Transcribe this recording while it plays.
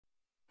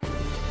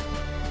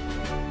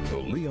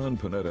Leon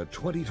Panetta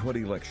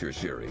 2020 Lecture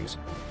Series.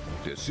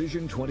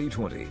 Decision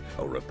 2020,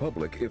 a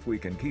republic if we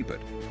can keep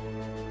it.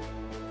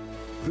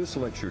 This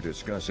lecture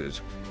discusses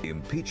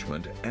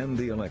impeachment and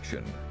the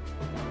election.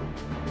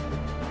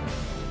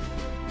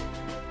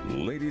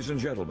 Ladies and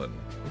gentlemen,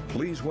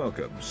 please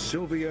welcome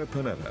Sylvia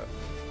Panetta.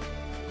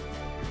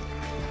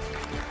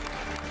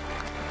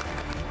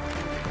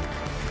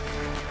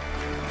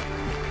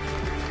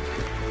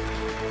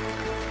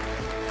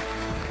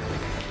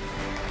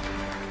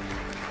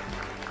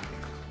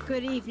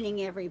 Good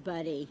evening,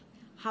 everybody.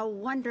 How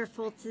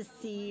wonderful to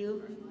see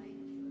you.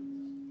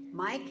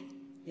 Mike,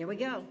 here we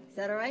go. Is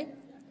that all right?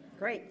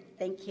 Great,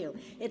 thank you.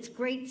 It's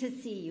great to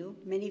see you,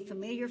 many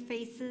familiar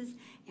faces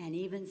and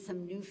even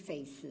some new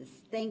faces.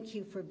 Thank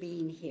you for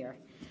being here.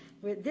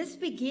 This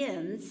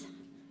begins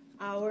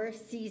our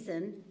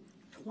season,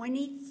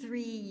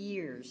 23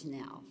 years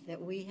now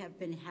that we have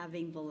been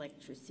having the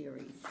lecture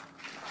series.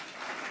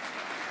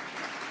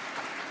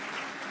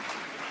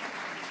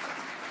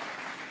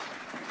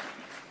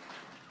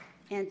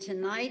 And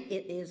tonight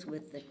it is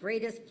with the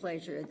greatest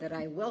pleasure that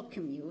I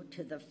welcome you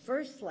to the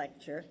first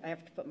lecture, I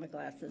have to put my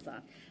glasses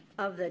on,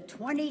 of the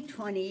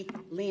 2020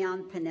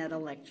 Leon Panetta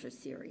Lecture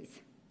Series.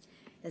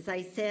 As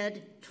I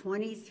said,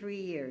 23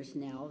 years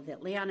now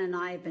that Leon and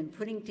I have been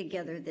putting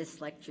together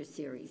this lecture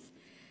series.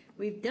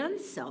 We've done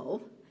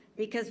so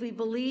because we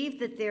believe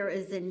that there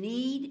is a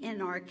need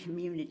in our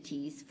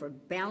communities for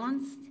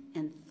balanced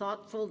and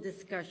thoughtful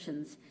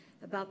discussions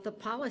about the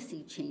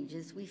policy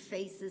changes we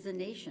face as a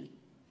nation.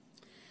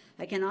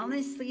 I can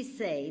honestly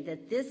say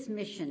that this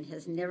mission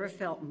has never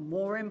felt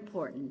more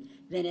important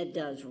than it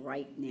does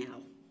right now.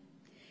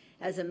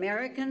 As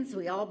Americans,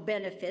 we all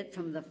benefit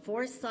from the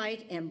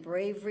foresight and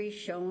bravery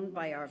shown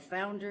by our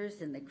founders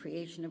in the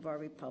creation of our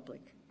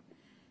republic.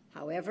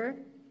 However,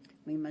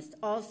 we must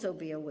also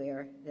be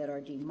aware that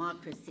our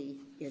democracy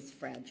is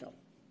fragile.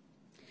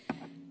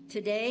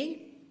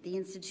 Today, the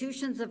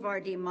institutions of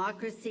our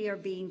democracy are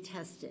being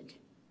tested.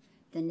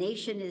 The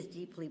nation is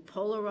deeply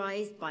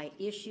polarized by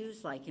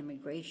issues like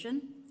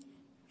immigration,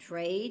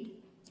 trade,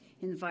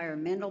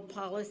 environmental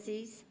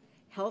policies,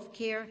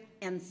 healthcare,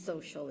 and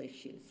social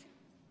issues.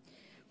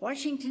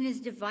 Washington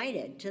is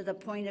divided to the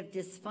point of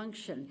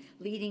dysfunction,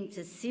 leading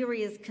to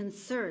serious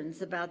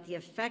concerns about the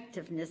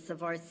effectiveness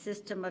of our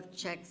system of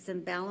checks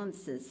and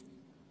balances.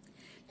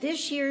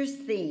 This year's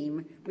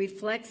theme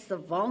reflects the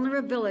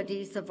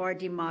vulnerabilities of our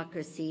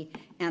democracy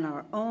and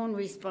our own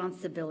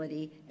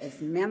responsibility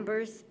as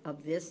members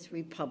of this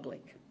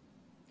republic.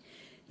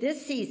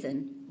 This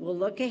season, we'll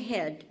look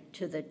ahead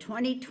to the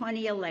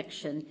 2020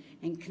 election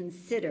and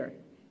consider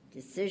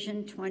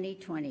Decision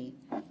 2020,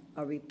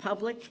 a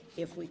republic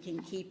if we can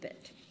keep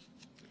it.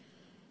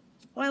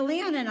 While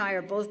Leon and I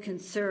are both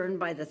concerned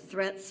by the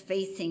threats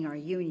facing our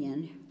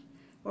union,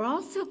 we're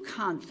also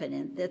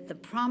confident that the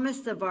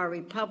promise of our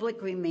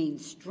republic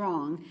remains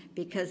strong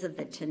because of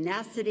the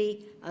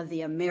tenacity of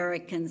the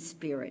American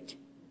spirit.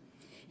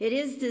 It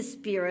is this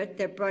spirit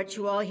that brought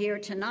you all here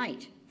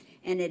tonight,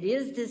 and it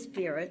is this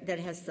spirit that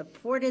has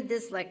supported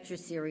this lecture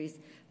series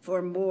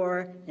for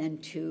more than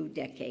 2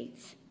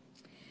 decades.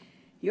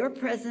 Your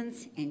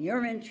presence and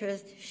your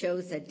interest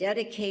shows a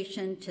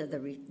dedication to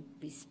the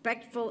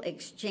respectful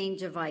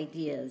exchange of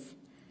ideas,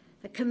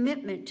 a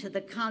commitment to the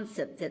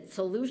concept that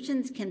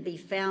solutions can be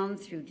found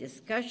through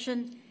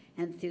discussion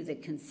and through the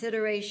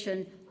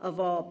consideration of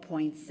all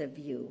points of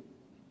view.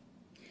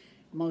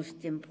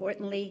 Most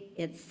importantly,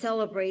 it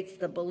celebrates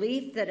the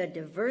belief that a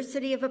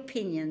diversity of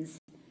opinions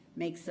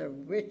makes a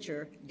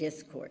richer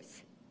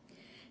discourse.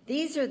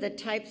 These are the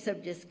types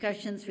of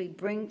discussions we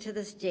bring to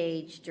the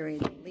stage during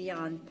the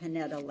Leon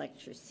Panetta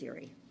Lecture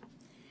Series.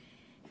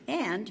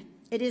 And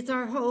it is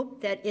our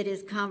hope that it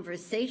is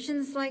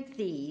conversations like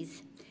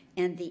these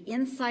and the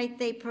insight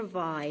they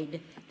provide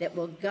that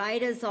will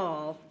guide us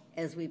all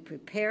as we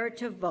prepare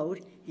to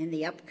vote in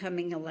the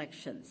upcoming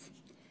elections.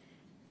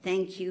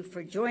 Thank you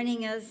for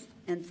joining us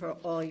and for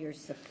all your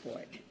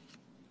support.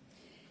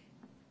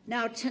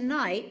 Now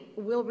tonight,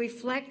 we'll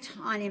reflect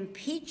on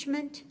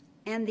impeachment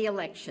and the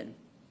election.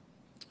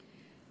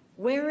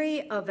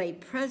 Wary of a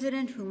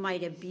president who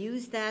might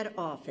abuse that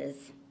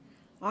office,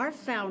 our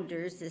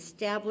founders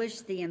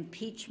established the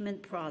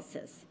impeachment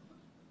process.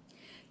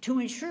 To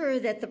ensure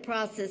that the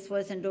process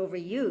wasn't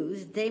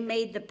overused, they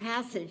made the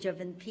passage of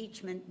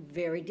impeachment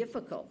very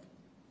difficult.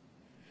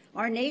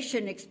 Our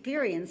nation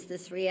experienced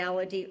this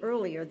reality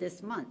earlier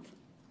this month.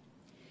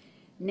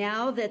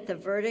 Now that the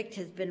verdict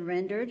has been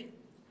rendered,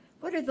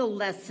 what are the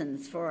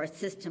lessons for our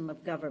system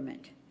of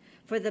government,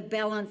 for the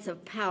balance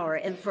of power,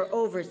 and for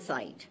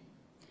oversight?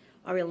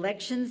 Are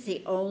elections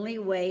the only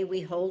way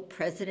we hold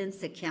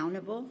presidents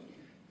accountable?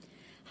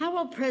 How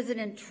will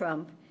President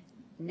Trump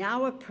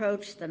now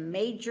approach the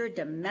major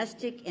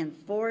domestic and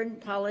foreign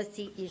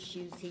policy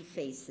issues he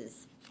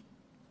faces?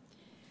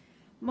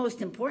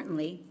 Most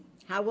importantly,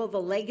 how will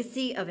the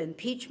legacy of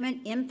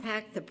impeachment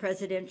impact the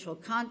presidential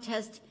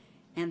contest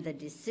and the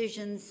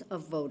decisions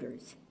of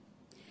voters?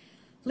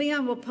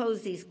 Leon will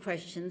pose these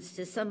questions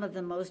to some of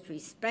the most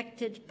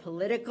respected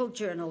political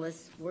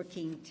journalists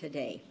working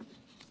today.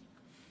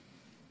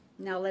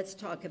 Now let's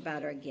talk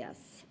about our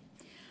guests.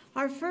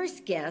 Our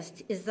first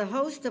guest is the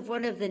host of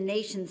one of the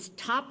nation's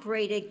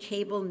top-rated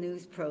cable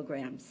news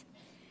programs.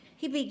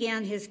 He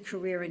began his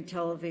career in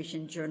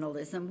television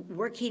journalism,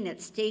 working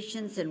at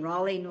stations in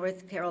Raleigh,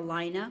 North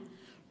Carolina,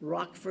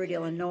 Rockford,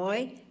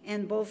 Illinois,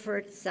 and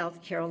Beaufort,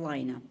 South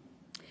Carolina.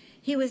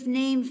 He was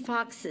named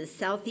Fox's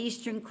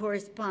Southeastern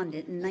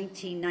correspondent in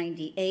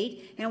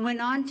 1998 and went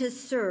on to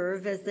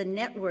serve as the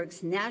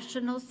network's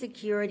national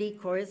security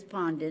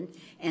correspondent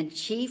and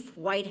chief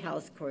White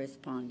House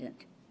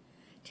correspondent.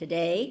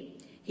 Today,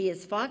 he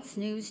is Fox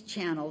News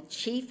Channel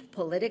chief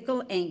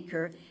political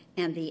anchor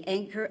and the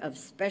anchor of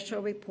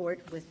Special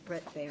Report with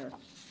Bret Baier.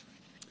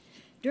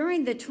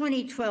 During the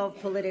 2012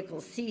 political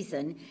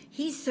season,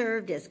 he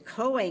served as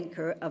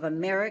co-anchor of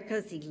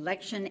America's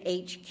Election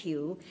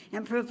HQ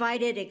and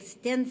provided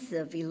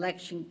extensive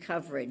election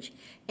coverage,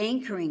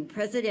 anchoring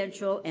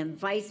presidential and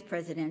vice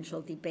presidential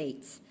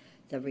debates,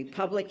 the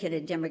Republican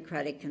and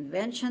Democratic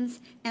conventions,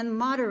 and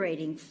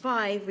moderating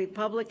 5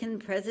 Republican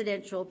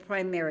presidential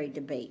primary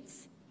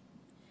debates.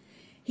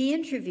 He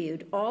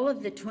interviewed all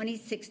of the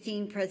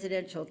 2016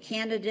 presidential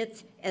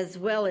candidates, as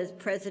well as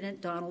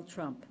President Donald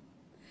Trump,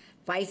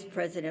 Vice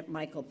President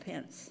Michael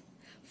Pence,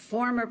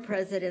 former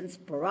Presidents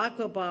Barack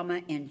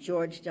Obama and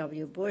George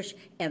W. Bush,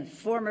 and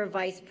former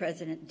Vice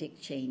President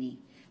Dick Cheney.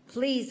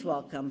 Please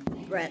welcome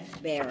Bret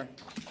Baier.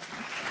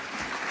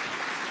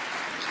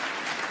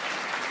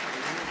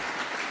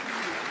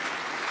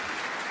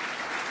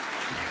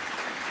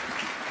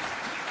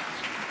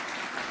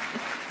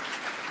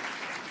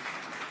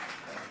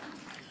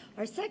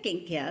 Our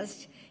second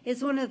guest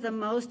is one of the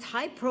most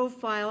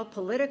high-profile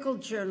political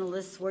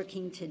journalists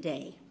working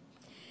today.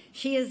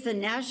 She is the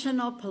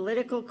national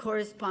political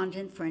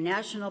correspondent for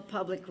National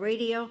Public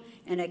Radio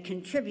and a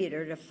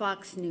contributor to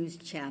Fox News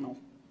Channel.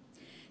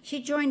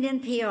 She joined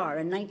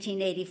NPR in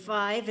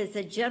 1985 as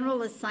a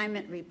general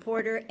assignment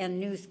reporter and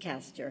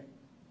newscaster.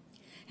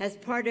 As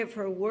part of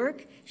her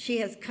work, she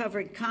has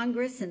covered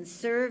Congress and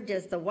served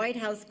as the White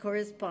House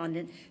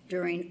correspondent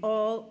during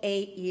all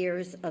 8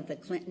 years of the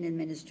Clinton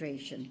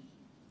administration.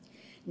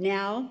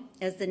 Now,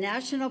 as the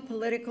national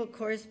political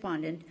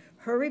correspondent,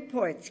 her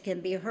reports can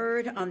be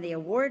heard on the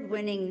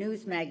award-winning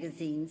news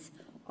magazines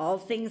All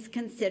Things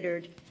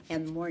Considered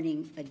and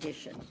Morning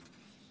Edition.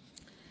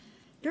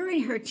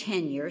 During her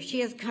tenure, she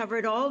has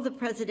covered all the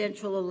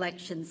presidential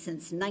elections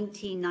since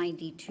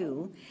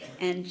 1992,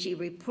 and she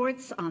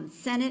reports on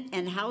Senate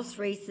and House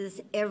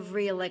races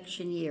every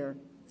election year.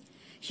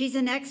 She's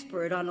an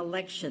expert on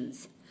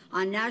elections,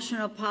 on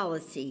national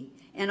policy,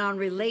 and on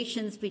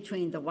relations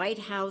between the White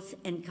House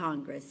and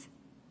Congress.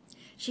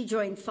 She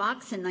joined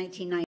Fox in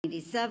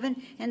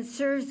 1997 and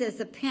serves as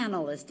a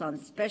panelist on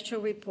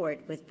Special Report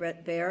with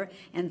Bret Baier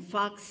and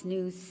Fox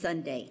News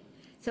Sunday.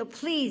 So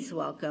please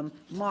welcome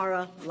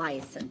Mara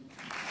Liasson.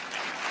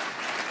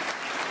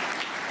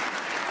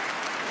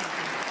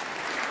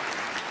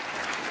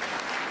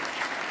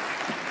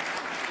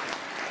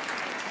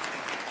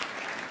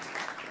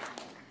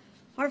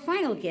 Our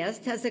final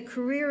guest has a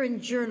career in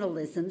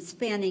journalism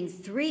spanning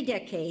 3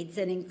 decades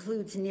and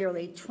includes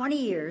nearly 20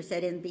 years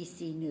at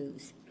NBC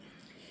News.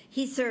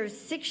 He served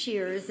 6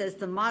 years as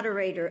the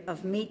moderator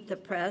of Meet the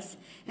Press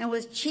and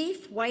was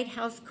chief White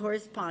House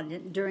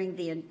correspondent during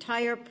the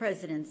entire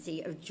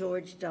presidency of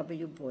George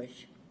W.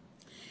 Bush.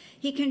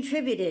 He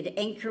contributed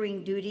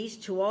anchoring duties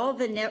to all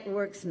the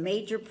network's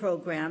major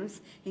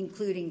programs,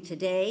 including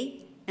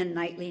Today and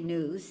Nightly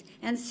News,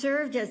 and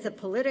served as a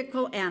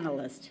political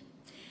analyst.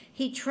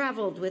 He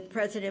traveled with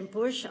President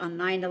Bush on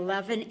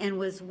 9/11 and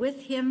was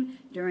with him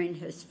during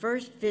his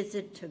first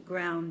visit to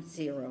Ground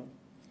Zero.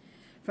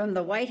 From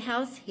the White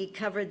House, he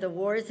covered the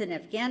wars in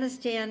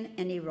Afghanistan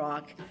and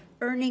Iraq,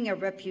 earning a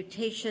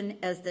reputation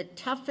as the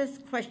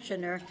toughest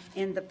questioner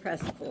in the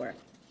press corps.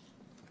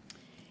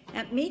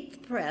 At Meet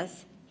the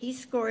Press, he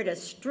scored a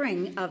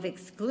string of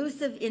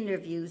exclusive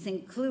interviews,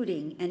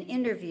 including an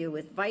interview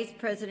with Vice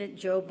President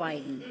Joe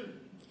Biden.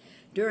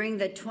 During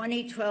the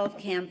 2012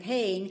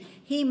 campaign,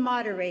 he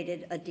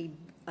moderated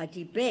a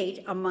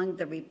debate among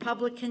the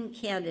Republican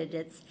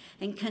candidates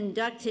and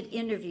conducted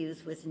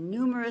interviews with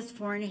numerous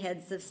foreign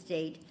heads of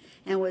state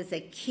and was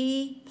a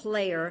key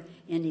player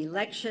in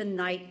election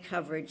night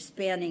coverage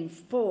spanning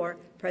 4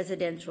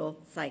 presidential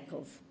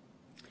cycles.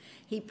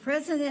 He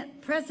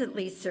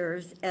presently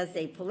serves as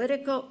a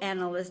political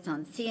analyst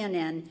on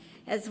CNN,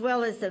 as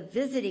well as a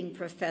visiting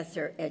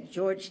professor at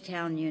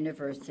Georgetown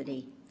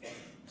University.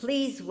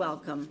 Please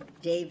welcome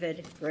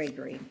David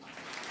Gregory.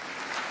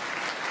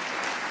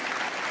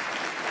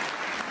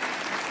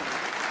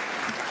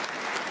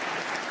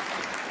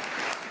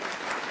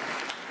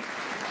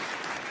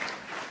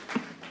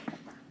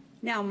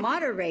 Now,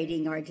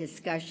 moderating our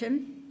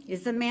discussion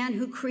is the man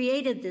who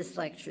created this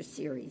lecture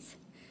series,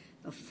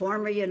 a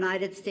former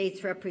United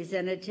States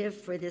representative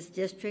for this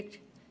district,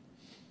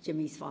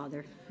 Jimmy's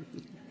father.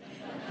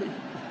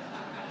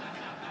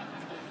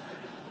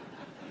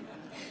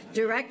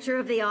 Director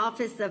of the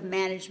Office of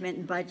Management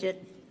and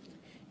Budget,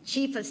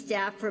 Chief of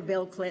Staff for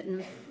Bill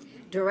Clinton,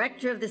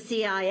 Director of the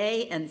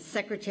CIA, and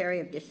Secretary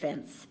of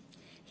Defense.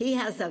 He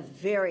has a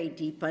very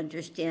deep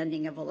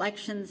understanding of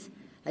elections,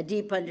 a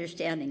deep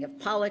understanding of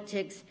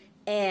politics,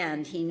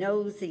 and he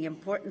knows the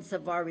importance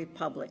of our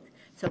republic.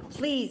 So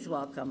please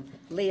welcome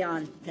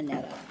Leon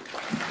Panetta.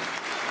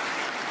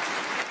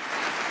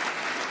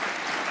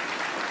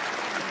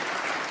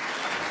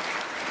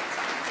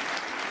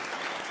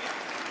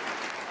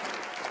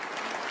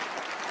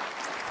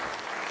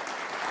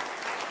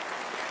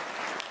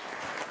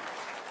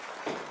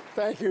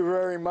 Thank you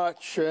very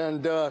much,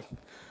 and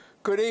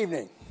good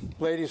evening,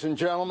 ladies and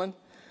gentlemen,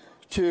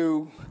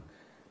 to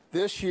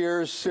this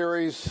year's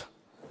series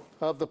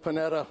of the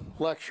Panetta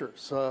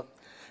Lectures.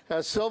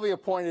 As Sylvia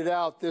pointed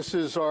out, this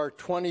is our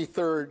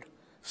 23rd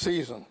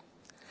season.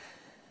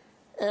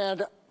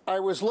 And I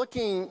was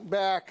looking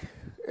back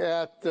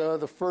at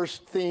the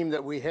first theme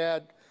that we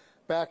had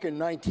back in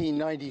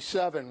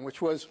 1997,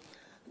 which was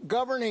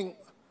governing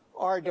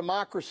our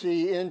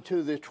democracy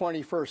into the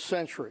 21st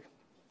century.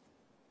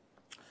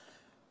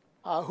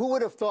 Who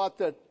would have thought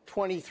that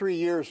 23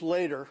 years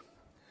later,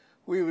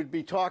 we would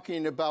be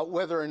talking about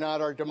whether or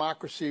not our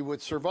democracy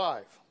would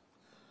survive?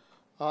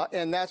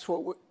 And that's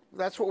what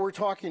we're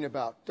talking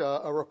about,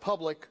 a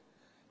republic,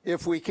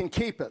 if we can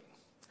keep it.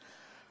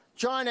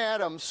 John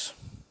Adams,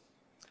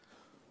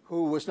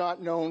 who was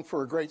not known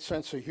for a great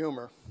sense of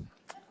humor,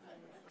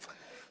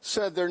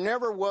 said there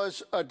never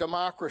was a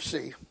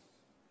democracy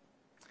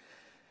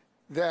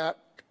that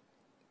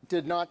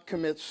did not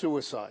commit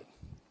suicide.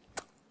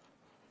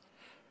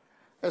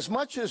 As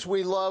much as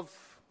we love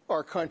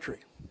our country,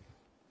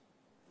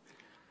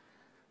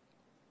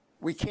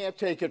 we can't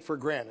take it for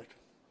granted.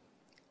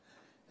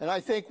 And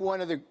I think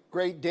one of the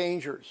great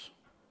dangers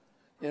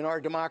in our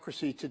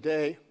democracy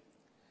today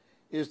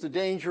is the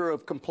danger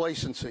of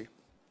complacency.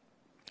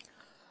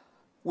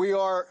 We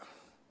are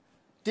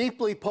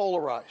deeply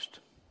polarized,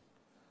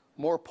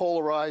 more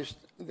polarized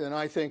than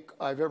I think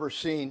I've ever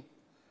seen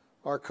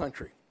our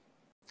country.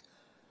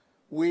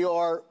 We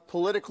are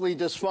politically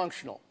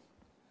dysfunctional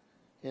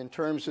in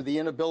terms of the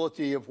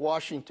inability of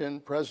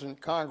Washington,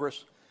 President,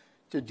 Congress,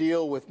 to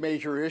deal with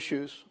major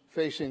issues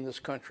facing this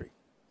country.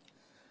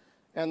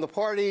 And the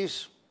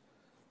parties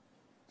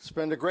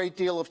spend a great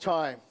deal of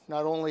time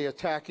not only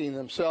attacking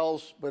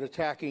themselves, but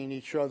attacking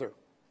each other.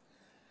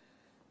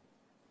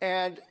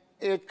 And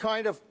it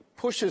kind of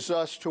pushes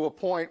us to a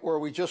point where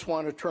we just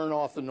want to turn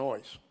off the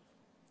noise.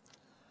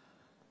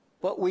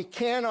 But we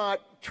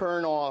cannot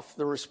turn off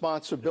the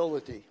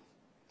responsibility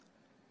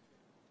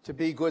to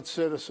be good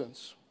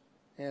citizens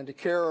and to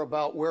care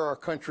about where our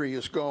country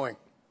is going.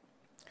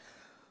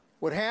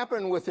 What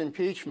happened with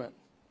impeachment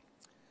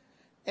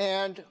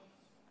and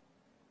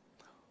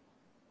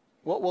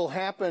what will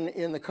happen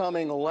in the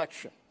coming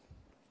election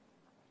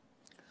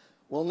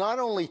will not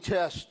only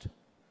test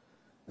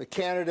the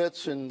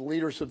candidates and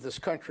leaders of this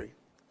country,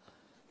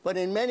 but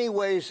in many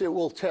ways it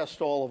will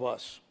test all of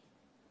us,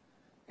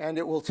 and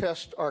it will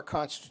test our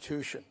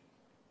Constitution.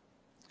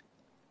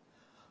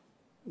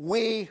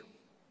 We,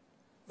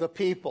 the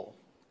people,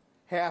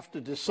 have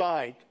to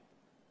decide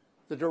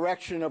the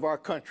direction of our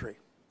country,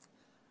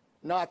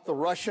 not the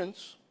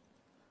Russians,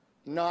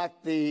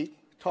 not the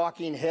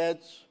talking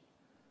heads,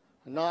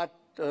 not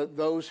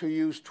those who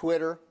use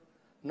Twitter,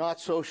 not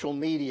social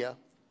media.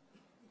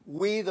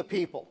 We, the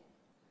people,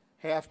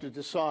 have to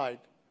decide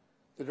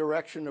the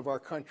direction of our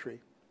country.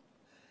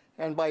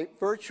 And by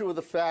virtue of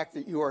the fact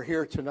that you are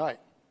here tonight,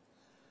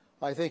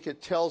 I think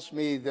it tells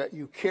me that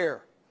you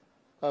care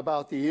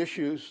about the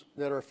issues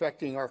that are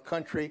affecting our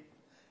country,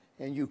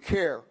 and you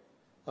care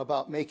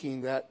about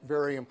making that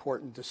very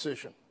important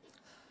decision.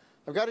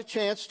 I've got a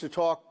chance to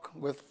talk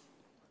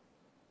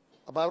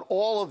about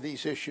all of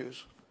these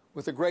issues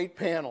with a great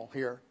panel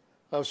here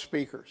of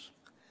speakers.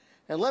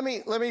 And let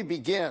me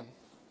begin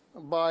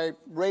by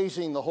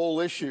raising the whole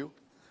issue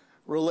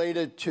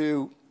related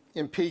to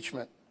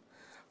impeachment.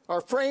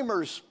 Our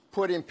framers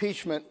put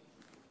impeachment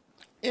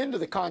into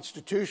the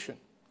Constitution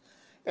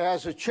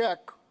as a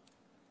check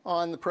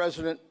on the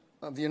President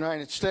of the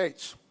United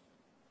States.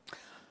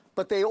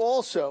 But they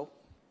also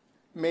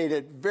made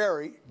it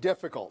very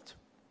difficult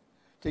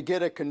to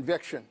get a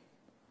conviction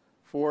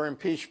for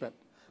impeachment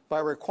by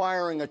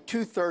requiring a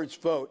 2/3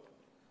 vote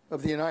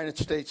of the United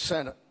States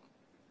Senate.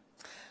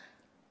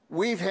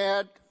 We've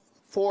had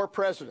 4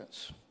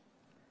 presidents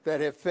that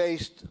have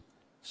faced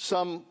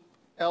some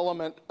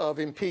element of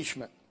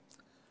impeachment.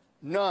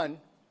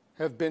 None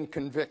have been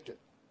convicted,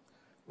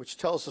 which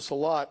tells us a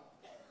lot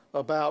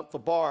about the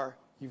bar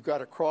you've got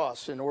to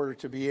cross in order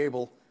to be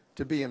able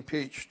to be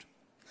impeached.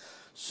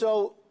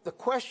 So the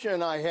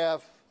question I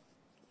have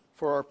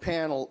for our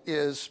panel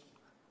is,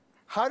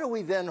 how do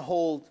we then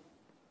hold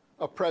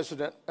a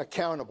president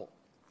accountable?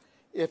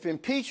 If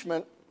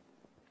impeachment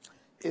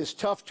is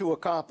tough to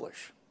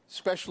accomplish,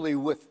 especially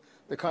with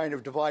the kind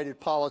of divided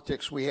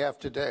politics we have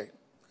today,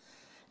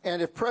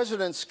 and if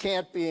presidents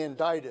can't be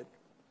indicted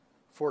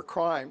for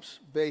crimes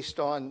based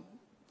on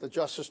the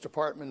Justice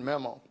Department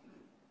memo,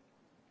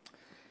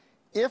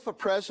 if a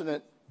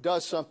president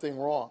does something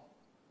wrong,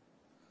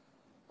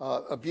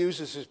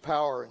 abuses his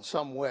power in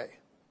some way,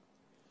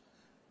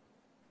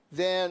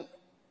 then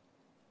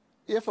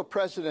if a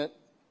president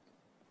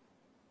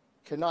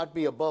cannot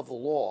be above the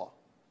law,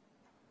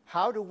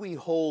 how do we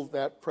hold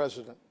that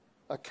president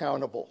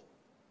accountable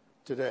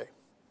today?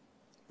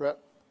 Brett?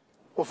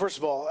 Well, first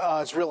of all,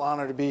 it's a real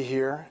honor to be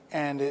here,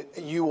 and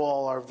you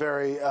all are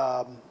very,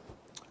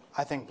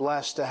 I think,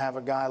 blessed to have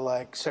a guy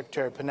like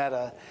Secretary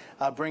Panetta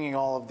bringing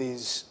all of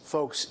these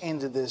folks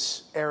into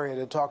this area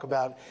to talk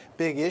about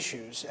big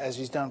issues, as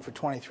he's done for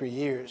 23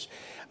 years.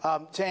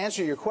 To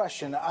answer your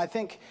question, I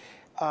think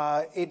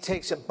it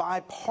takes a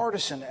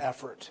bipartisan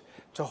effort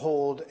to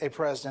hold a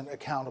president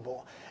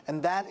accountable,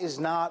 and that is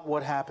not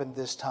what happened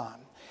this time.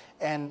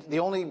 And the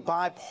only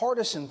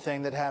bipartisan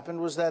thing that happened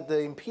was that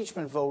the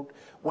impeachment vote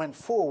went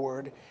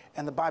forward,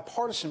 and the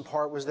bipartisan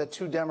part was that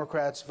 2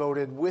 Democrats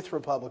voted with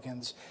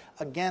Republicans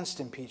against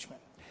impeachment.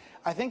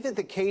 I think that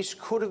the case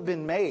could have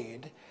been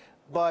made,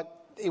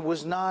 but it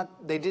was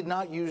not, they did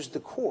not use the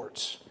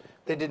courts.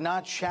 They did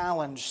not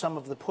challenge some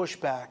of the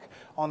pushback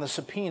on the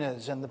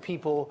subpoenas and the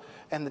people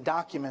and the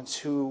documents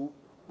who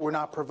were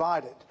not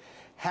provided.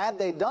 Had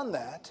they done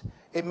that,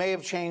 it may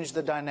have changed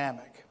the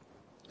dynamic.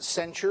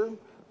 Censure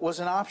was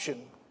an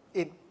option.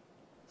 It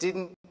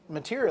didn't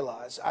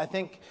materialize. I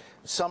think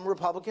some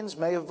Republicans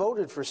may have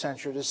voted for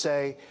censure to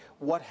say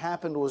what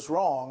happened was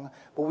wrong,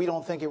 but we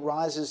don't think it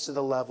rises to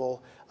the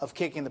level of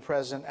kicking the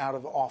president out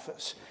of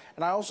office.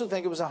 And I also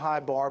think it was a high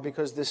bar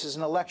because this is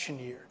an election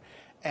year.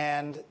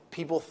 And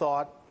people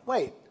thought,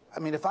 wait, I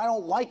mean, if I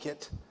don't like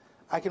it,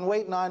 I can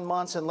wait 9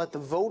 months and let the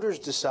voters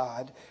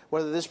decide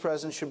whether this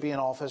president should be in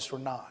office or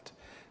not.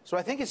 So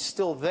I think it's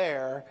still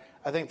there.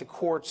 I think the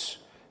courts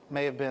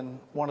may have been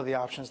one of the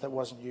options that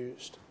wasn't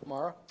used.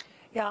 Mara?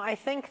 Yeah, I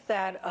think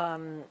that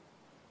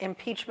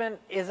impeachment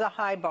is a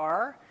high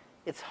bar.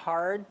 It's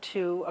hard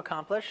to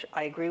accomplish.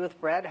 I agree with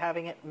Brett.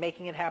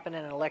 Making it happen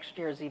in an election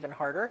year is even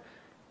harder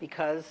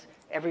because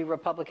every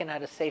Republican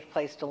had a safe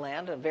place to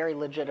land, a very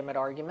legitimate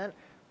argument.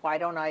 Why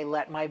don't I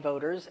let my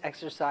voters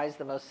exercise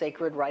the most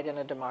sacred right in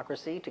a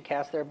democracy to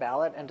cast their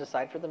ballot and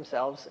decide for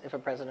themselves if a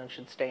president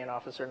should stay in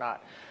office or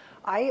not?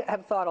 I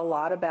have thought a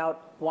lot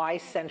about why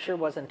censure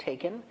wasn't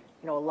taken.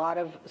 You know, a lot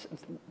of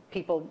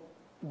people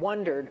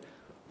wondered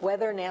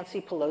whether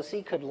Nancy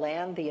Pelosi could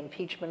land the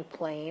impeachment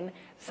plane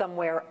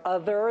somewhere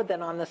other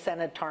than on the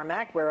Senate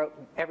tarmac, where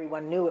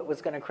everyone knew it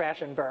was going to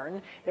crash and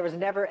burn. There was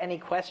never any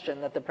question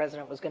that the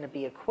president was going to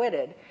be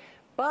acquitted.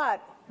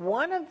 But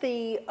one of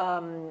the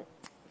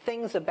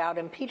things about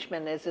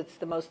impeachment is it's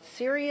the most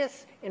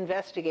serious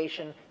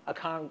investigation a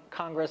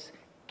Congress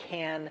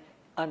can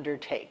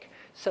undertake.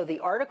 So the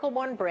Article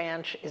I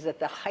branch is at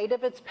the height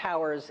of its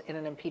powers in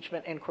an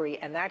impeachment inquiry,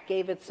 and that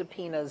gave its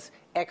subpoenas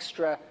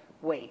extra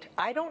weight.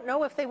 I don't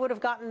know if they would have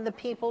gotten the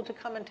people to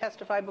come and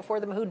testify before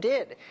them who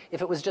did,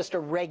 if it was just a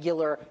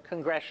regular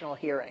congressional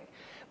hearing.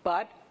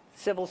 But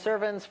civil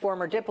servants,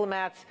 former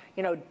diplomats,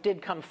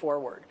 did come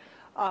forward.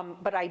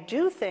 But I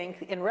do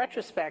think, in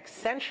retrospect,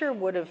 censure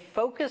would have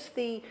focused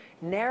the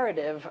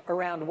narrative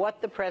around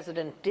what the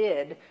president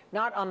did,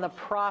 not on the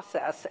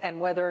process and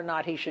whether or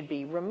not he should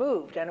be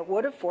removed. And it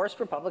would have forced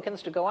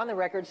Republicans to go on the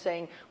record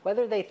saying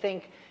whether they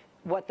think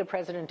what the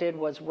president did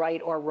was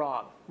right or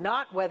wrong,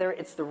 not whether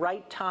it's the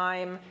right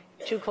time,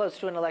 too close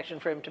to an election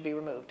for him to be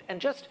removed. And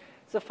just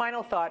as a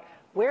final thought,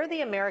 where the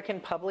American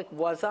public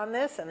was on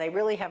this, and they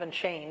really haven't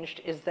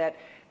changed, is that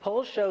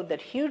polls showed that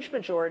huge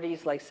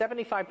majorities, like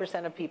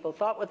 75% of people,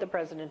 thought what the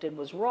president did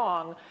was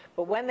wrong,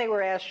 but when they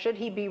were asked, should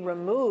he be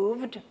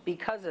removed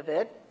because of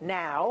it,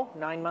 now,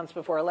 9 months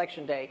before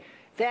Election Day,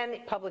 then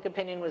public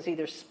opinion was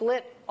either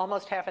split,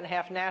 almost half and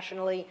half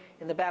nationally.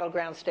 In the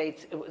battleground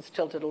states, it was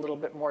tilted a little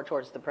bit more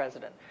towards the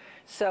president.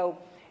 So,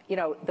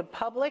 the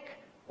public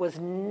was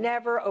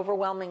never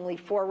overwhelmingly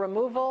for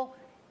removal,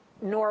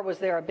 nor was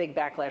there a big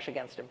backlash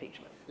against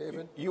impeachment.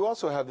 David? You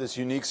also have this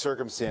unique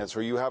circumstance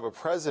where you have a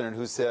president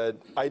who said,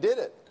 I did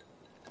it.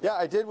 Yeah,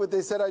 I did what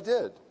they said I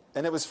did,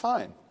 and it was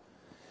fine.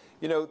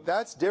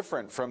 That's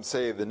different from,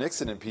 say, the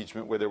Nixon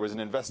impeachment, where there was an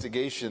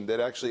investigation that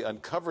actually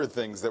uncovered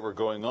things that were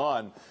going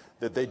on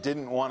that they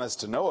didn't want us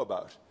to know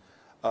about.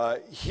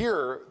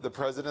 Here, the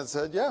president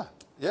said, yeah,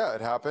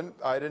 it happened.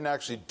 I didn't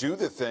actually do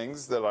the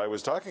things that I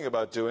was talking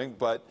about doing,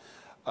 but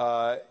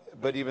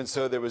even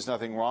so, there was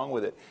nothing wrong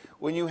with it.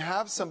 When you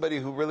have somebody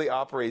who really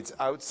operates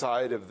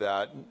outside of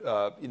that,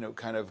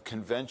 kind of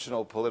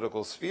conventional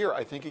political sphere,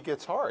 I think it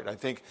gets hard. I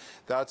think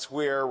that's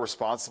where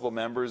responsible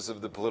members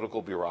of the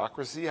political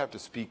bureaucracy have to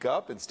speak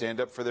up and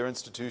stand up for their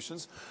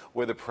institutions,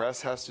 where the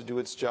press has to do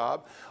its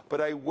job.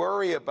 But I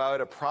worry about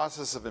a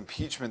process of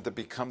impeachment that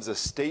becomes a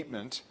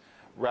statement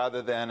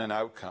rather than an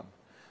outcome.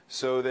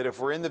 So that if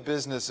we're in the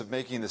business of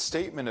making the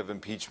statement of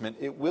impeachment,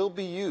 it will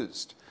be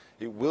used.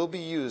 It will be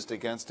used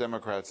against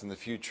Democrats in the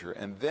future,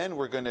 and then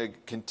we're going to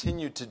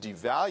continue to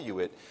devalue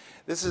it.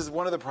 This is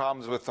one of the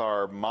problems with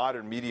our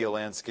modern media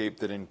landscape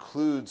that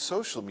includes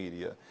social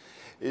media,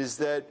 is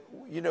that,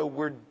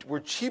 we're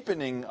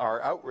cheapening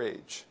our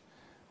outrage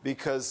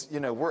because,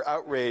 we're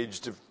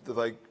outraged,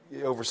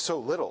 over so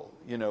little.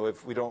 You know,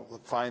 if we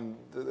don't find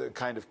the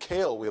kind of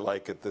kale we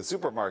like at the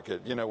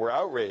supermarket, you know, we're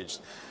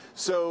outraged.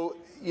 So,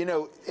 you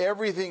know,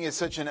 everything is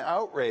such an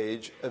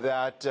outrage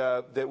that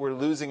that we're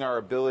losing our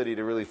ability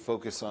to really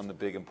focus on the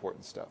big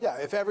important stuff. Yeah,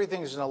 if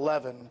everything's an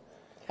 11,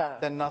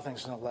 then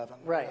nothing's an 11.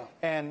 Right.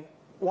 And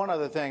one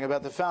other thing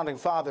about the Founding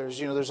Fathers,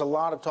 you know, there's a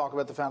lot of talk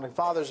about the Founding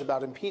Fathers,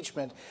 about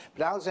impeachment,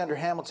 but Alexander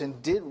Hamilton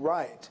did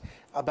write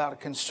about a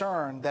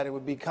concern that it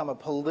would become a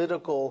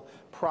political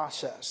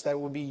process, that it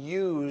would be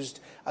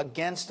used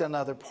against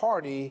another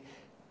party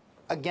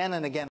again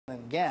and again and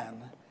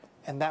again.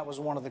 And that was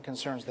one of the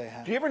concerns they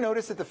had. Do you ever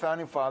notice that the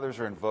Founding Fathers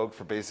are invoked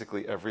for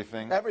basically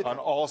everything? Everything. On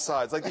all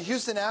sides. Like the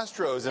Houston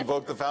Astros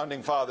invoked the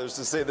Founding Fathers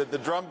to say that the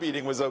drum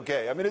beating was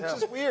okay. I mean, it's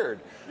just weird.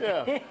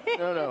 Yeah,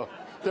 no.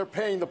 They're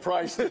paying the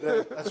price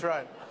today. That's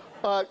right.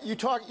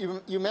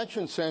 You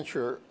mentioned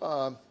censure,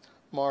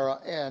 Mara,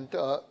 and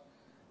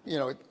you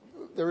know,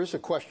 there is a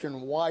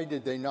question: why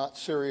did they not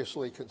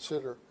seriously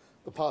consider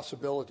the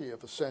possibility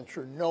of a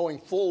censure, knowing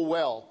full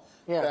well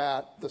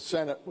that the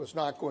Senate was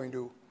not going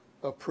to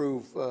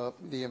approve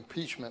the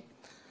impeachment?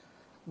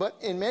 But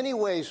in many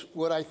ways,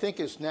 what I think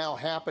is now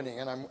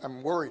happening, and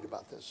I'm worried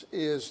about this,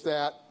 is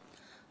that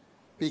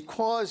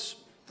because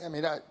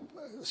the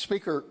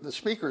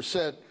speaker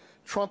said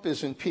Trump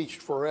is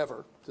impeached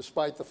forever,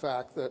 despite the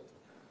fact that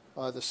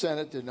the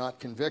Senate did not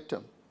convict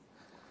him.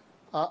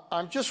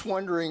 I'm just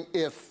wondering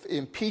if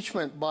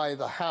impeachment by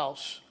the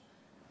House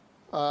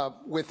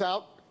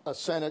without a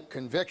Senate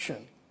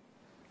conviction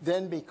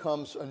then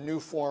becomes a new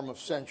form of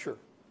censure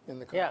in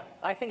the country. Yeah,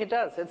 I think it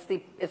does.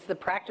 It's the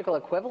practical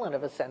equivalent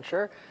of a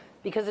censure,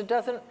 because it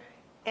doesn't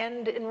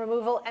end in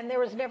removal, and there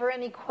was never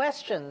any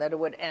question that it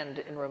would end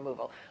in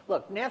removal.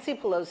 Look, Nancy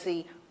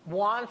Pelosi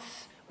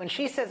wants, when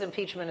she says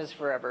impeachment is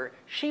forever,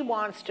 she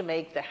wants to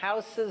make the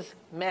House's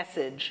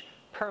message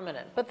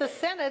permanent. But the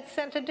Senate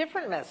sent a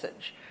different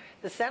message.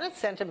 The Senate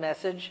sent a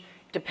message,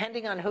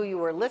 depending on who you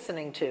were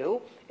listening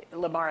to.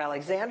 Lamar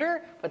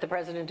Alexander, what the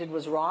president did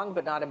was wrong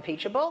but not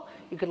impeachable.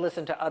 You could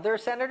listen to other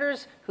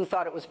senators who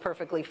thought it was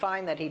perfectly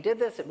fine that he did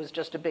this. It was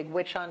just a big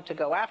witch hunt to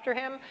go after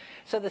him.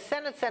 So the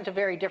Senate sent a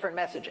very different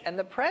message. And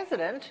the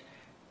president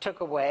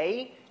took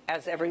away,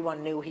 as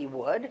everyone knew he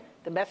would,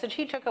 the message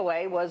he took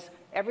away was,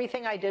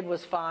 everything I did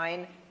was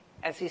fine.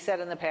 As he said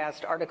in the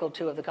past, Article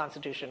 2 of the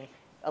Constitution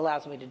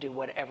allows me to do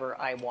whatever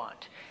I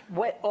want.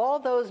 All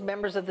those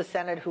members of the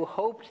Senate who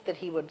hoped that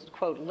he would,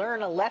 quote,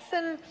 learn a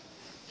lesson,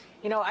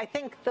 you know, I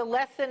think the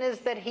lesson is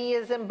that he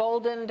is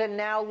emboldened and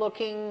now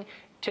looking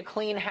to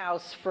clean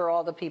house for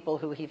all the people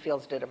who he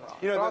feels did him wrong.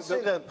 You know, I'll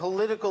say the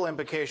political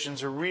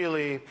implications are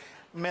really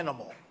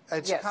minimal.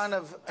 It's kind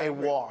of a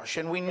wash.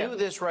 And we knew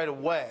this right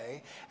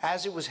away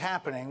as it was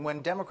happening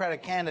when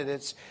Democratic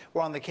candidates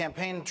were on the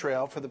campaign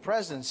trail for the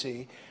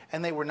presidency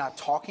and they were not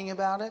talking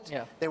about it.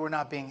 They were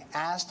not being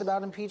asked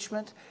about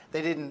impeachment.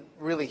 They didn't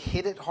really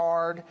hit it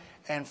hard.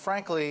 And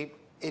frankly,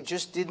 it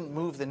just didn't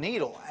move the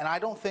needle. And I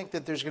don't think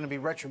that there's going to be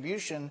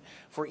retribution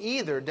for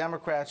either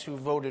Democrats who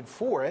voted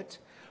for it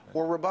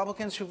or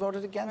Republicans who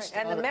voted against it.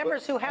 And the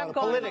members who have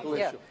gone... Political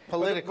issue.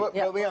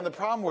 But Leon, the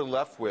problem we're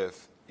left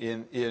with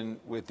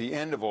with the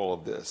end of all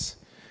of this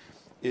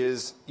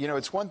is, you know,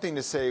 it's one thing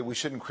to say we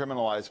shouldn't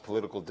criminalize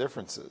political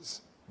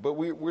differences, but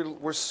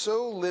we're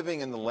so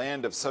living in the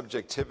land of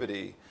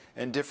subjectivity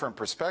and different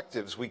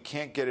perspectives, we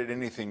can't get at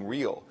anything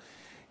real.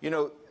 You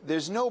know,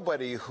 there's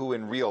nobody who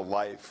in real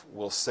life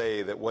will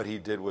say that what he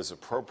did was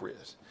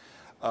appropriate.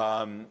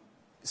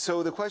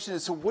 So the question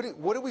is, so what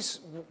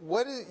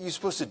are you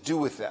supposed to do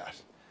with that?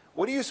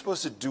 What are you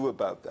supposed to do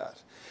about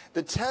that?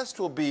 The test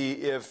will be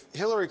if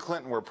Hillary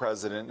Clinton were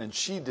president and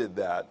she did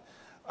that.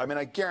 I mean,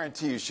 I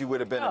guarantee you she would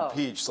have been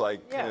impeached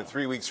like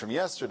 3 weeks from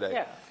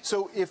yesterday.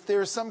 So if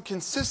there's some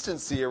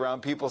consistency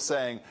around people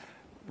saying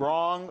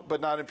wrong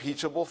but not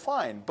impeachable,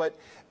 fine. But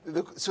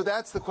so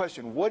that's the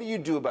question. What do you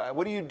do about it?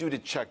 What do you do to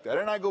check that?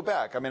 And I go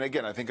back. I mean,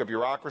 again, I think a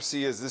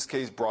bureaucracy, as this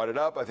case brought it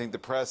up. I think the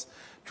press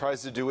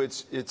tries to do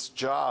its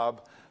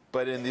job.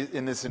 But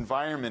in this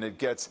environment, it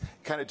gets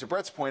kind of, to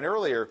Brett's point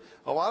earlier,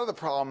 a lot of the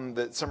problem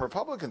that some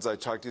Republicans I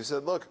talked to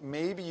said, look,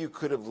 maybe you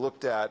could have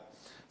looked at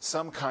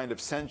some kind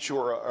of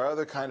censure or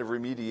other kind of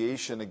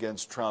remediation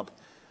against Trump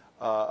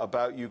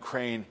about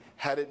Ukraine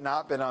had it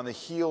not been on the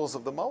heels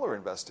of the Mueller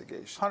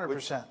investigation.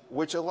 100%.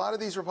 Which a lot of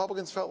these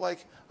Republicans felt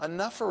like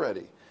enough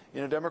already. You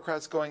know,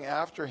 Democrats going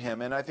after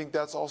him, and I think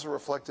that's also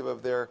reflective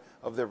of their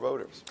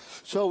voters.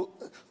 So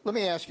let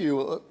me ask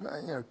you,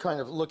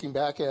 kind of looking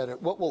back at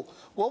it, what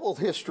will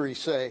history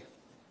say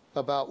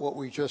about what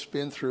we've just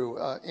been through?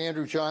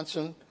 Andrew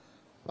Johnson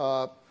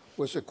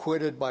was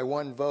acquitted by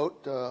one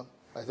vote.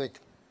 I think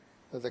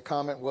the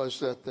comment was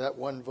that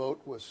one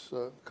vote was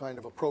kind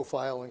of a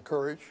profile in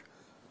courage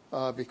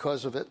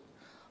because of it.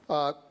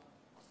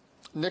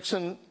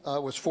 Nixon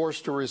was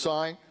forced to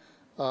resign.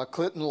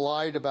 Clinton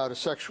lied about a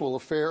sexual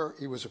affair.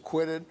 He was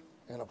acquitted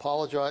and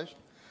apologized.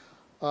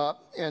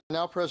 And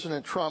now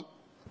President Trump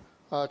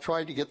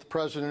tried to get the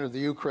president of the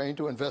Ukraine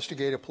to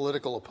investigate a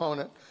political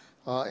opponent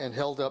and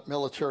held up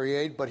military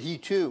aid, but he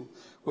too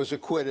was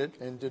acquitted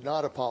and did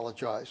not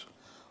apologize.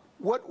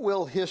 What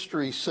will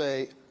history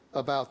say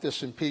about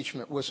this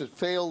impeachment? Was it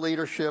failed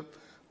leadership?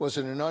 Was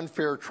it an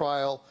unfair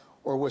trial?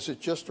 Or was it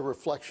just a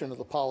reflection of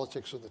the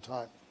politics of the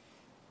time?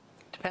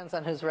 Depends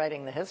on who's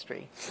writing the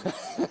history.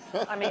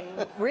 I mean,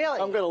 really.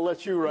 I'm going to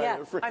let you write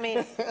it. I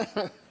mean,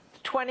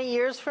 20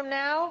 years from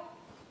now,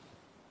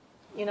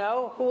 you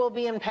know, who will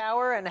be in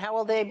power and how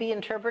will they be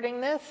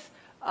interpreting this?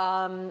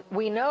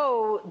 We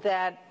know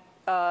that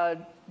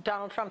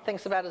Donald Trump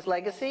thinks about his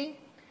legacy.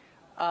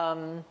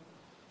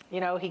 You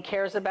know, he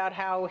cares about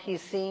how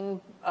he's seen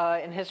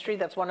in history.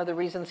 That's one of the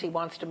reasons he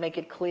wants to make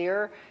it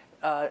clear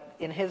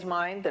in his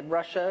mind that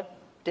Russia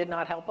did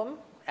not help him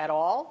at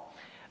all.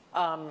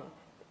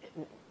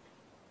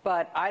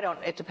 But I don't,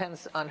 it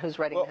depends on who's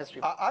writing the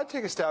history. I'd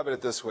take a stab at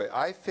it this way.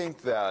 I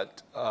think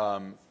that,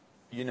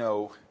 you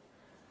know,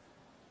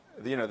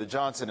 the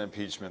Johnson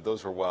impeachment,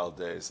 those were wild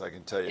days, I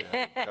can tell you.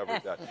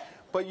 Covered that.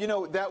 But, you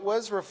know, that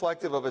was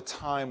reflective of a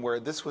time where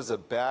this was a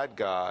bad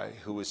guy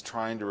who was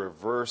trying to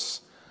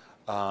reverse,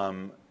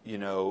 you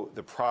know,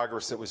 the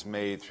progress that was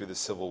made through the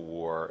Civil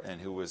War, and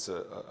who was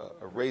a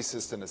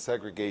racist and a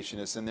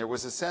segregationist. And there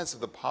was a sense of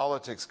the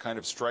politics kind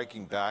of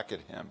striking back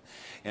at him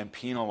and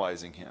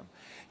penalizing him.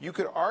 You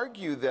could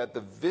argue that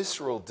the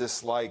visceral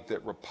dislike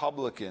that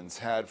Republicans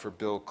had for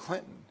Bill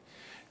Clinton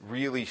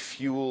really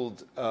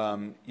fueled,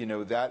 you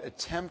know, that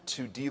attempt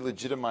to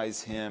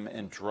delegitimize him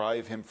and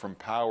drive him from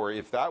power,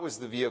 if that was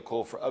the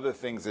vehicle for other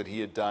things that he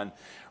had done,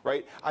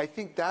 right? I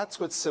think that's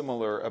what's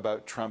similar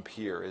about Trump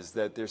here, is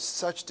that there's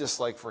such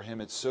dislike for him.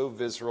 It's so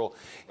visceral.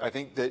 I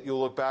think that you'll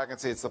look back and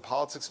say it's the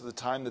politics of the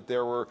time that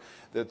there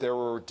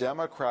were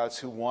Democrats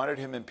who wanted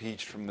him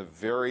impeached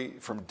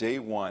from day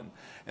one.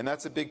 And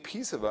that's a big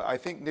piece of it. I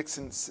think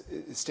Nixon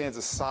stands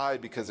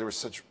aside because there were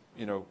such,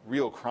 you know,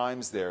 real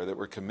crimes there that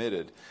were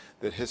committed,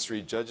 that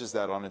history judges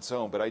that on its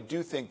own. But I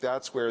do think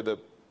that's where the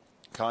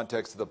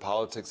context of the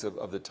politics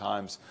of the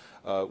times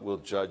will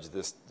judge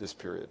this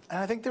period. And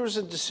I think there was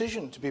a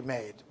decision to be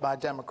made by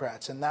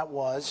Democrats, and that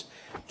was,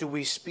 do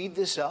we speed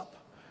this up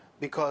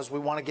because we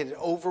want to get it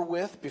over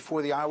with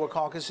before the Iowa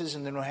caucuses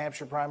and the New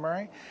Hampshire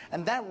primary?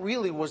 And that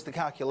really was the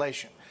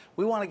calculation.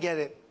 We want to get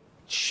it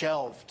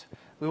shelved.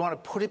 We want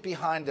to put it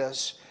behind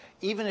us,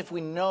 even if we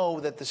know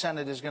that the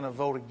Senate is going to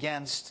vote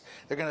against,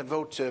 they're going to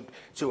vote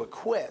to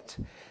acquit.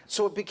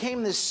 So it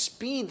became this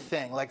speed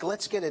thing, like,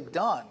 let's get it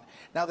done.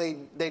 Now,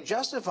 they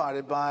justified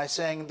it by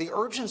saying the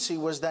urgency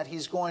was that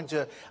he's going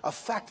to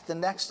affect the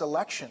next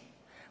election.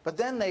 But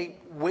then they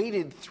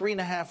waited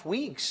 3.5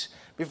 weeks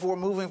before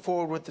moving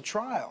forward with the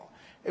trial.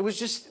 It was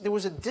just, there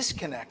was a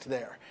disconnect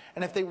there.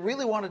 And if they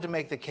really wanted to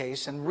make the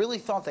case and really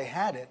thought they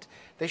had it,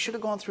 they should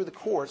have gone through the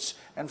courts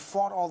and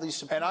fought all these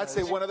subpoenas. And I'd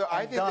say one other,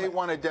 I think they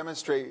want to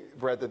demonstrate,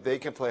 Brett, that they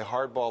can play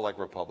hardball like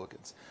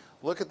Republicans.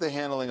 Look at the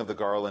handling of the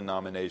Garland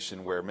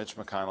nomination, where Mitch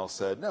McConnell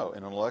said, no,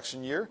 in an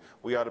election year,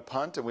 we ought to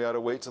punt and we ought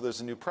to wait till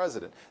there's a new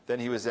president. Then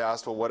he was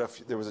asked, well, what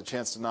if there was a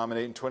chance to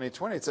nominate in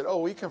 2020? He said, oh,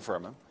 we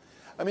confirm him.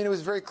 I mean, it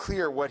was very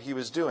clear what he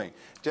was doing.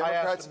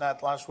 Democrats, I asked him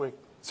that last week.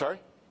 Sorry?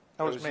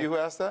 That was me. You who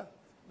asked that?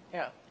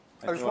 Yeah.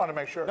 I just wanted to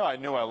make sure. No, I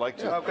knew I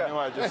liked you. Okay. I knew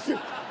I just...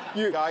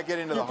 I get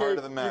into the heart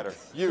of the matter.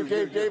 You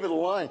gave David a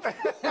line.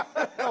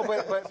 No,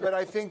 but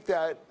I think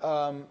that,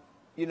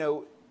 you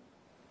know,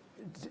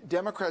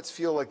 Democrats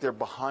feel like they're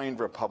behind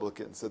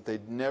Republicans, that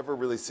they'd never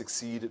really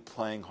succeed at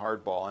playing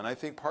hardball. And I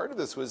think part of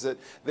this was that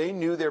they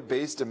knew their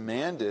base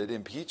demanded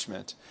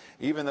impeachment,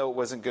 even though it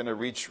wasn't going to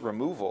reach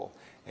removal.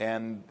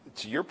 And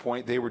to your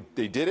point, they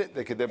did it.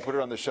 They could then put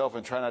it on the shelf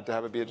and try not to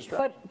have it be a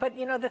distraction. But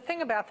you know, the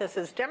thing about this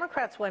is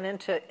Democrats went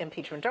into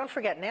impeachment. Don't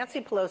forget,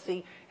 Nancy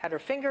Pelosi had her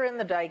finger in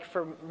the dike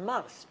for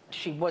months.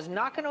 She was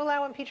not going to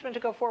allow impeachment to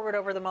go forward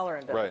over the Mueller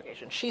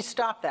investigation. Right. She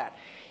stopped that.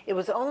 It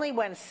was only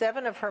when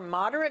 7 of her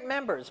moderate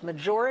members,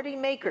 majority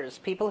makers,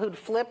 people who'd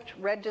flipped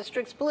red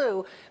districts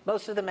blue,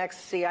 most of them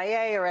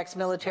ex-CIA or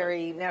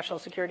ex-military national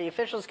security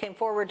officials, came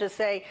forward to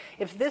say,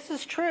 if this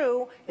is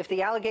true, if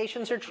the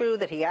allegations are true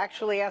that he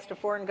actually asked a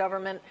foreign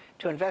government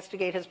to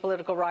investigate his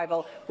political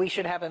rival, we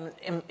should have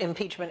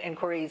impeachment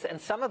inquiries.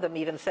 And some of them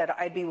even said,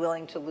 I'd be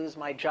willing to lose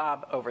my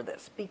job over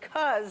this,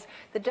 because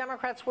the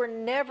Democrats were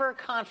never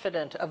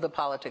confident of the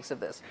politics of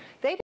this.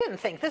 They didn't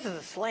think this is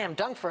a slam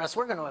dunk for us,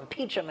 we're going to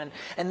impeach him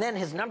and then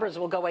his numbers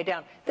will go way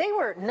down. They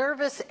were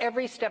nervous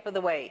every step of the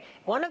way.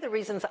 One of the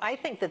reasons I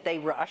think that they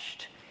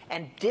rushed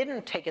and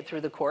didn't take it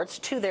through the courts,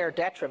 to their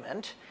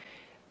detriment,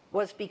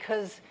 was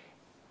because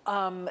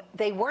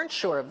they weren't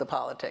sure of the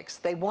politics.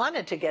 They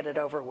wanted to get it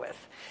over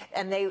with.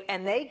 And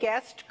they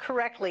guessed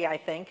correctly, I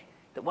think,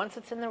 that once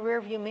it's in the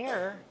rearview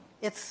mirror,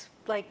 it's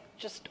like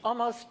just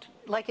almost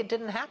like it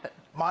didn't happen.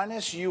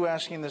 Minus you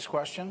asking this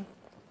question,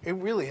 it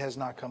really has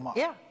not come up.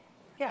 Yeah.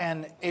 Yeah.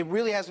 And it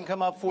really hasn't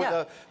come up for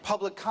the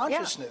public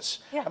consciousness.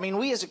 Yeah. I mean,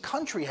 we as a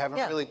country haven't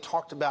really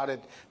talked about it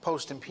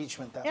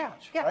post-impeachment that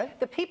much, right?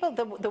 The people,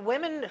 the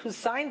women who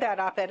signed that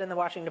op-ed in the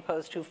Washington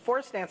Post who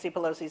forced Nancy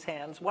Pelosi's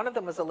hands, one of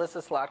them was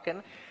Alyssa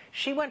Slotkin.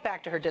 She went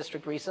back to her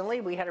district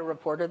recently. We had a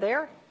reporter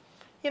there.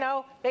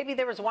 maybe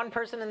there was one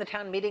person in the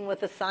town meeting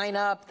with a sign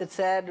up that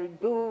said,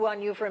 boo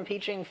on you for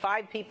impeaching,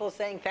 5 people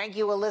saying, thank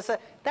you, Alyssa.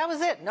 That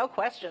was it. No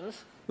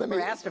questions were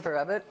asked of her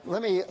of it.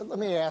 Let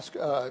me ask,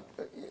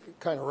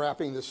 kind of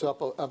wrapping this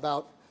up,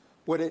 about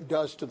what it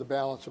does to the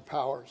balance of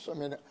powers. I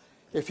mean,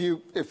 if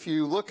you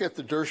look at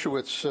the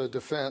Dershowitz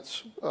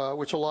defense,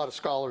 which a lot of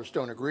scholars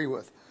don't agree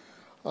with,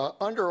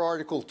 under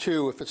Article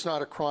 2, if it's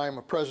not a crime,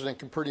 a president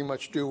can pretty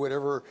much do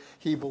whatever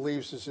he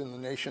believes is in the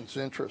nation's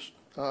interest,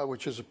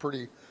 which is a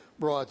pretty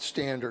broad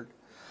standard.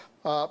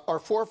 Our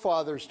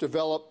forefathers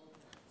developed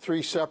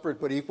 3 separate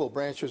but equal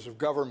branches of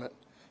government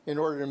in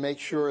order to make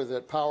sure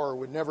that power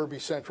would never be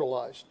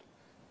centralized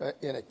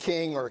in a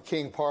king or a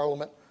king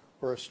parliament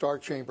or a Star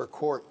Chamber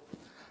court.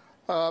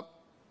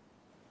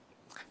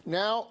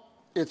 Now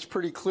it's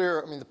pretty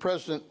clear. I mean, the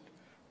president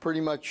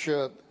pretty much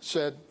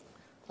said,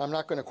 I'm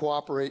not going to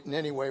cooperate in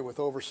any way with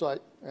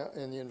oversight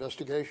in the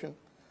investigation.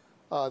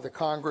 The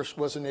Congress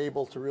wasn't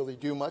able to really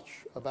do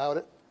much about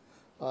it.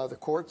 The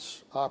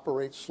courts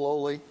operate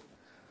slowly.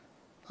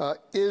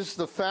 Is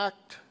the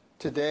fact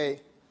today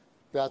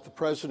that the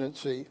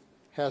presidency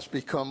has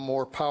become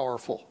more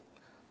powerful?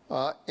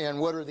 And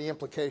what are the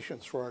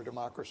implications for our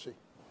democracy?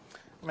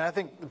 I mean, I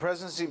think the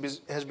presidency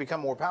has become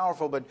more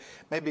powerful, but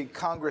maybe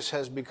Congress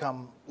has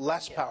become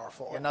less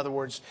powerful. Yeah. In other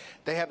words,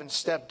 they haven't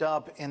stepped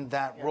up in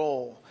that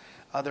role.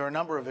 There are a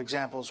number of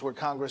examples where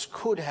Congress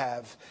could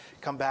have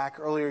come back.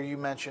 Earlier, you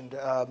mentioned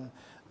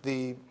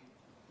the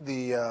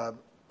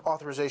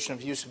authorization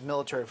of use of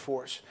military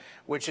force,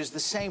 which is the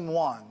same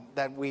one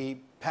that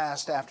we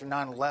passed after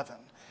 9/11.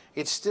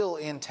 It's still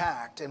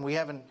intact, and we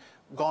haven't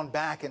gone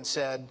back and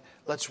said,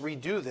 let's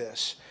redo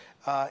this.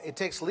 It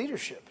takes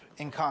leadership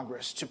in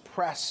Congress to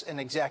press an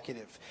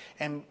executive.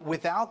 And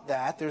without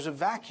that, there's a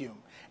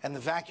vacuum. And the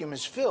vacuum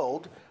is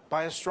filled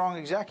by a strong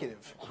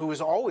executive who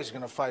is always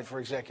going to fight for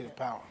executive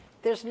power.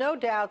 There's no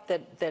doubt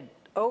that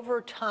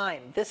over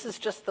time, this is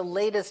just the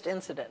latest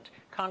incident.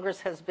 Congress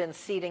has been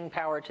ceding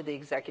power to the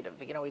executive.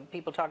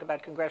 People talk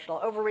about congressional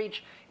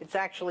overreach. It's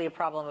actually a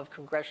problem of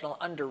congressional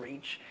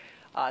underreach.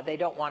 They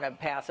don't want to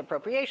pass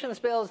appropriations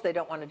bills. They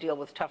don't want to deal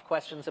with tough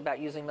questions about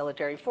using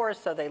military force,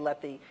 so they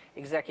let the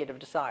executive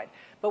decide.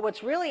 But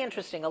what's really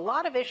interesting, a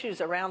lot of issues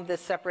around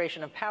this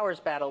separation of powers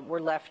battle were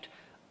left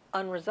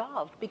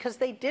unresolved because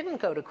they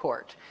didn't go to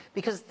court.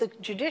 Because the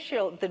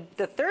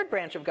third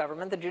branch of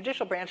government, the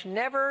judicial branch,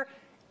 never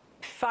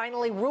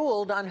finally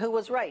ruled on who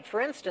was right.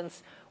 For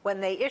instance,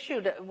 when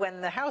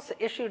the House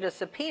issued a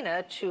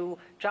subpoena to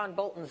John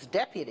Bolton's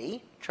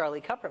deputy,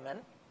 Charlie Kupperman,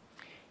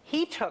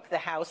 he took the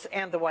House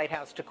and the White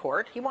House to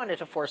court. He wanted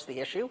to force the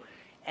issue.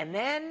 And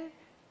then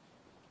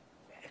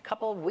a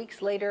couple of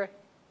weeks later,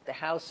 the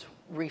House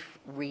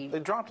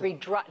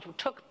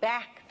took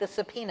back the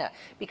subpoena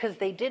because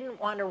they didn't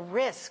want to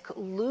risk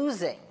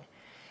losing.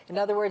 In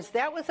other words,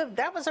 that was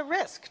a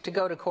risk to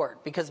go to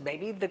court because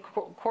maybe the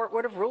court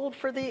would have ruled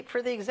for the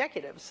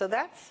executive. So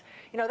that's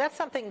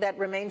something that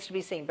remains to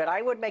be seen. But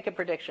I would make a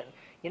prediction.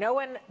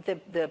 When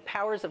the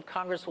powers of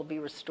Congress will be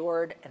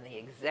restored and the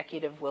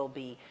executive will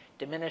be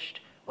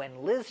diminished?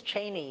 When Liz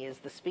Cheney is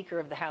the Speaker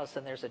of the House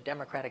and there's a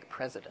Democratic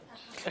president.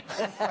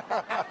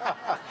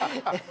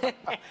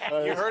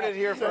 You heard it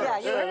here first. Yeah,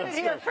 you heard it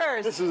here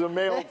first. This is a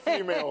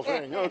male-female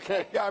thing.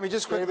 Okay. Yeah, I mean,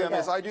 just quickly on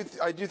this, I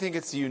do think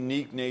it's the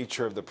unique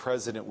nature of the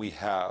president we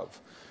have,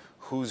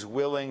 who's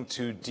willing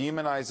to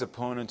demonize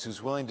opponents,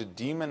 who's willing to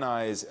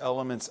demonize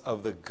elements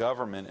of the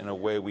government in a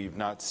way we've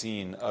not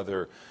seen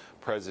other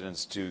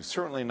presidents do,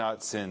 certainly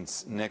not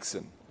since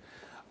Nixon.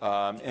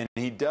 And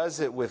he does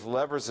it with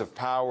levers of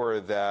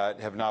power that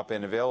have not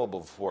been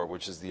available before,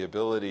 which is the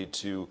ability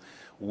to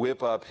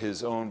whip up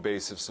his own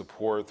base of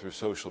support through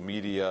social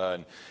media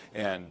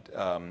and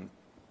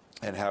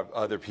have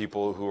other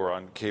people who are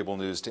on cable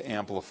news to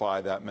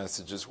amplify that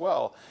message as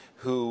well,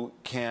 who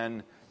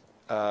can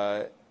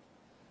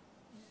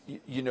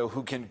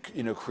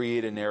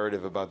create a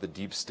narrative about the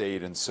deep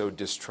state and sow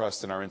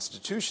distrust in our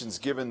institutions,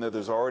 given that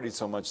there's already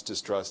so much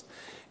distrust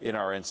in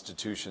our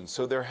institutions.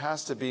 So there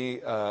has to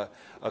be a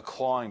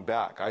clawing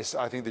back. I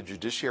think the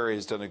judiciary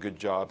has done a good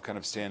job kind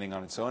of standing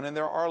on its own, and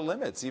there are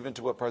limits even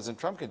to what President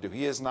Trump can do.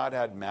 He has not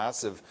had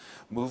massive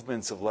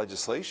movements of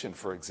legislation,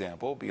 for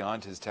example,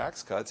 beyond his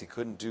tax cuts. He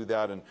couldn't do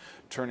that in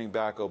turning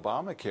back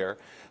Obamacare.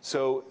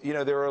 So,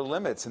 there are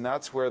limits, and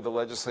that's where the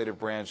legislative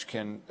branch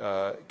can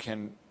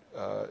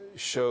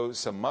show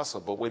some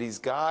muscle. But what he's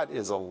got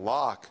is a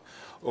lock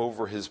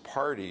over his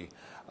party,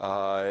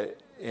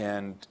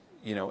 and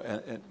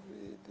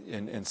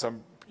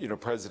some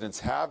presidents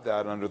have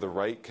that under the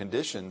right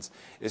conditions.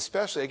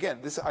 Especially, again,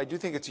 I do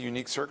think it's a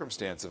unique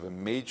circumstance of a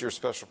major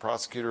special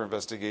prosecutor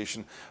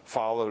investigation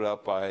followed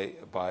up by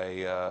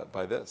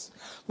this.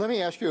 Let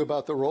me ask you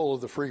about the role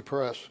of the free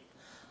press.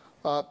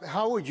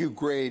 How would you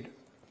grade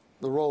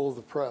the role of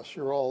the press?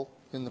 You're all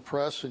in the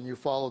press and you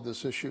followed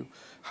this issue.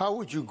 How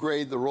would you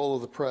grade the role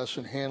of the press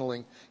in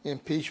handling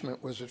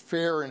impeachment? Was it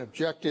fair and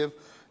objective?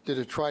 Did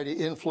it try to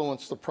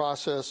influence the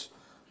process?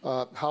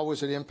 How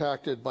was it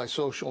impacted by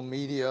social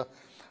media?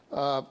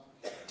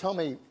 Tell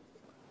me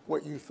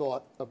what you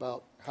thought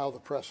about how the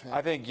press handled it?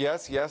 I think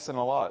yes, yes, and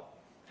a lot.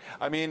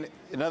 I mean,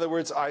 in other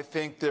words, I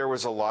think there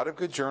was a lot of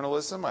good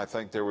journalism. I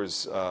think there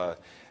was,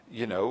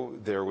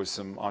 there was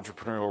some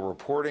entrepreneurial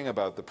reporting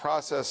about the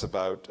process,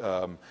 about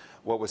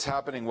what was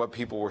happening, what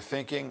people were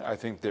thinking. I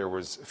think there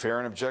was fair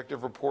and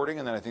objective reporting,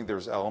 and then I think there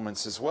was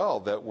elements as well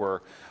that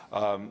were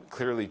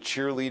clearly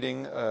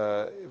cheerleading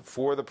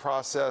for the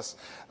process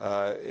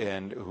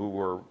and who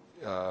were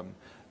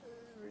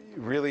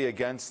really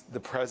against the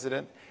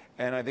president.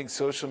 And I think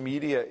social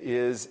media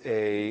is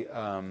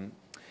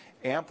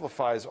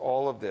amplifies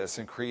all of this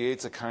and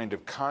creates a kind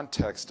of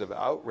context of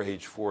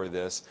outrage for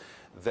this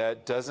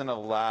that doesn't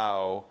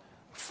allow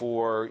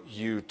for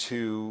you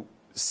to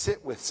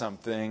sit with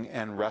something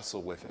and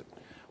wrestle with it,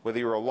 whether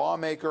you're a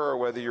lawmaker or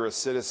whether you're a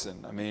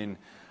citizen. I mean,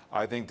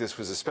 I think this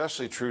was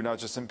especially true, not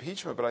just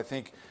impeachment, but I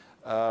think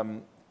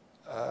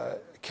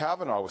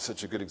Kavanaugh was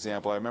such a good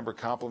example. I remember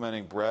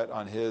complimenting Brett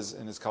on his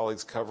and his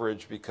colleagues'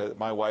 coverage because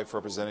my wife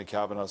represented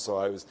Kavanaugh,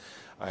 so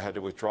I had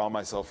to withdraw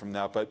myself from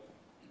that. But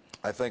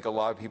I think a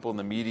lot of people in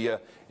the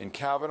media in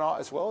Kavanaugh,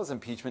 as well as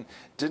impeachment,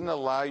 didn't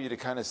allow you to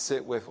kind of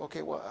sit with,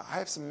 okay, well, I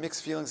have some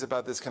mixed feelings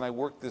about this. Can I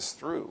work this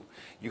through?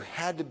 You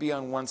had to be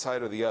on one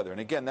side or the other. And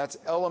again, that's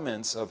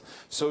elements of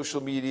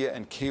social media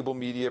and cable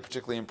media,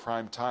 particularly in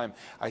prime time.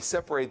 I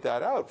separate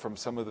that out from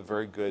some of the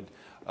very good,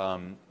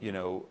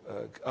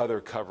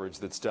 other coverage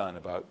that's done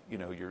about,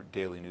 your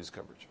daily news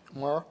coverage.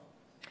 Maura?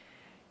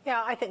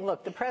 Yeah, I think,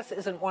 look, the press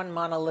isn't one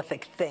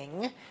monolithic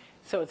thing.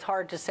 So it's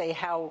hard to say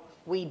how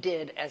we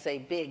did as a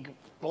big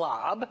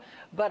blob.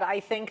 But I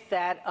think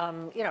that,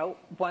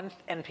 one,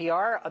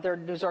 NPR, other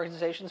news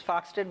organizations,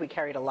 Fox did, we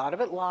carried a lot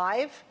of it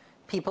live.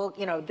 People,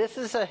 this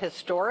is a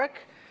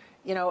historic,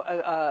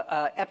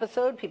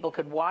 episode. People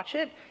could watch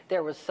it.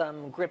 There was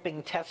some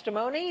gripping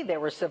testimony. There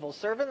were civil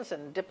servants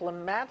and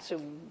diplomats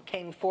who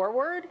came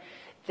forward.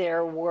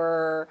 There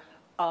were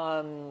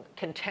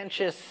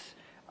contentious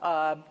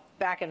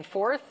back and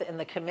forth in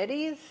the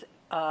committees.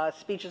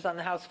 Speeches on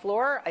the House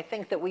floor. I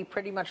think that we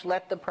pretty much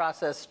let the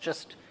process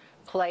just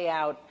play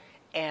out,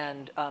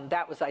 and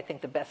that was, I think,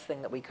 the best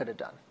thing that we could have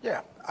done.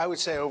 Yeah, I would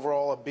say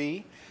overall a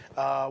B.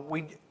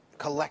 We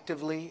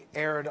collectively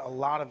aired a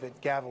lot of it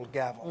gavel to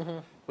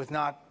gavel with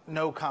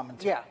no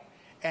commentary. Yeah.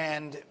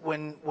 And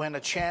when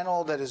a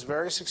channel that is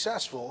very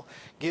successful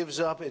gives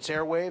up its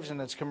airwaves and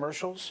its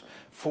commercials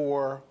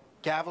for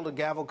gavel to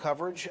gavel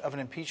coverage of an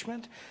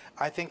impeachment,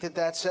 I think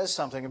that says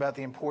something about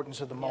the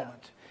importance of the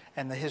moment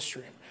and the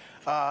history.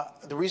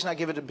 The reason I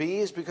give it a B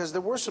is because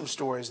there were some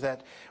stories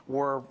that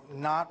were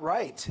not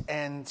right,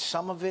 and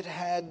some of it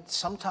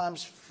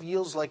sometimes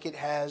feels like it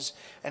has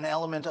an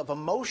element of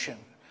emotion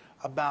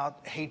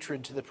about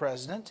hatred to the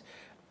president.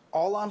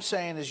 All I'm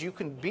saying is you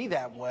can be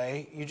that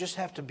way, you just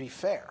have to be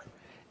fair.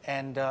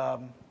 And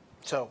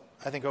so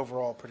I think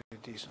overall pretty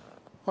decent.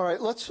 All right,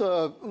 let's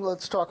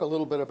talk a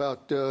little bit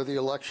about the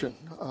election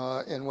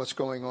and what's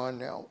going on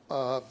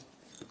now.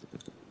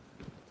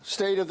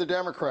 State of the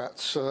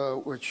Democrats,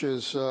 which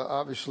is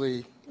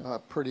obviously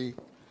pretty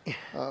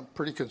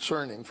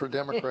concerning for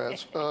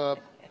Democrats.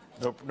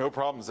 No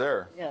problems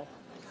there. Yeah.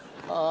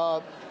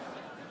 Are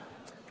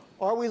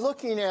we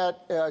looking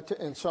at,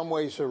 in some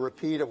ways, a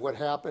repeat of what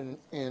happened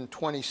in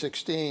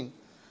 2016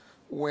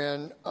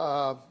 when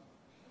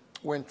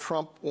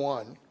Trump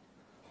won?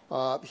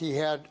 He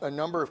had a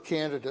number of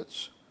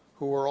candidates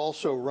who were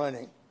also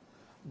running,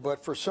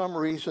 but for some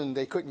reason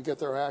they couldn't get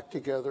their act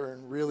together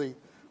and really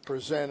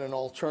present an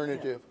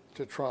alternative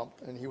to Trump,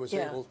 and he was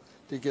able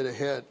to get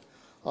ahead.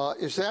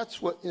 Is that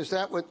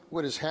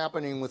what is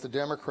happening with the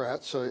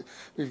Democrats?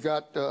 We've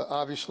got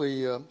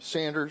obviously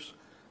Sanders,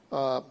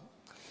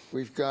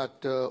 we've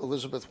got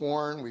Elizabeth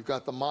Warren, we've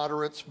got the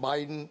moderates,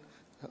 Biden,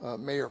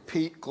 Mayor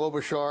Pete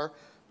Klobuchar,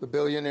 the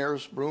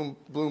billionaires,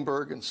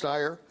 Bloomberg and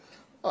Steyer.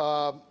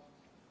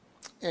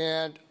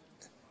 And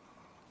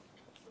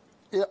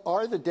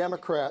are the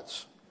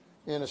Democrats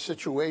in a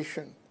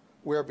situation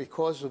where,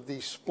 because of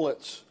these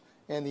splits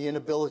and the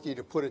inability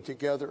to put it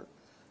together,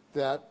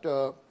 that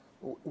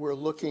we're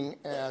looking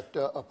at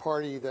a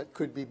party that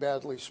could be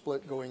badly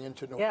split going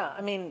into November? Yeah,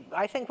 I mean,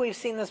 I think we've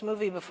seen this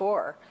movie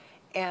before.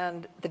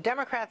 And the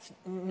Democrats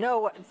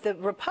know the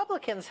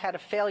Republicans had a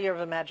failure of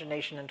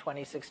imagination in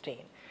 2016.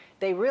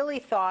 They really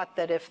thought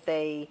that if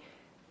they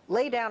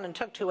lay down and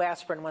took 2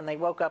 aspirin when they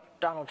woke up,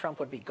 Donald Trump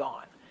would be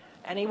gone.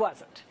 And he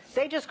wasn't.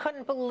 They just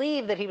couldn't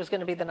believe that he was going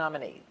to be the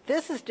nominee.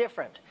 This is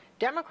different.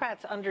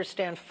 Democrats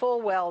understand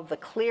full well the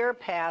clear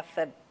path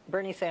that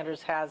Bernie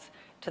Sanders has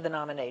to the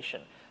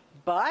nomination.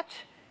 But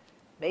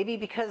maybe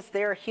because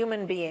they're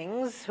human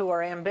beings who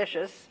are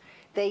ambitious,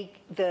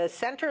 the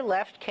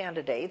center-left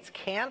candidates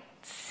can't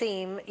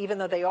seem, even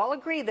though they all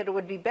agree that it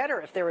would be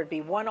better if there would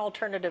be one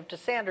alternative to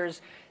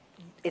Sanders,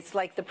 it's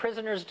like the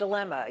prisoner's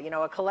dilemma,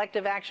 a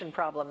collective action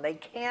problem. They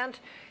can't,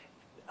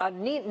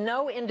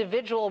 no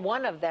individual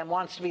one of them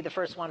wants to be the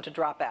first one to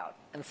drop out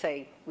and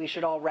say, we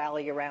should all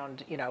rally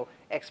around,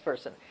 X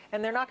person.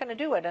 And they're not going to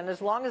do it. And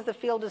as long as the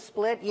field is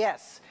split,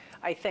 yes,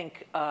 I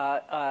think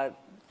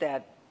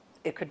that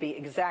it could be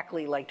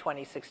exactly like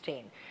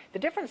 2016. The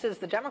difference is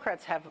the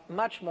Democrats have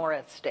much more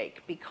at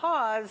stake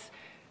because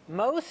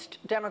most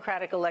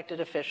Democratic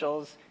elected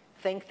officials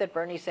think that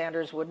Bernie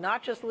Sanders would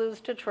not just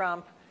lose to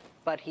Trump,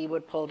 but he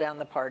would pull down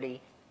the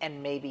party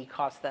and maybe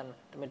cost them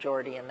the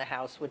majority in the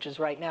House, which is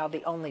right now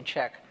the only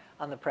check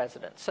on the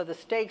president. So the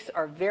stakes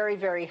are very,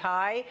 very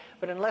high,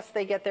 but unless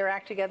they get their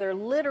act together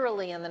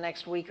literally in the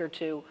next week or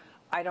two,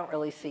 I don't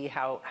really see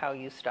how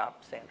you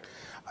stop Sanders.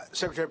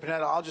 Secretary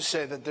Panetta, I'll just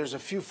say that there's a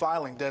few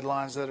filing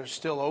deadlines that are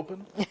still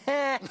open. So,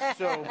 I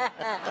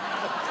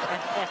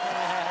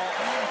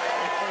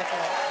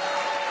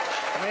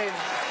mean,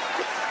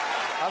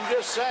 I'm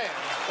just saying.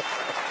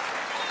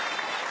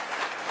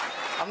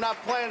 I'm not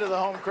playing to the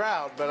home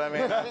crowd, but I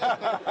mean,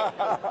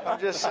 I'm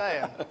just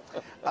saying.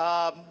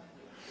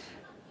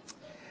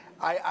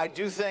 I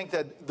do think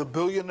that the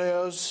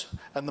billionaires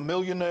and the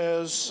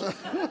millionaires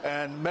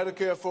and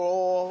Medicare for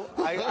all,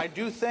 I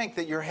do think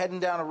that you're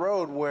heading down a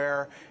road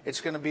where it's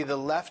going to be the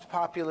left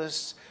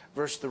populists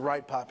versus the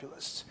right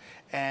populists.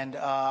 And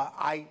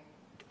I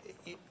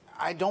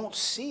don't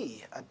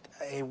see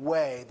a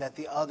way that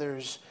the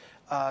others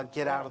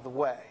get out of the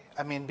way.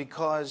 I mean,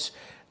 because,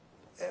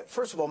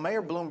 first of all,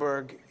 Mayor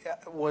Bloomberg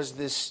was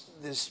this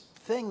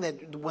thing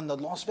that when the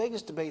Las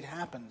Vegas debate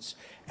happens,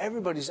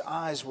 everybody's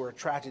eyes were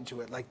attracted to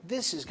it. Like,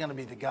 this is going to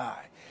be the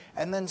guy.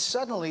 And then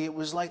suddenly it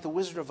was like the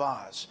Wizard of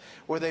Oz,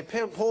 where they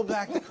pulled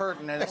back the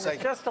curtain and it's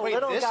like, just a wait,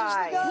 little this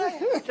guy. is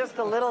the guy? Just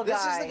a little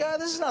This guy. is the guy?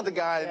 This is not the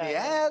guy in the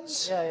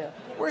ads. Yeah.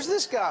 Where's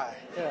this guy?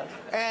 Yeah.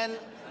 And,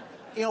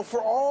 you know,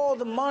 for all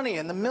the money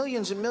and the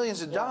millions and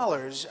millions of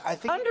dollars, I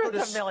think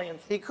Hundreds of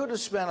millions. he could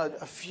have spent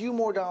a few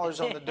more dollars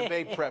on the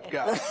debate prep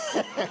guy.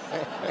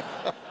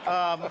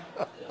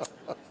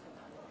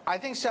 I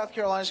think South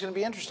Carolina is going to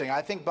be interesting.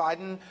 I think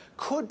Biden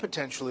could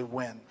potentially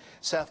win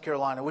South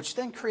Carolina, which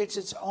then creates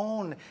its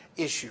own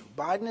issue.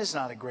 Biden is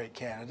not a great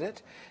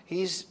candidate.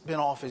 He's been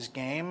off his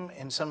game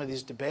in some of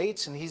these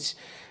debates, and he's,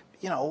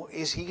 you know,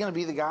 is he going to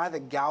be the guy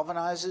that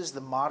galvanizes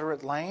the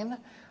moderate lane?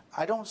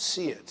 I don't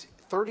see it.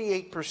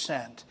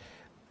 38%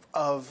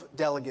 of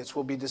delegates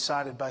will be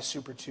decided by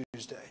Super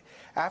Tuesday.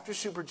 After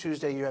Super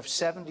Tuesday, you have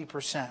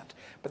 70%,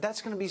 but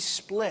that's going to be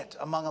split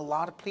among a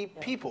lot of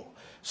people.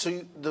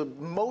 So the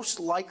most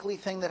likely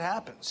thing that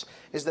happens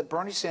is that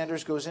Bernie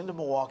Sanders goes into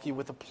Milwaukee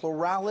with a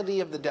plurality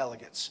of the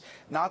delegates,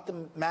 not the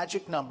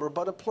magic number,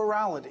 but a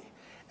plurality.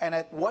 And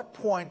at what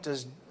point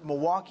does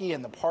Milwaukee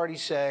and the party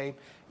say,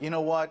 you know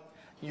what,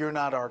 you're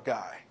not our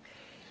guy?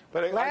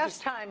 But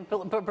last time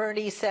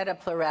Bernie said a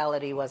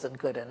plurality wasn't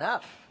good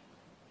enough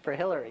for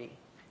Hillary.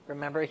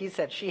 Remember, he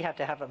said she had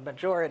to have a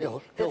majority.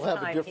 He'll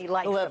have a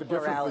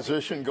different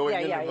position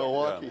going into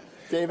Milwaukee. Yeah.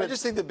 David? I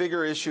just think the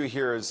bigger issue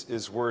here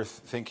is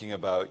worth thinking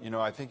about. You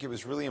know, I think it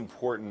was really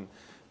important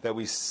that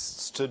we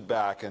stood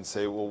back and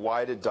say, well,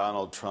 why did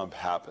Donald Trump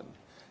happen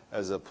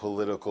as a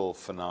political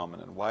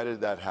phenomenon? Why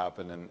did that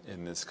happen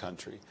in this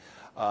country?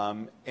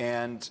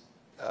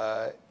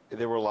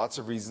 There were lots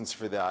of reasons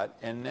for that.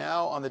 And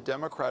now on the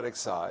Democratic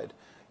side,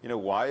 you know,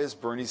 why is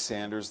Bernie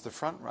Sanders the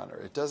front runner?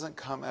 It doesn't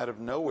come out of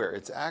nowhere.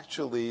 It's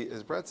actually,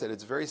 as Brett said,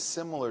 it's very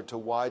similar to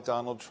why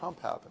Donald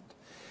Trump happened.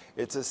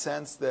 It's a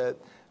sense that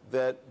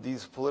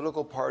these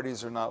political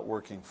parties are not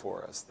working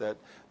for us,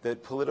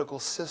 that political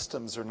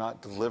systems are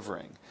not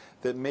delivering,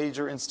 that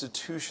major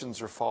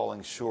institutions are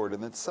falling short,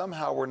 and that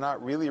somehow we're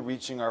not really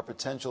reaching our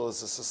potential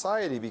as a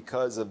society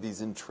because of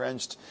these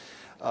entrenched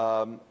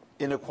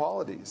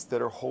inequalities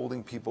that are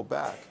holding people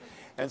back.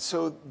 And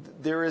so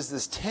there is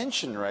this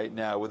tension right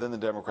now within the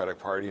Democratic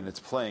Party, and it's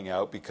playing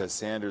out because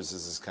Sanders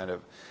is this kind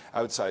of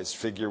outsized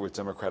figure with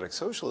democratic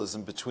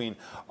socialism between,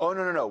 oh,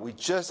 no, we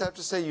just have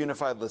to stay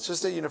unified. Let's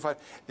just stay unified.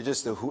 It's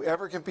just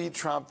whoever can beat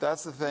Trump,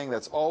 that's the thing.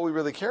 That's all we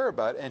really care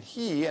about. And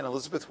he and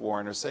Elizabeth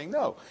Warren are saying,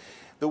 no,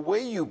 the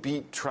way you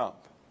beat Trump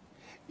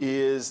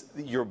is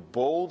you're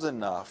bold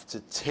enough to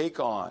take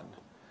on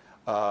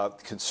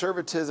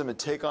conservatism and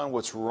take on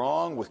what's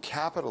wrong with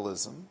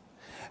capitalism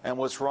and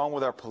what's wrong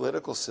with our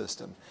political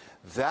system.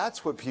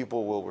 That's what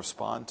people will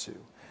respond to.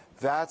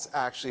 That's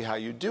actually how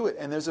you do it.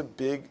 And there's a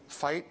big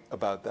fight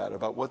about that,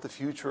 about what the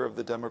future of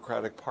the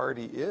Democratic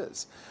Party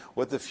is,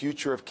 what the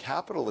future of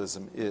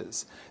capitalism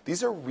is.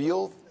 These are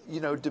real,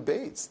 you know,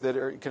 debates that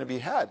are going to be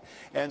had.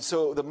 And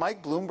so the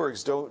Mike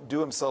Bloombergs don't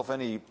do himself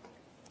any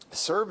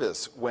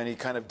service when he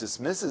kind of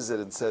dismisses it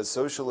and says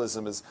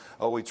socialism is,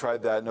 oh, we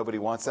tried that, nobody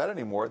wants that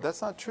anymore.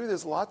 That's not true.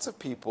 There's lots of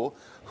people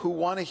who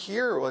want to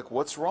hear, like,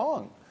 what's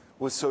wrong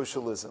with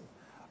socialism.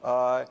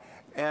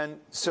 And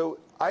so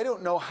I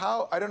don't know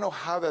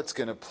how that's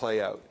going to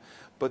play out.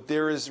 But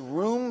there is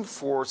room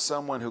for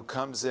someone who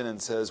comes in and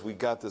says, we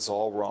got this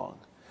all wrong.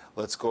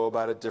 Let's go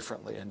about it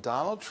differently. And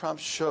Donald Trump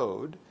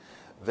showed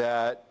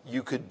that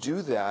you could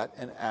do that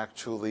and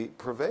actually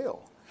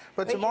prevail.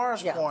 But to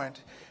Mara's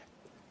point,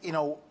 you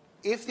know,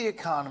 if the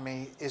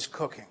economy is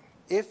cooking,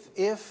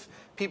 if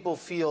people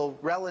feel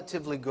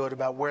relatively good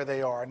about where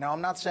they are. Now,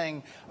 I'm not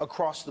saying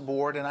across the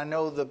board, and I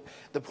know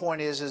the point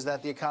is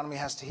that the economy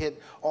has to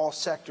hit all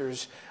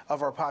sectors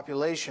of our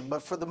population,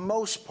 but for the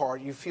most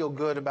part, you feel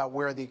good about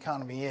where the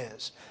economy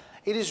is.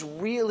 It is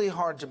really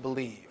hard to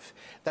believe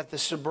that the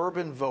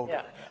suburban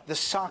voter, the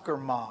soccer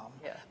mom,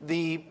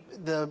 the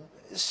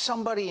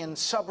somebody in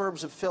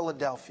suburbs of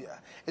Philadelphia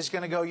is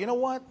going to go, you know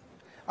what?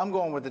 I'm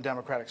going with the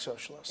Democratic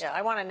Socialist. Yeah,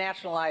 I want to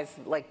nationalize,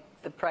 like,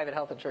 the private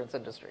health insurance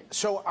industry.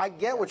 So I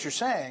get what you're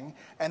saying,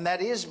 and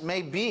that is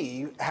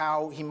maybe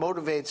how he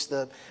motivates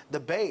the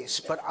base,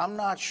 but I'm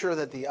not sure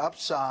that the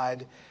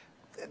upside,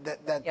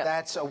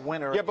 that's a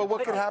winner. Yeah, but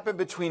what could happen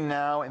between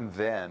now and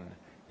then,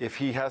 if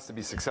he has to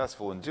be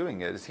successful in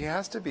doing it, is he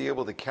has to be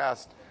able to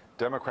cast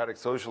democratic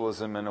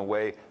socialism in a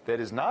way that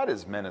is not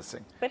as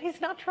menacing. But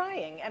he's not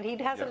trying, and he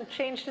hasn't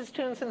changed his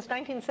tune since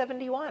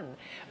 1971.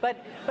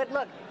 But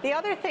look, the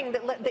other thing,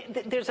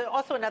 there's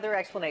also another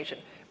explanation.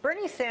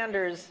 Bernie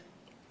Sanders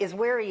is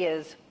where he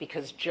is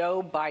because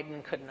Joe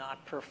Biden could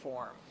not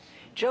perform.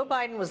 Joe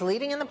Biden was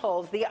leading in the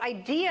polls. The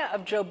idea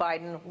of Joe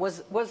Biden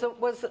was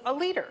a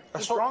leader.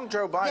 A strong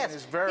Joe Biden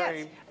is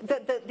very...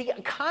 Yes. The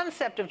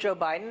concept of Joe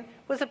Biden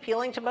was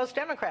appealing to most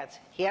Democrats.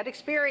 He had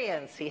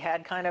experience. He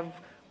had kind of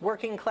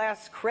working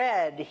class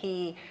cred.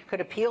 He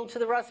could appeal to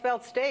the Rust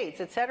Belt states,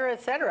 et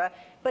cetera,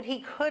 but he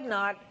could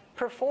not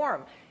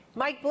perform.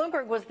 Mike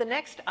Bloomberg was the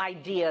next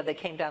idea that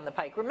came down the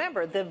pike.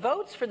 Remember, the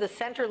votes for the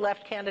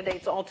center-left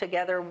candidates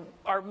altogether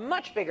are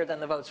much bigger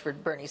than the votes for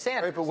Bernie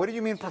Sanders. Right, but what do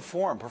you mean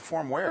perform?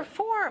 Perform where?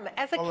 Perform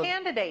as a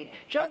candidate.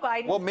 Joe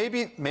Biden... Well,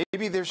 maybe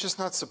there's just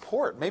not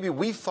support. Maybe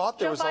we thought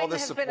there was all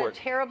this support. Joe Biden has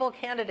been a terrible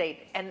candidate.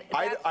 And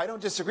I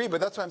don't disagree, but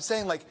that's what I'm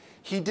saying. Like,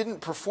 he didn't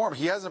perform.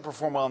 He hasn't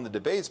performed well in the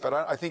debates, but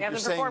I think you're saying... He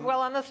hasn't performed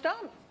well on the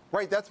stump.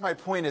 Right, that's my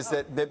point, is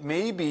that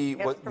maybe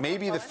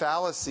the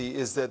fallacy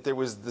is that there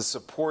was the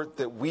support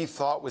that we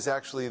thought was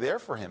actually there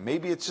for him.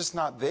 Maybe it's just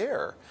not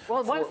there.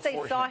 Well, once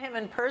they saw him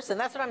in person,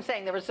 that's what I'm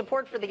saying. There was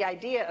support for the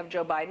idea of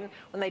Joe Biden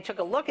when they took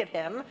a look at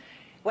him,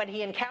 when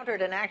he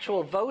encountered an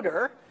actual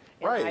voter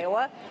in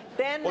Iowa.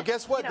 Then, well,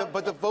 guess what?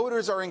 But the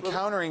voters are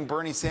encountering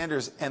Bernie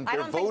Sanders, and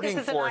they're voting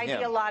for him. I don't think this is an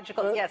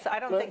ideological... Yes, I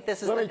don't think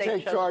this is... Let me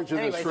take charge of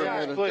this for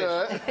a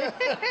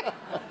minute.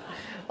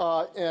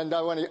 And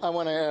I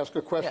want to ask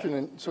a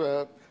question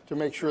to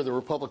make sure the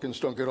Republicans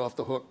don't get off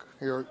the hook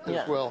here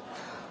as well.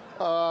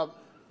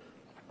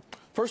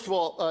 First of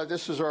all,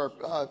 this is our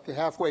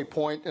halfway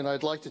point, and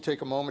I'd like to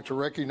take a moment to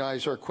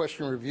recognize our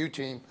question review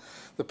team,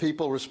 the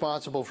people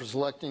responsible for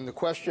selecting the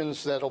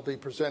questions that will be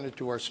presented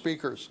to our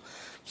speakers.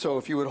 So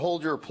if you would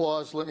hold your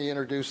applause, let me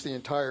introduce the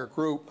entire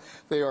group.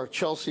 They are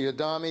Chelsea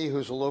Adami,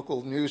 who's a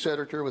local news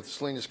editor with the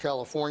Salinas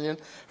Californian,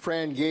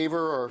 Fran Gaver,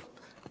 our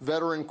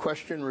veteran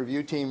question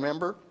review team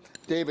member,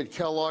 David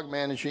Kellogg,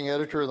 managing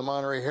editor of the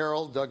Monterey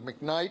Herald, Doug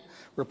McKnight,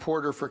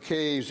 reporter for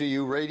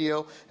KAZU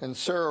Radio, and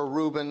Sarah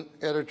Rubin,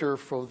 editor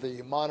for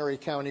the Monterey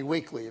County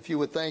Weekly. If you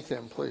would thank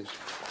them, please.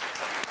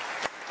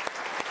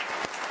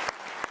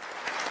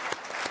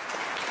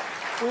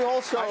 We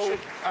also...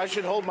 I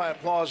should hold my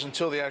applause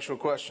until the actual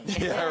question.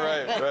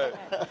 Yeah,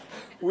 right.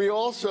 We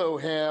also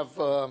have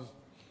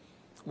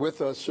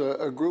with us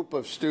a group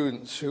of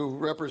students who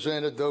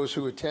represented those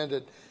who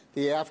attended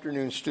the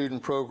afternoon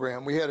student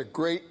program. We had a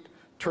great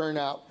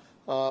turnout,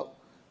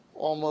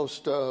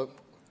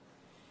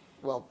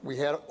 we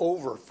had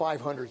over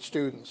 500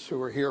 students who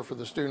were here for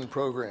the student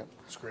program.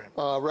 That's great.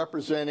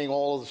 Representing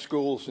all of the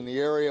schools in the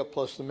area,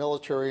 plus the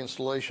military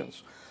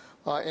installations.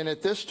 And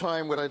at this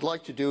time, what I'd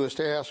like to do is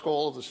to ask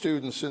all of the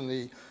students in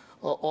the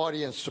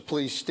audience to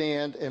please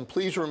stand, and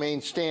please remain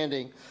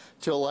standing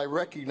till I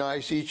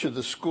recognize each of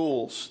the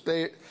schools.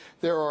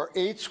 There are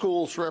 8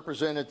 schools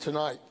represented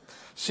tonight: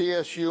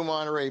 CSU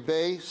Monterey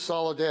Bay,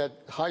 Soledad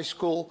High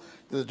School,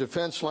 the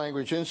Defense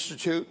Language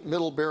Institute,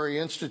 Middlebury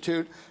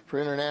Institute for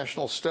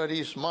International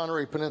Studies,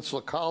 Monterey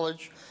Peninsula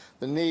College,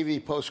 the Navy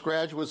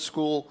Postgraduate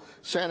School,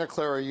 Santa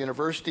Clara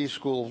University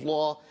School of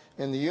Law,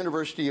 and the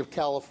University of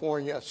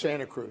California,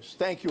 Santa Cruz.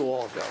 Thank you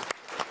all, guys.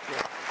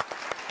 Yeah.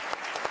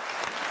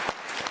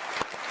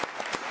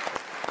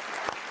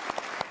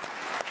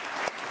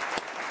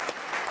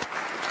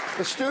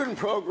 The student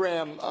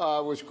program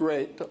was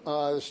great.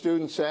 The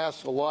students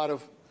asked a lot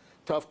of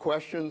tough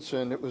questions,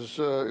 and it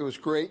was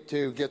great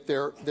to get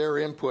their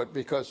input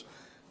because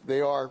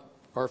they are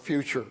our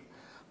future.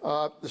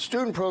 The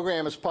student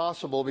program is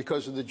possible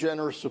because of the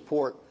generous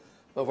support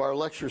of our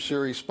lecture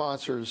series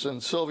sponsors,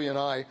 and Sylvia and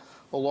I,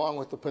 along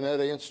with the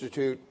Panetta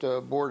Institute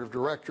Board of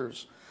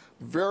Directors,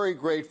 very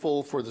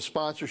grateful for the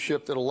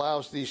sponsorship that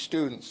allows these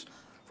students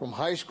from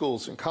high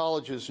schools and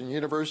colleges and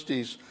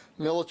universities,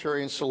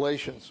 military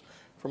installations,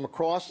 from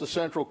across the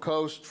Central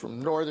Coast, from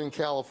Northern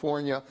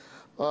California.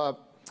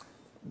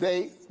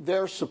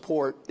 Their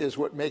support is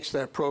what makes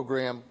that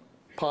program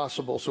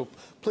possible. So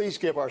please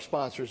give our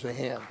sponsors a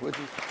hand, would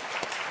you?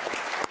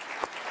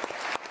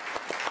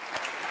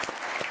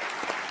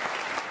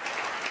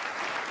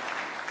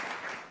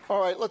 All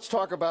right, let's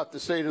talk about the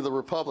state of the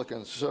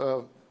Republicans.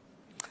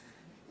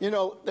 You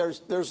know,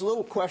 there's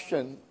little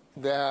question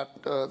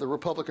that the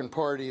Republican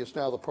Party is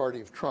now the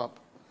party of Trump.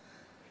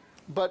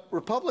 But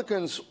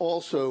Republicans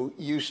also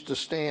used to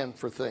stand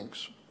for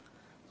things,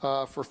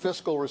 for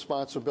fiscal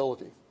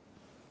responsibility,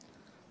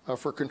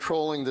 for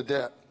controlling the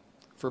debt,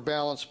 for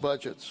balanced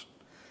budgets,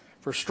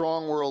 for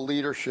strong world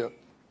leadership,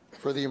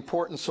 for the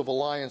importance of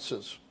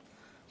alliances,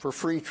 for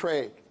free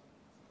trade,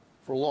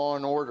 for law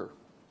and order,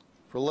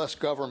 for less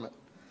government.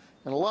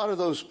 And a lot of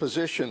those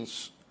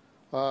positions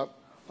are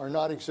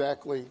not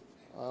exactly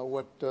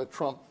what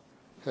Trump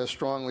has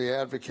strongly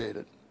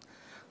advocated.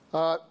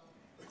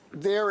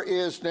 There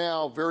is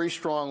now very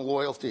strong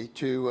loyalty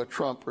to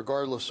Trump,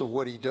 regardless of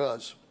what he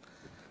does.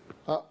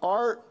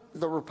 Are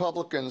the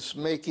Republicans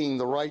making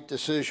the right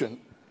decision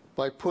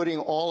by putting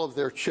all of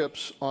their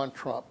chips on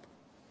Trump,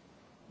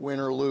 win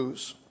or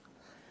lose?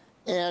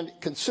 And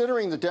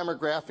considering the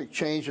demographic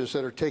changes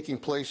that are taking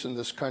place in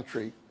this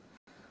country,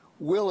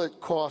 will it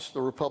cost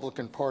the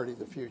Republican Party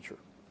the future?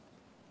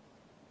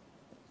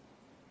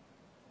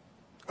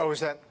 Oh, is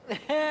that?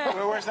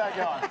 Where's that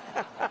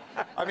going?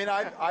 I mean,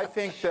 I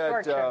think that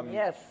Short-term,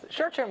 yes.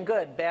 Short-term,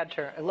 good.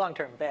 Bad-term,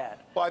 long-term, bad.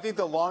 Well, I think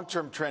the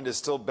long-term trend is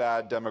still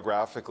bad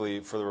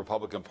demographically for the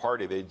Republican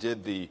Party. They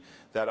did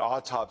that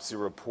autopsy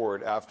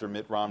report after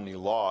Mitt Romney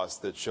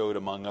lost that showed,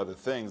 among other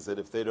things, that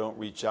if they don't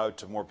reach out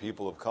to more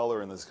people of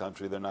color in this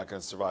country, they're not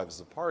going to survive as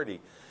a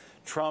party.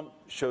 Trump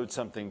showed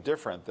something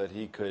different, that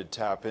he could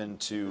tap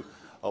into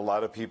a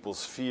lot of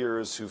people's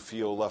fears who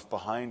feel left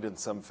behind in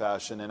some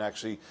fashion and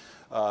actually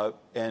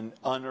and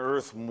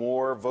unearth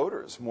more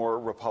voters, more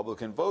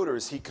Republican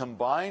voters. He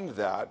combined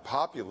that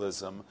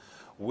populism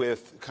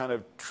with kind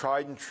of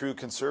tried and true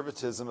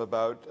conservatism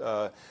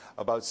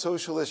about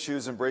social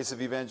issues, embrace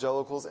of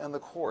evangelicals, and the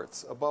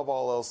courts. Above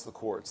all else, the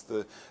courts,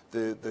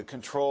 the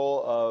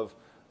control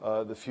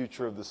of the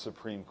future of the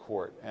Supreme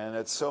Court. And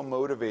it's so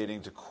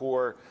motivating to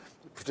core,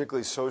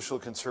 particularly social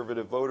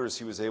conservative voters.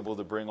 He was able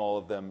to bring all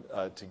of them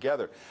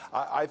together.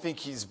 I think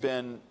he's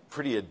been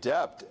pretty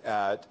adept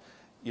at,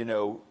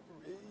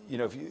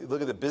 if you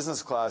look at the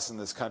business class in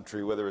this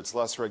country, whether it's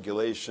less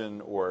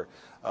regulation or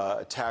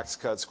tax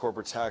cuts,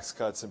 corporate tax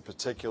cuts in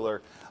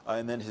particular,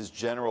 and then his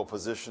general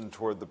position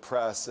toward the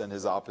press and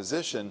his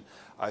opposition,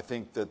 I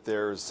think that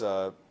there's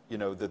a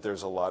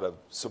lot of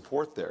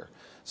support there.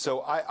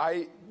 So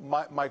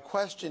my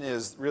question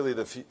is really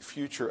the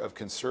future of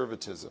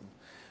conservatism,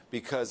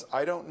 because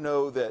I don't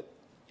know that,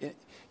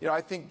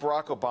 I think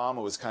Barack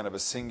Obama was kind of a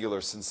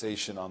singular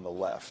sensation on the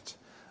left.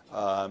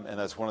 And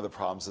that's one of the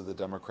problems that the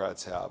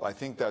Democrats have. I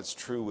think that's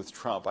true with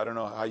Trump. I don't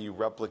know how you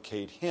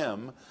replicate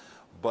him,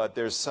 but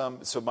there's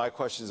so my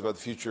question is about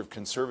the future of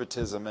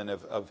conservatism and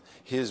of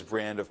his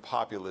brand of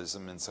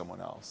populism in someone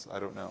else. I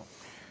don't know.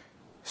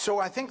 So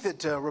I think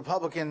that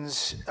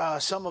Republicans,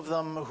 some of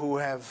them who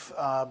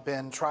have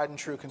been tried and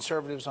true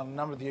conservatives on a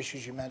number of the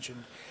issues you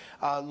mentioned,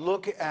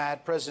 look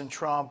at President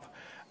Trump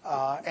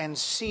and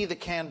see the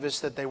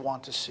canvas that they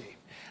want to see.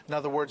 In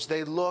other words,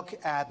 they look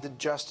at the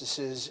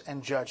justices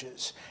and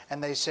judges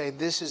and they say,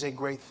 this is a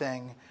great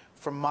thing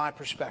from my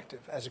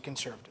perspective as a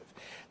conservative.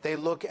 They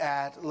look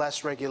at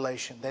less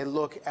regulation. They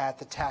look at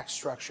the tax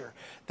structure.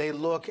 They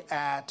look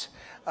at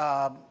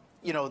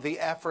the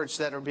efforts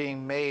that are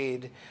being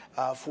made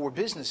for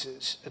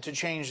businesses to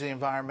change the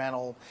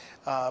environmental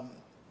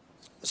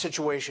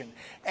situation.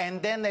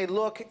 And then they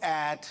look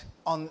at,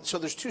 so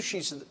there's two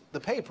sheets of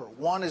the paper.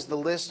 One is the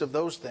list of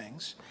those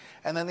things,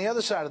 and then the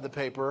other side of the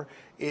paper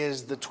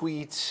is the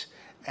tweets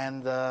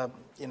and the,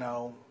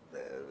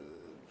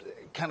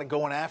 kind of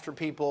going after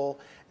people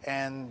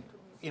and,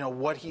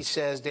 what he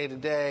says day to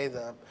day,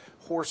 the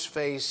horse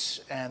face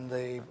and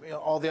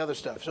all the other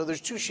stuff. So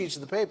there's two sheets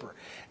of the paper.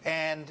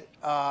 And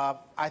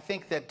I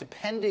think that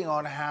depending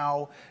on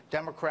how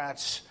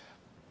Democrats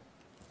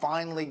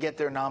finally get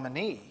their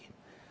nominee,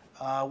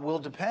 will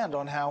depend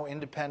on how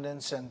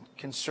independents and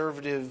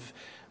conservative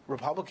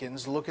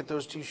Republicans look at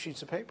those two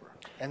sheets of paper.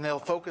 And they'll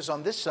focus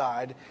on this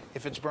side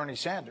if it's Bernie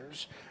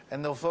Sanders,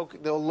 and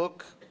they'll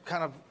look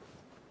kind of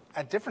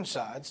at different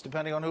sides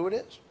depending on who it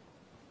is.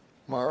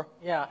 Mara?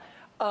 Yeah.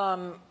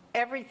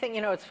 Everything,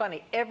 it's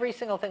funny, every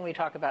single thing we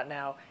talk about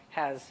now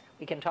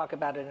we can talk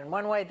about it in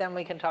one way, then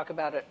we can talk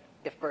about it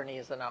if Bernie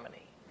is the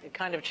nominee. It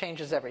kind of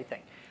changes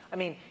everything. I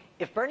mean,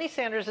 if Bernie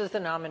Sanders is the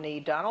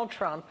nominee, Donald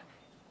Trump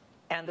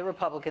and the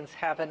Republicans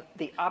have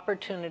the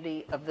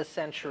opportunity of the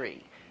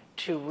century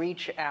to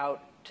reach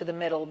out to the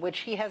middle, which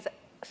he has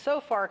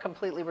so far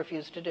completely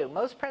refused to do.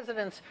 Most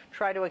presidents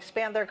try to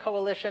expand their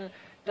coalition.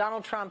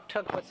 Donald Trump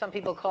took what some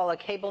people call a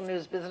cable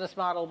news business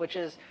model, which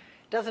is,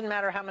 doesn't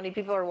matter how many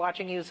people are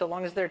watching you so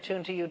long as they're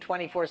tuned to you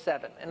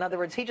 24/7. In other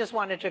words, he just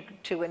wanted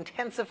to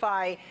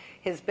intensify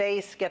his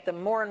base, get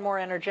them more and more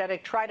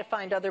energetic, try to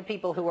find other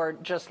people who are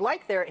just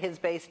like his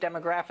base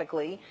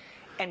demographically,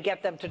 and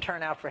get them to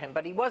turn out for him.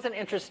 But he wasn't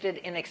interested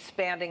in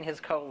expanding his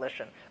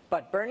coalition.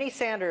 But Bernie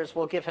Sanders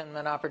will give him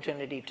an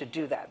opportunity to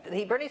do that.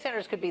 Bernie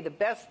Sanders could be the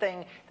best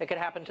thing that could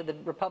happen to the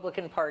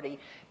Republican Party,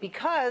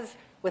 because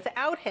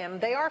without him,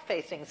 they are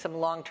facing some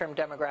long-term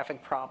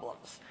demographic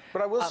problems.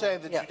 But I will say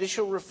that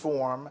judicial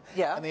reform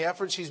and the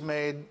efforts he's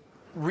made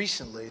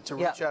recently to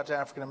reach out to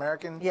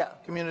African-American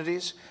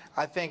communities,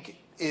 I think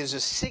is a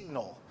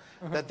signal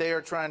that they are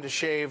trying to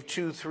shave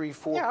 2, 3,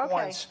 4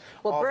 points.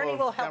 Well, off Bernie of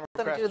will help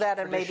them do that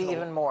and maybe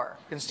even more.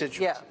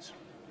 Constituencies.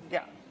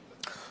 Yeah.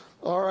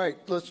 All right,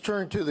 let's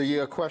turn to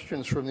the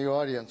questions from the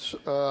audience.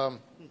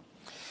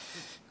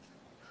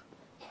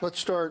 Let's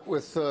start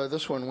with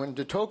this one. When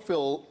de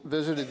Tocqueville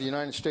visited the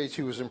United States,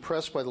 he was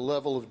impressed by the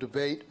level of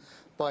debate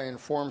by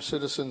informed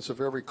citizens of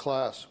every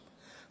class.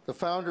 The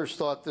founders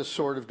thought this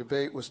sort of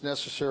debate was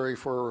necessary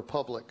for a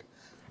republic.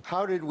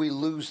 How did we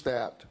lose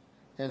that,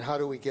 and how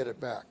do we get it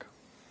back?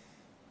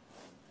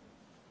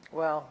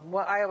 Well,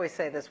 I always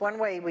say this. One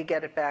way we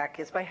get it back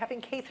is by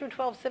having K through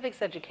 12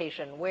 civics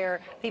education,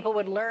 where people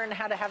would learn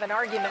how to have an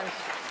argument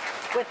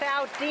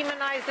without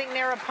demonizing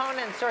their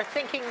opponents or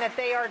thinking that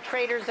they are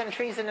traitors and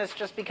treasonous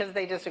just because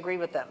they disagree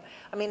with them.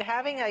 I mean,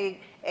 having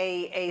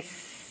a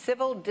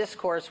civil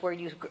discourse where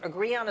you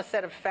agree on a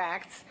set of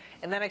facts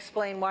and then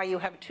explain why you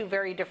have two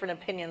very different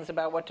opinions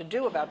about what to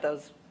do about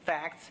those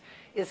facts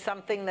is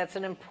something that's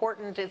an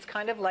important, it's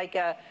kind of like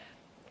a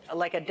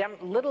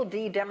little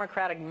d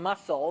democratic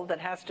muscle that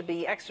has to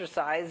be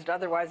exercised,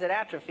 otherwise it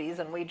atrophies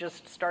and we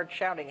just start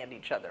shouting at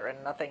each other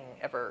and nothing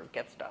ever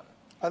gets done.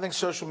 I think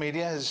social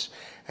media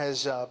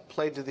has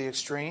played to the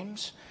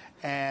extremes,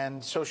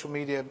 and social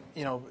media,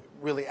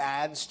 really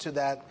adds to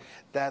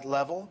that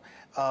level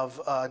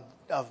of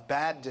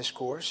bad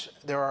discourse.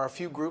 There are a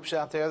few groups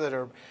out there that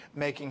are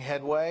making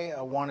headway.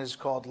 One is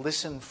called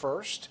Listen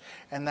First,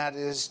 and that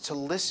is to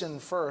listen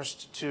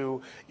first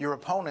to your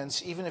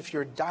opponents, even if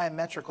you're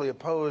diametrically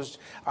opposed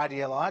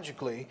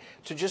ideologically,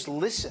 to just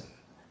listen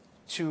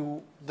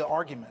to the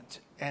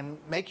argument and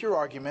make your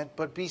argument,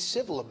 but be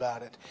civil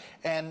about it.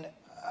 And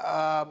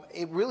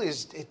it really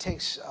is, it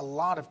takes a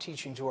lot of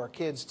teaching to our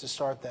kids to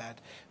start that,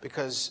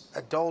 because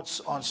adults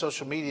on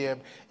social media,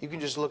 you can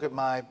just look at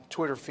my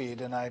Twitter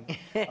feed and I'm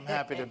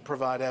happy to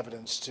provide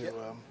evidence to.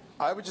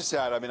 I would just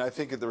add, I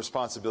think the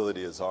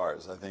responsibility is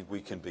ours. I think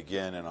we can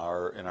begin in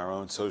our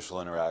own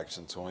social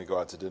interactions when we go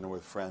out to dinner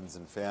with friends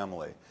and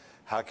family.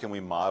 How can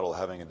we model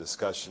having a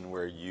discussion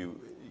where you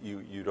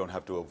don't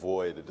have to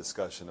avoid a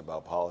discussion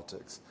about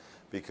politics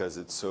because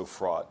it's so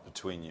fraught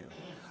between you?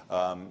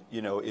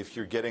 If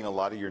you're getting a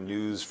lot of your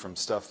news from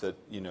stuff that,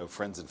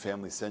 friends and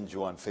family send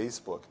you on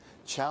Facebook,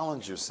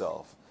 challenge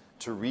yourself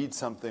to read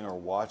something or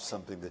watch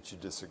something that you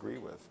disagree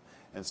with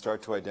and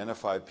start to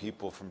identify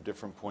people from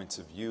different points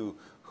of view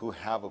who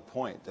have a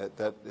point.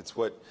 That it's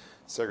what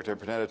Secretary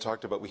Panetta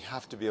talked about. We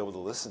have to be able to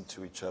listen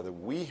to each other.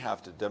 We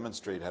have to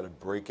demonstrate how to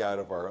break out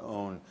of our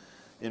own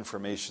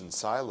information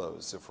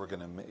silos if we're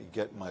going to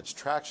get much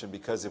traction,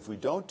 because if we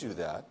don't do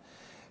that,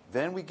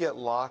 then we get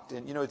locked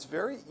in. It's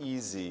very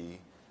easy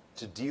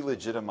to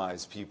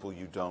delegitimize people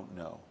you don't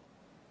know.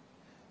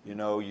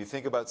 You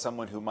think about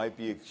someone who might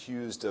be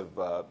accused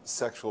of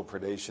sexual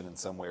predation in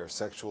some way or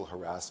sexual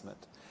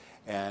harassment.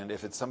 And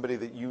if it's somebody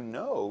that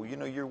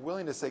you're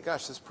willing to say,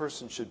 gosh, this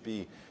person should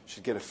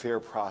get a fair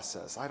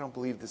process. I don't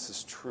believe this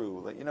is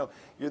true.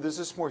 There's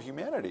just more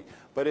humanity.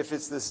 But if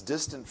it's this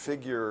distant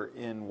figure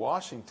in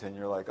Washington,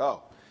 you're like,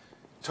 oh,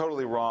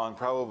 totally wrong,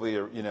 probably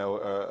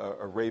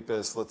a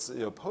rapist. Let's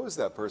oppose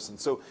that person.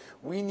 So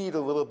we need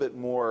a little bit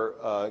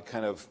more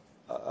kind of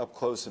up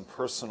close and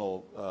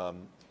personal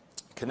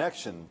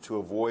connection to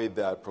avoid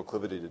that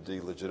proclivity to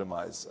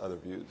delegitimize other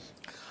views.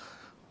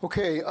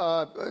 Okay,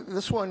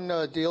 this one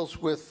deals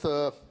with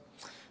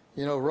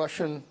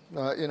Russian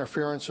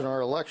interference in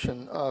our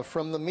election.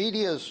 From the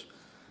media's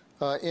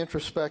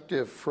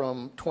introspective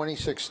from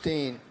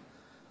 2016.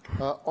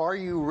 Are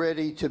you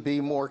ready to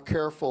be more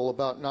careful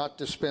about not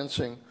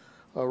dispensing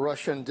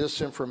Russian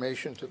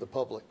disinformation to the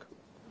public?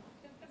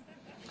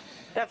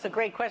 That's a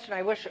great question.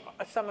 I wish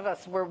some of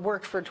us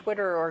worked for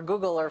Twitter or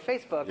Google or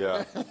Facebook,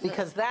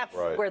 because that's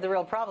right. Where the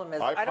real problem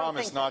is. I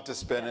promise not to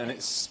spread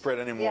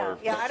any more.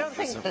 Yeah, I don't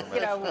think,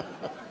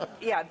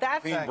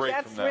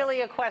 that's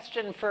really a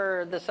question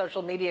for the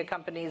social media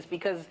companies,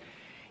 because,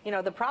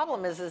 the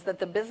problem is that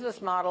the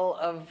business model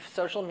of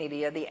social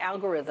media, the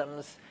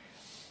algorithms,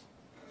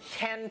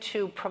 tend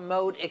to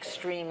promote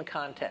extreme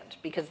content,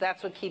 because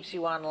that's what keeps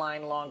you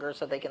online longer,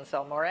 so they can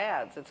sell more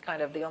ads. It's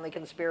kind of the only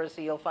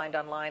conspiracy you'll find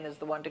online is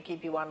the one to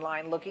keep you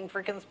online looking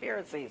for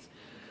conspiracies.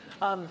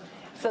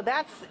 So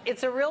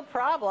it's a real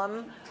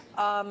problem.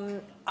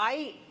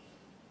 I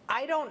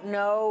don't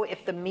know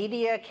if the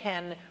media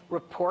can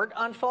report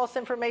on false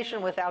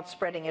information without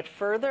spreading it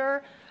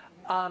further,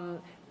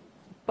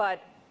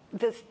 but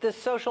the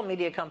social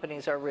media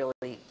companies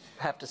really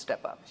have to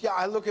step up. Yeah,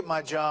 I look at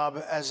my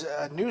job as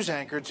a news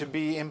anchor to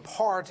be, in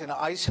part, an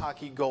ice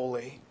hockey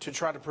goalie to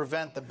try to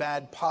prevent the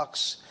bad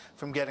pucks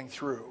from getting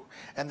through.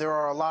 And there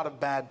are a lot of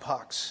bad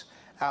pucks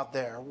out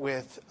there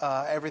with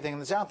everything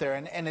that's out there,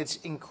 and it's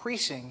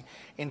increasing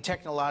in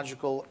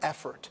technological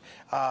effort.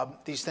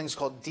 These things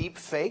called deep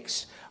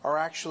fakes are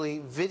actually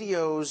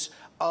videos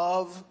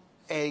of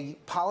a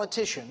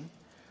politician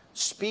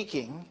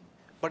speaking,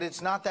 but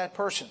it's not that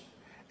person.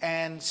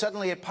 And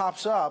suddenly it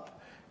pops up,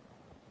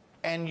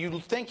 and you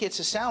think it's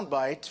a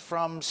soundbite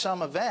from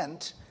some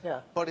event,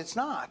 but it's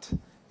not.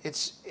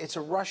 It's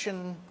a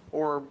Russian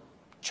or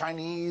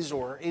Chinese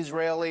or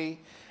Israeli.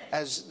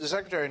 As the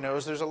Secretary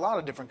knows, there's a lot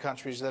of different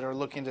countries that are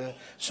looking to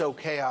sow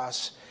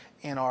chaos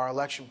in our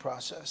election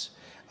process.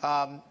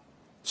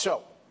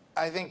 So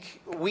I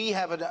think we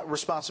have a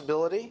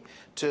responsibility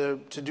to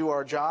do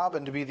our job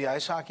and to be the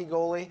ice hockey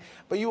goalie,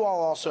 but you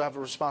all also have a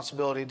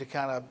responsibility to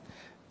kind of,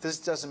 this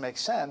doesn't make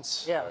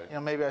sense. Yeah. You know,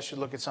 maybe I should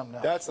look at something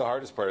else. That's the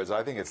hardest part. Is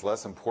I think it's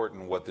less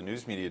important what the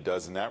news media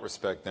does in that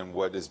respect than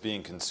what is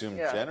being consumed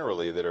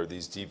generally, that are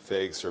these deep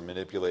fakes or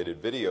manipulated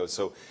videos.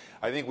 So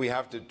I think we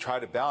have to try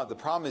to balance. The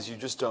problem is you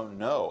just don't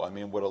know. I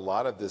mean, what a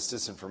lot of this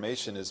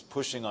disinformation is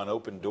pushing on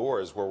open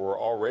doors where we're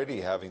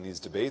already having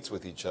these debates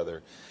with each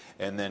other,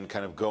 and then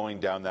kind of going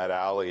down that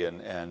alley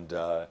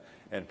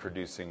and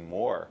producing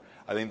more.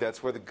 I think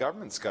that's where the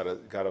government's got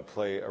to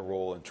play a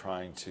role in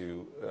trying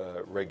to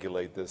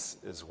regulate this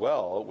as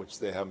well, which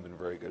they haven't been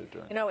very good at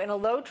doing. You know, in a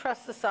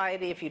low-trust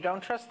society, if you don't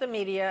trust the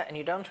media and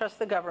you don't trust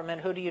the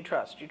government, who do you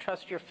trust? You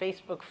trust your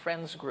Facebook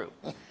friends group.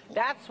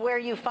 That's where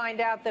you find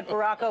out that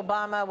Barack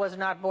Obama was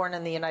not born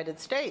in the United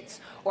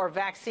States, or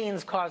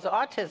vaccines cause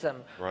autism,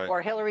 Right.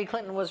 or Hillary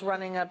Clinton was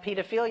running a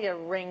pedophilia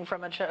ring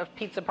from a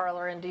pizza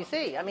parlor in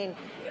D.C. I mean,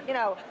 you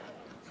know,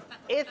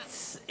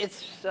 it's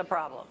a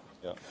problem.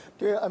 Yeah.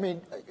 Yeah, I mean,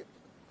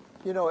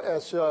 you know,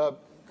 as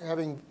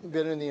having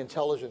been in the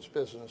intelligence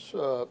business,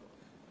 the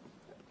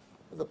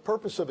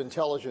purpose of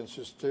intelligence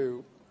is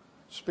to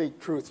speak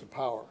truth to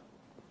power.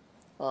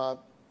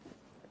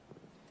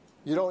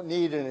 You don't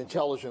need an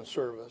intelligence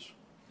service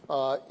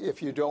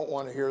if you don't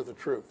want to hear the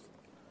truth.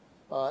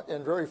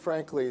 And very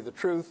frankly, the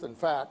truth and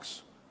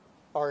facts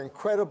are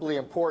incredibly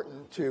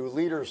important to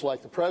leaders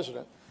like the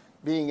president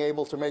being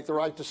able to make the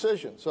right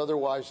decisions.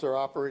 Otherwise, they're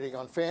operating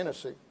on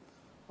fantasy,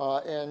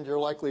 and you're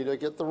likely to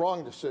get the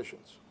wrong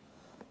decisions.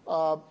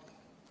 The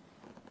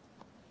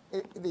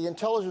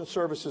intelligence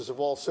services have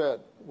all said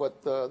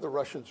what the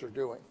Russians are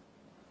doing,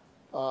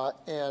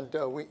 and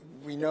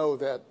we know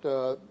that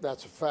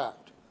that's a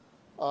fact.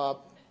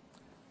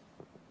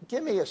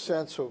 Give me a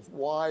sense of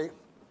why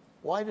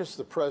does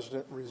the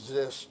president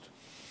resist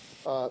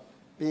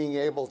being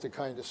able to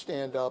kind of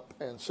stand up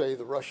and say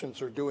the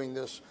Russians are doing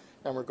this,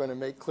 and we're going to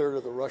make clear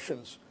to the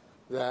Russians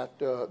that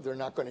they're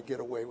not going to get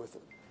away with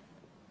it?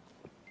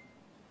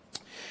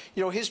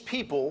 You know, his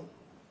people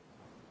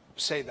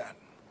say that.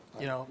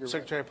 You know, You're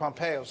Secretary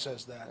Pompeo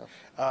says that.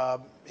 Yeah.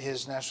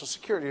 His national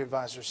security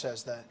advisor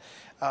says that.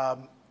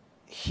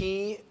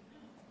 He,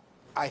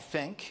 I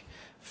think,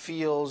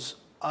 feels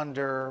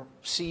under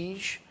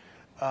siege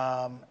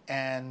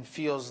and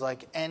feels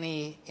like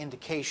any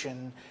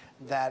indication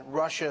that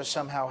Russia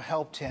somehow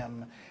helped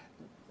him,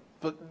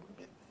 but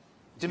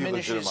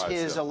diminishes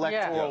his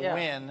electoral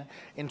win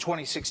in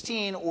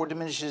 2016, or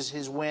diminishes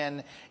his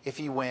win if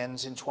he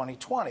wins in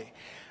 2020.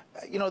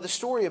 You know, the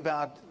story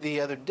about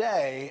the other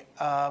day,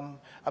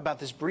 about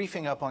this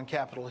briefing up on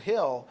Capitol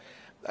Hill,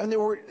 and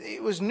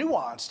it was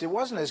nuanced. It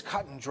wasn't as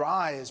cut and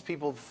dry as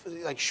people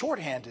like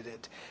shorthanded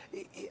it.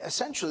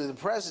 Essentially, the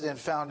president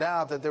found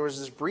out that there was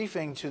this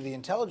briefing to the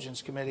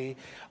Intelligence Committee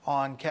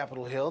on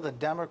Capitol Hill. The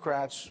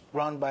Democrats,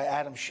 run by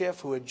Adam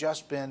Schiff, who had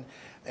just been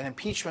an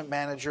impeachment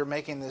manager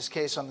making this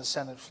case on the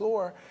Senate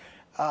floor,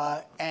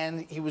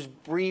 and he was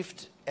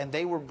briefed, and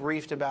they were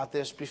briefed about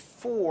this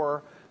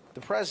before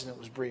the president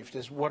was briefed,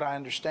 is what I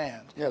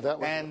understand. Yeah,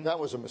 that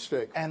was a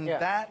mistake. And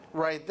that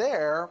right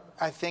there,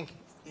 I think,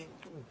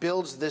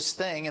 builds this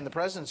thing in the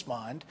president's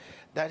mind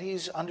that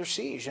he's under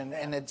siege. And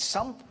at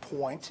some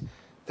point,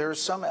 there's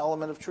some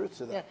element of truth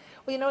to that. Yeah.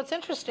 Well, you know, what's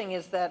interesting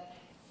is that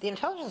the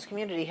intelligence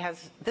community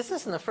this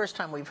isn't the first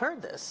time we've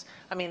heard this.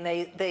 I mean,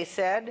 they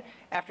said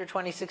after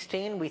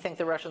 2016, we think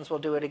the Russians will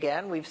do it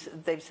again.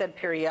 They've said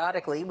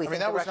periodically, we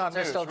think the Russians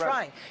are still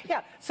trying.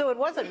 Yeah, so it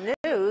wasn't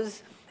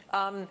news.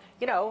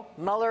 You know,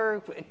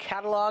 Mueller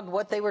cataloged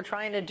what they were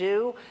trying to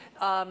do.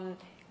 And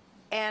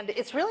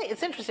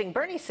it's interesting.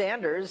 Bernie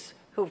Sanders,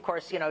 who, of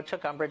course, you know,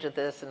 took umbrage at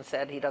this and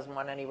said he doesn't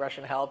want any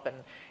Russian help and,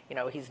 you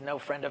know, he's no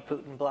friend of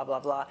Putin, blah, blah,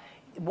 blah.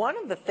 One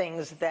of the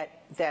things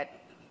that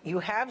you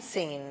have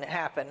seen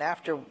happen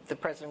after the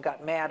president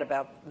got mad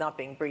about not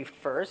being briefed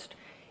first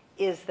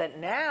is that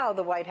now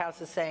the White House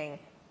is saying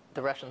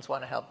the Russians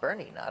want to help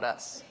Bernie, not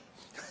us.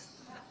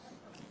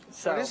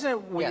 So, but isn't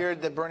it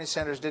weird that Bernie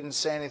Sanders didn't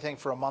say anything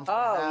for a month and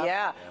a half? Oh,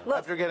 yeah. Look,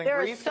 after getting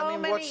briefed? I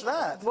mean, what's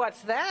that?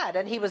 What's that?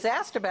 And he was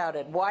asked about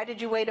it. Why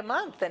did you wait a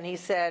month? And he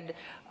said,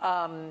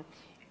 I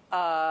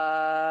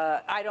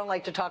don't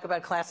like to talk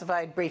about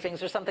classified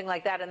briefings or something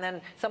like that. And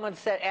then someone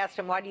asked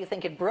him, why do you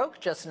think it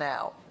broke just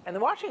now? And the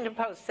Washington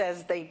Post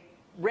says they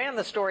ran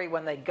the story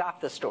when they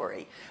got the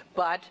story.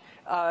 But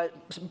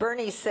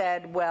Bernie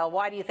said, well,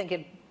 why do you think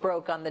it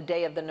broke on the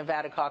day of the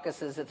Nevada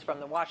caucuses? It's from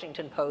the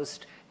Washington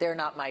Post. They're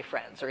not my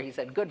friends. Or he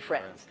said, good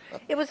friends.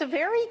 It was a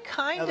very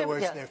kind of... In other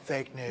words, they're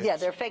fake news. Yeah,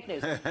 they're fake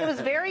news. It was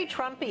very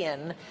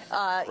Trumpian.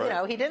 You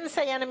know, he didn't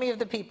say enemy of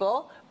the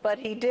people, but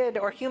he did,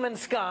 or human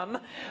scum,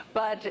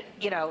 but,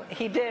 you know,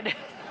 he did...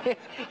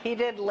 he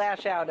did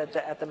lash out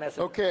at the message.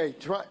 Okay,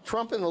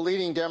 Trump and the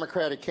leading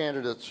Democratic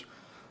candidates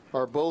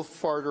are both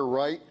farther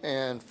right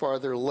and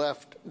farther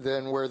left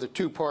than where the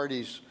two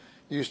parties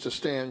used to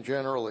stand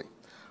generally.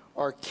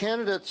 Are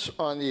candidates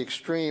on the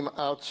extreme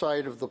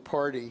outside of the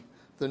party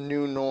the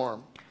new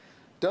norm?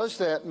 Does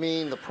that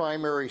mean the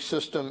primary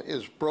system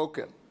is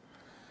broken?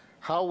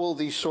 How will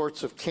these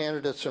sorts of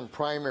candidates and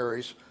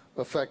primaries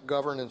affect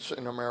governance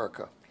in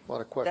America? A lot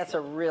of questions. That's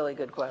a really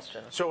good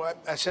question. So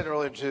I said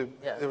earlier,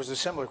 there was a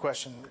similar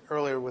question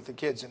earlier with the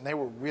kids, and they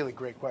were really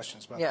great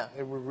questions.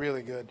 They were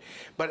really good.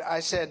 But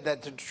I said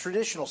that the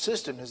traditional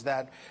system is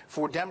that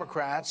for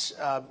Democrats,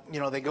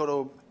 they go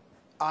to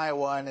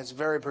Iowa, and it's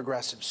very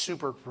progressive,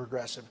 super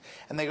progressive.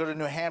 And they go to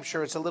New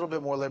Hampshire, it's a little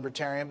bit more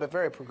libertarian, but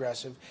very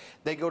progressive.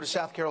 They go to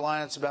South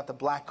Carolina, it's about the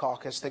Black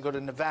Caucus. They go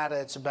to Nevada,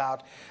 it's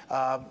about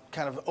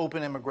kind of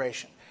open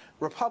immigration.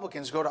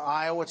 Republicans go to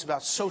Iowa, it's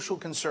about social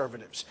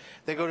conservatives.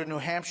 They go to New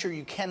Hampshire,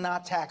 you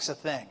cannot tax a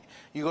thing.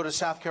 You go to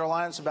South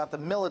Carolina, it's about the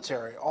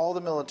military, all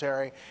the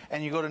military.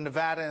 And you go to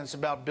Nevada, and it's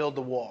about build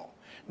the wall.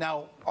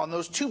 Now, on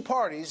those two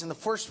parties, in the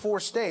first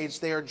 4 states,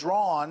 they are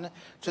drawn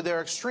to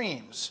their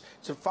extremes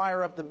to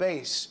fire up the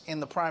base in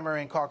the primary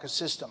and caucus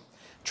system.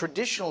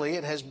 Traditionally,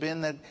 it has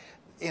been that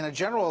in a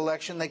general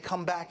election, they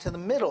come back to the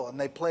middle and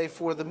they play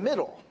for the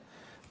middle.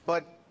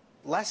 But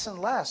less and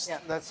less,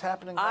 that's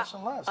happening less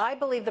and less. I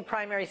believe the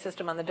primary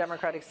system on the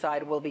Democratic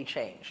side will be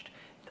changed.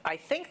 I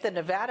think the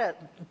Nevada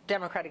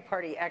Democratic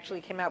Party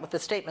actually came out with a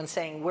statement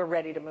saying we're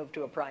ready to move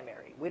to a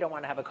primary. We don't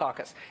want to have a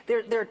caucus.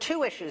 There are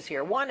 2 issues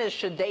here. One is,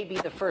 should they be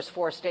the first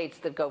 4 states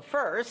that go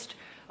first?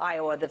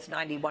 Iowa, that's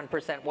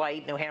 91%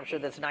 white, New Hampshire,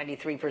 that's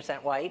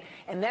 93% white.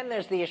 And then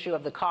there's the issue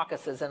of the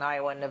caucuses in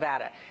Iowa and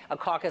Nevada. A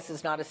caucus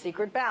is not a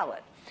secret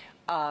ballot.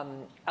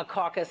 A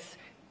caucus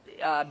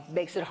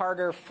makes it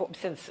harder,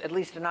 since at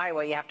least in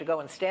Iowa you have to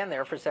go and stand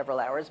there for several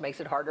hours, makes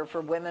it harder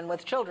for women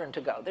with children to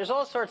go. There's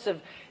all sorts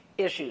of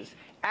issues.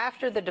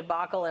 After the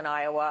debacle in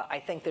Iowa, I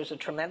think there's a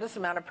tremendous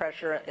amount of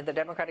pressure in the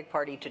Democratic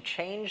Party to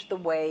change the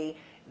way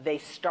they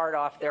start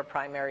off their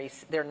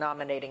primaries, their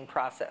nominating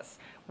process.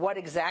 What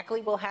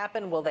exactly will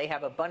happen? Will they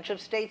have a bunch of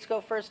states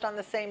go first on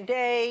the same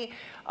day?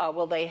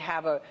 Will they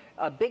have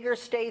a bigger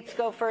states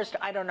go first?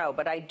 I don't know,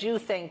 but I do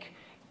think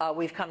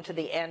we've come to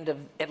the end of,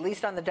 at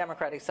least on the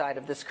Democratic side,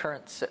 of this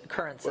current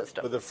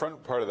system. But the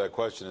front part of that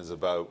question is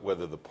about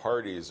whether the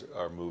parties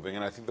are moving,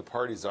 and I think the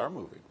parties are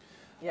moving.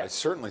 Yes. I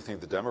certainly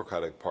think the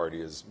Democratic Party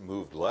has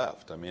moved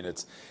left. I mean,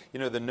 it's,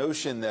 the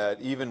notion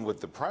that even with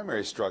the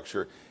primary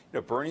structure,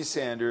 Bernie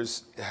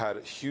Sanders had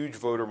a huge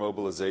voter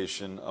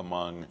mobilization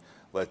among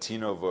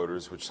Latino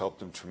voters, which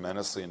helped him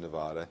tremendously in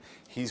Nevada.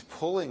 He's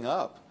pulling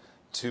up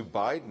to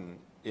Biden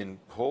in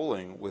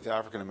polling with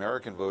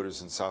African-American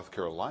voters in South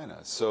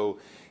Carolina. So,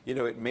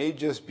 it may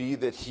just be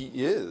that he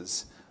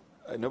is,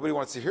 nobody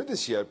wants to hear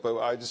this yet, but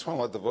I just want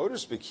to let the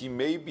voters speak. He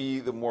may be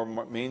the more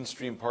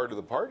mainstream part of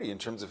the party in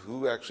terms of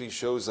who actually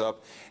shows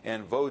up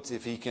and votes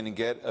if he can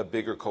get a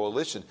bigger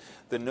coalition.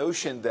 The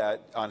notion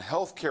that on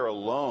health care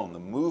alone, the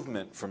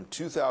movement from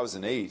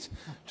 2008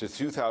 to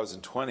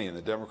 2020 in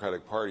the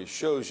Democratic Party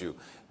shows you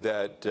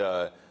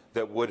that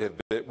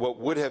what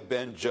would have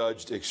been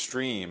judged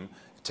extreme,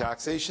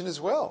 taxation as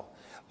well,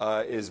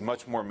 is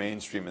much more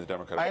mainstream in the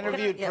Democratic Party. I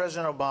interviewed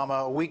President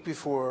Obama a week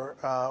before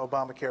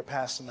Obamacare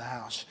passed in the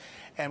House.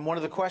 And one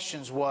of the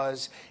questions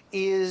was,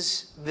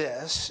 is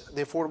this,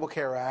 the Affordable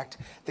Care Act,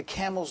 the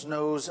camel's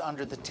nose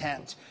under the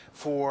tent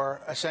for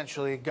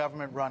essentially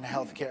government-run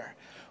health care?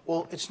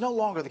 Well, it's no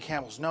longer the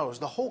camel's nose.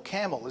 The whole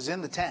camel is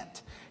in the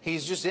tent.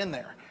 He's just in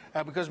there.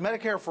 Because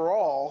Medicare for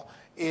All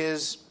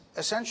is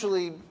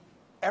essentially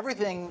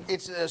everything.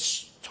 It's a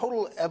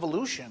total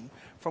evolution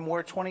from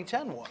where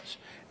 2010 was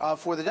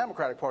for the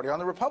Democratic Party. On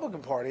the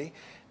Republican Party,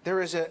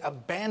 there is an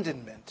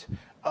abandonment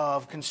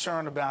of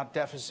concern about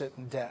deficit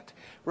and debt.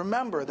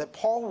 Remember that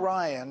Paul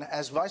Ryan,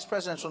 as vice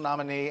presidential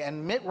nominee,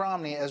 and Mitt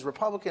Romney, as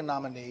Republican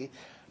nominee,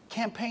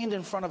 campaigned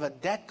in front of a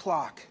debt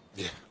clock.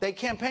 Yeah. They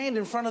campaigned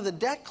in front of the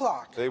debt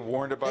clock. They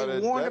warned about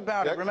it. They warned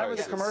about it. Remember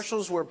the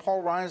commercials where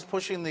Paul Ryan's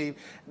pushing the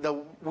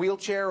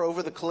wheelchair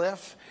over the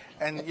cliff?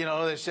 And,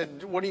 they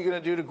said, what are you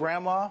going to do to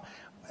Grandma?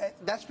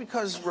 That's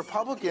because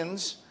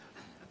Republicans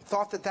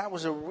thought that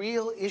was a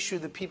real issue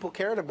that people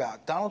cared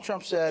about. Donald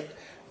Trump said,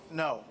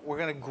 no, we're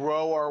going to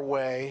grow our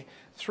way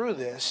through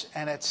this.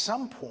 And at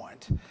some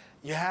point,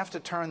 you have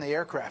to turn the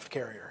aircraft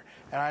carrier.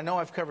 And I know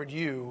I've covered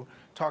you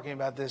talking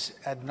about this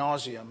ad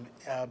nauseum,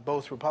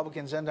 both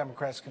Republicans and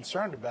Democrats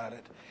concerned about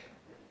it.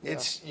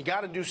 It's you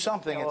got to do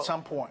something at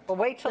some point. Well,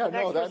 wait till the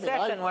next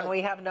recession when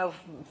we have no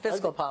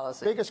fiscal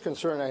policy. The biggest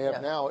concern I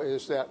have now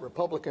is that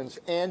Republicans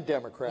and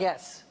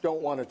Democrats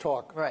don't want to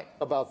talk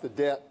about the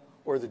debt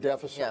or the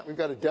deficit. Yeah. We've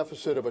got a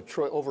deficit of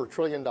over $1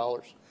 trillion.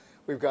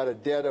 We've got a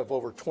debt of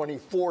over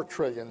 $24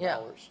 trillion. Yeah.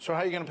 So how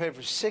are you going to pay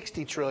for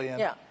 $60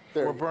 trillion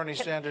for Bernie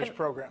Sanders'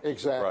 program?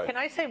 Exactly. Right. Can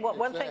I say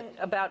one thing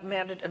about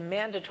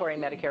mandatory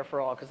Medicare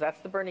for All, because that's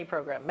the Bernie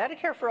program.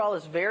 Medicare for All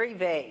is very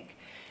vague.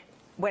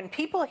 When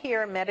people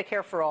hear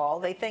Medicare for All,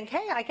 they think,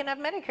 hey, I can have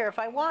Medicare if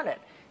I want it.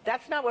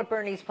 That's not what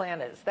Bernie's plan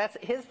is.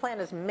 His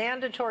plan is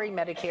mandatory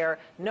Medicare,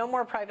 no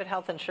more private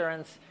health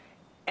insurance,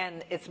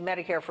 and it's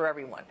Medicare for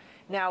everyone.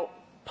 Now,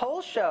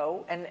 polls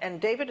show, and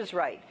David is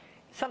right,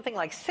 something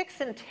like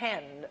 6 in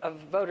 10 of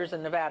voters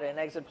in Nevada in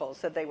exit polls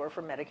said they were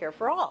for Medicare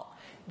for All.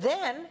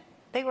 Then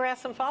they were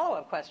asked some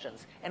follow-up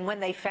questions. And when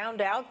they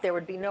found out there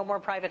would be no more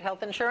private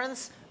health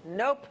insurance,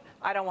 nope,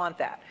 I don't want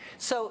that.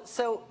 So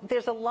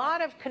there's a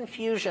lot of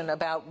confusion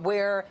about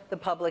where the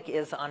public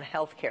is on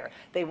health care.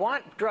 They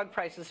want drug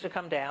prices to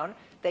come down.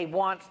 They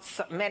want,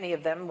 many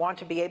of them want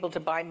to be able to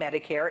buy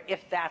Medicare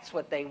if that's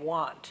what they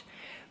want.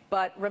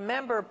 But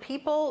remember,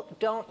 people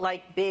don't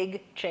like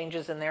big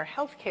changes in their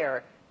health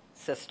care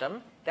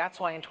system. That's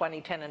why in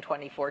 2010 and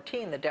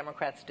 2014, the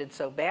Democrats did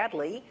so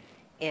badly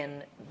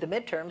in the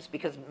midterms,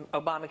 because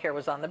Obamacare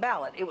was on the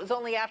ballot. It was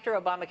only after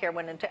Obamacare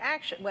went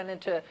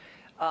into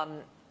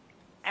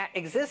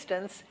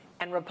existence,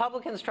 and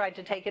Republicans tried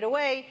to take it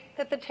away,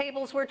 that the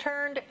tables were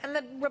turned, and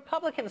the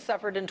Republicans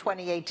suffered in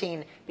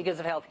 2018 because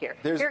of health care.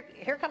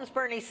 Here comes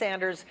Bernie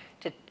Sanders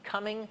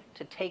coming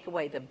to take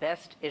away the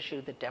best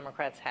issue that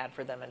Democrats had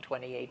for them in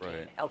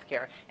 2018, health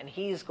care, and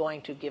he's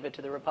going to give it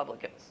to the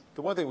Republicans.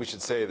 The one thing we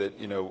should say that,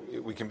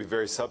 we can be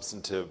very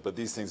substantive, but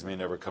these things may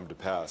never come to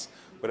pass.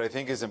 What I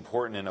think is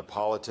important in a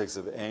politics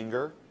of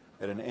anger,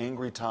 at an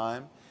angry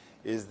time,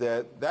 is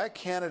that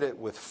candidate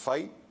with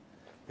fight,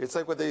 it's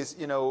like what they,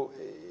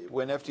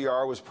 when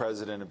FDR was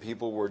president and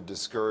people were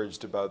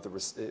discouraged about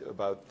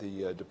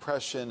the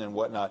depression and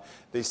whatnot,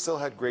 they still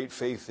had great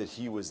faith that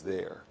he was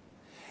there.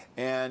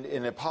 And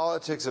in a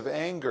politics of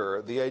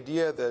anger, the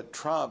idea that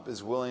Trump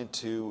is willing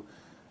to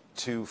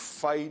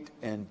fight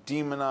and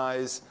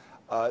demonize,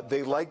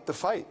 they like the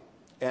fight.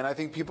 And I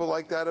think people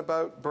like that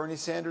about Bernie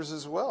Sanders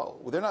as well.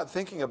 They're not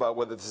thinking about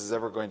whether this is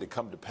ever going to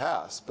come to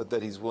pass, but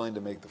that he's willing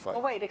to make the fight.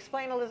 Oh, wait,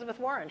 explain Elizabeth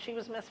Warren. She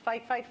was Miss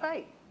Fight, Fight,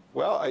 Fight.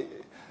 Well,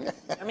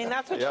 I mean,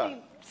 that's what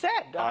she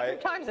said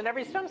 100 times in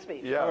every stump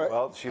speech. Yeah, right.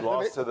 Well, she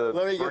lost to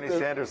Bernie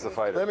Sanders, the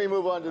fighter. Let me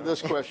move on to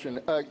this question.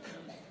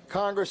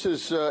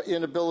 Congress's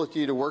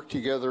inability to work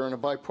together in a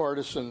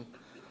bipartisan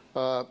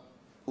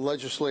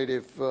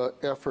legislative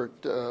effort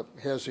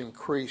has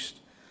increased.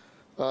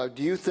 Do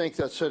you think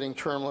that setting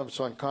term limits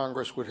on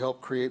Congress would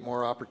help create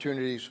more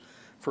opportunities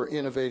for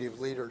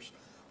innovative leaders?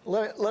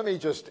 Let me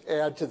just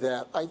add to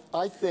that.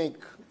 I think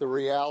the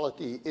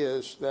reality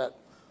is that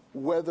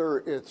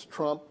whether it's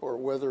Trump or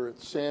whether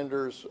it's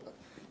Sanders,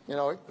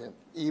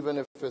 even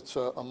if it's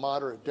a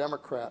moderate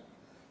Democrat,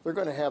 they're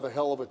going to have a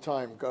hell of a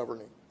time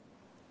governing,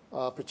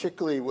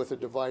 particularly with a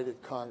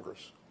divided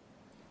Congress.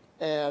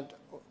 And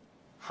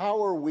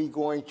how are we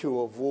going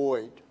to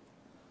avoid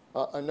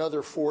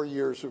another 4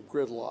 years of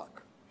gridlock?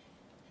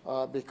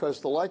 Because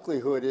the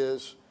likelihood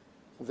is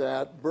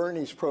that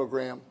Bernie's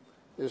program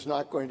is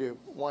not going to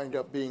wind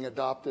up being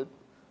adopted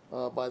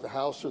by the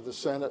House or the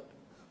Senate.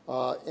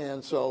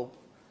 And so,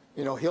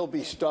 he'll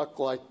be stuck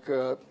like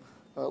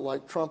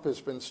Trump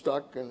has been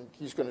stuck, and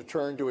he's going to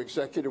turn to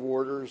executive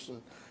orders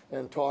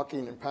and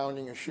talking and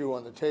pounding a shoe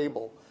on the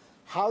table.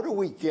 How do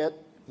we get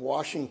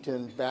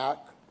Washington back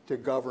to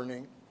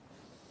governing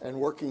and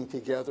working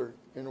together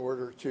in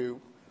order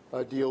to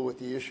deal with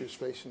the issues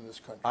facing this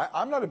country?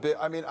 I'm not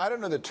I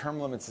don't know that term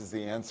limits is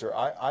the answer.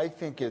 I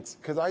think it's,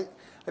 because I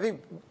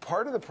think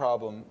part of the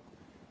problem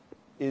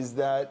is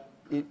that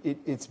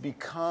it's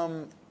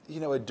become,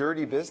 a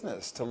dirty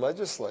business to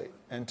legislate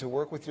and to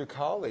work with your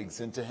colleagues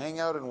and to hang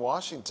out in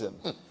Washington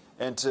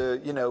and to,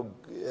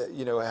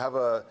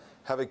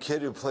 have a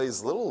kid who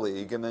plays Little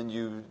League and then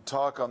you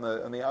talk on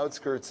the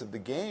outskirts of the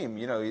game.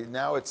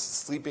 Now it's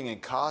sleeping in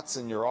cots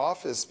in your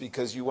office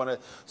because you want to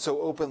so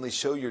openly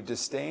show your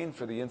disdain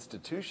for the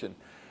institution.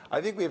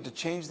 I think we have to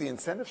change the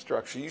incentive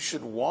structure. You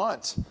should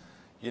want,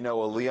 a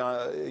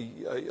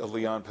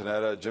Leon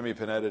Panetta, Jimmy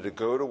Panetta, to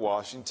go to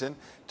Washington,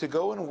 to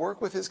go and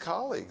work with his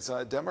colleagues,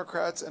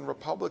 Democrats and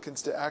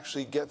Republicans, to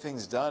actually get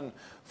things done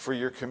for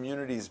your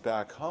communities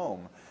back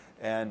home.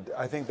 And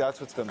I think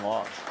that's what's been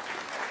lost.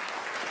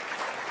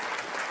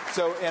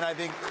 So, and I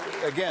think,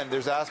 again,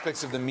 there's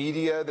aspects of the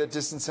media that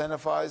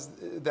disincentivize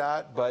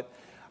that, but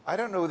I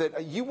don't know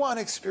that you want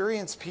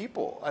experienced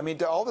people. I mean,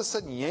 to all of a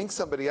sudden yank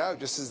somebody out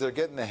just as they're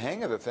getting the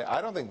hang of the thing,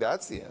 I don't think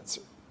that's the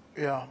answer.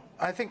 Yeah,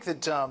 I think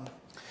that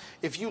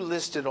if you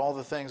listed all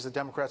the things that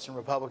Democrats and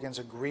Republicans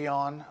agree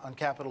on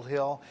Capitol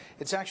Hill,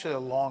 it's actually a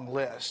long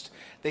list.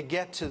 They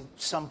get to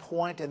some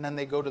point and then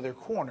they go to their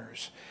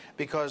corners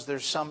because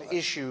there's some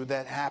issue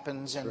that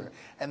happens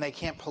and they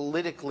can't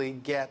politically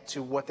get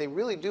to what they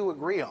really do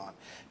agree on.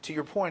 To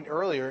your point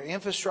earlier,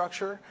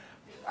 infrastructure,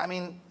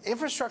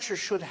 infrastructure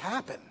should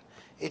happen.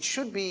 It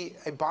should be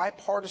a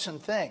bipartisan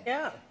thing.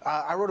 Yeah.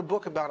 I wrote a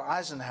book about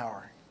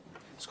Eisenhower.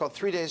 It's called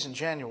 3 Days in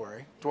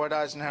January. Dwight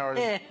Eisenhower's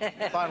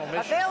final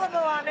mission. Available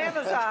on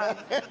Amazon.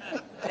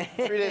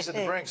 3 Days at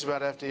the Brink's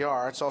about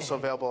FDR. It's also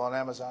available on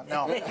Amazon.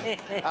 No.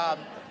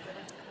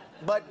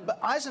 But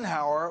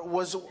Eisenhower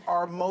was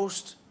our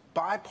most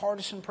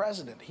bipartisan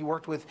president. He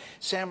worked with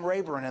Sam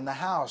Rayburn in the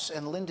House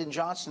and Lyndon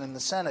Johnson in the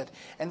Senate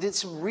and did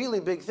some really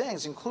big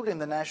things, including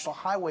the national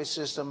highway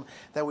system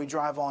that we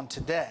drive on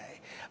today.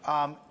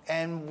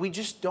 And we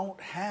just don't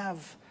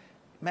have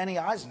many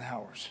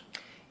Eisenhowers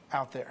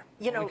out there.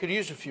 We could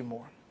use a few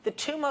more. The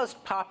two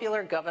most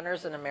popular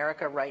governors in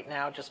America right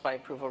now, just by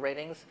approval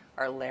ratings,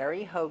 are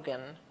Larry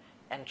Hogan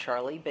and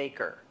Charlie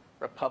Baker.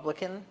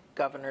 Republican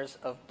governors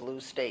of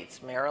blue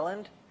states,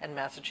 Maryland and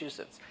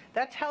Massachusetts.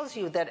 That tells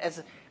you that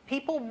as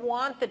people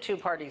want the two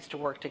parties to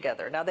work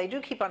together. Now, they do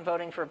keep on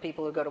voting for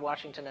people who go to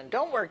Washington and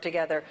don't work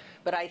together,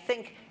 but I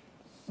think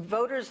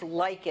voters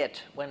like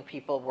it when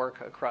people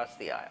work across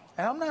the aisle.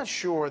 And I'm not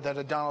sure that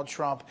a Donald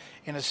Trump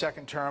in a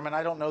second term, and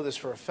I don't know this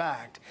for a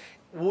fact,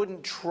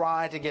 wouldn't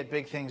try to get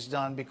big things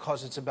done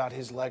because it's about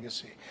his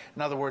legacy.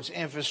 In other words,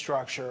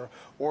 infrastructure,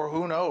 or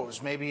who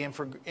knows, maybe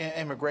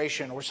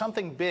immigration, or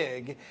something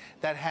big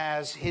that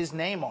has his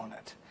name on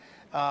it.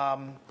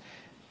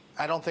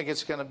 I don't think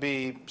it's going to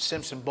be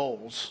Simpson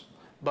Bowles,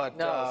 but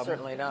no,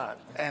 certainly not.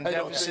 And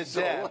deficit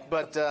debt.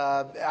 But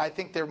I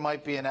think there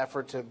might be an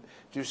effort to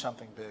do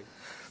something big.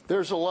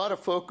 There's a lot of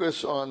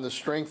focus on the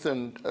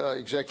strengthened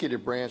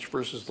executive branch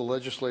versus the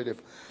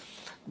legislative,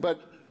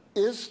 but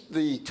is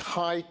the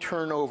high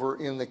turnover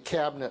in the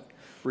cabinet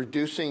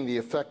reducing the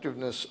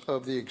effectiveness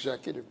of the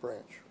executive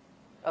branch?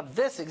 Of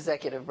this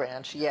executive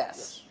branch,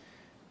 yes.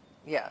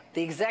 Yeah,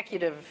 the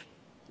executive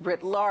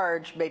writ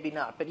large, maybe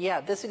not. But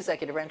yeah, this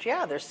executive branch,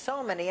 yeah, there's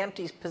so many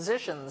empty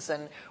positions.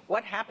 And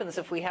what happens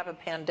if we have a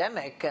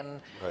pandemic? And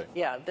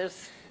yeah,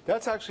 there's...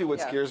 That's actually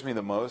what scares me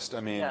the most.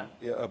 I mean,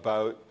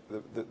 about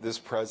this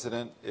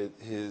president,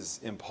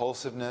 his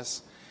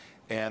impulsiveness,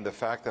 and the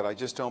fact that I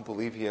just don't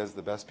believe he has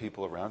the best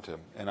people around him.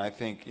 And I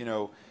think,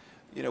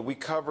 we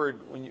covered,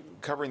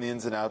 covering the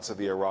ins and outs of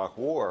the Iraq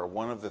War,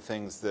 one of the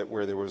things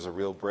where there was a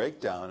real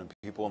breakdown, and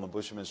people in the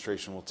Bush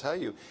administration will tell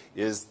you,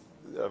 is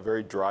a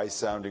very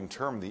dry-sounding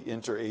term, the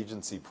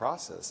interagency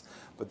process.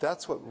 But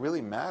that's what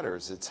really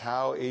matters. It's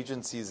how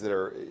agencies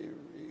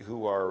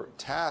who are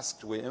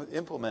tasked with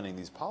implementing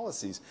these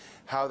policies,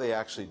 how they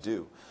actually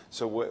do.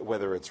 So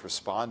whether it's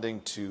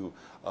responding to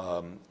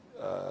a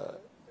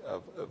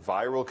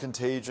viral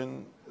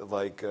contagion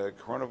like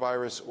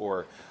coronavirus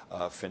or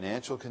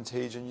financial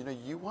contagion,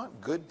 you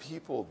want good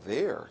people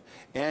there,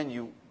 and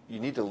you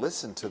need to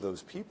listen to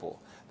those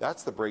people.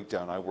 That's the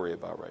breakdown I worry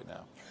about right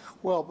now.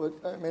 Well, but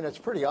I mean, it's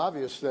pretty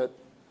obvious that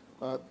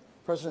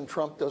President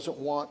Trump doesn't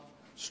want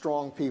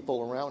strong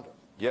people around him.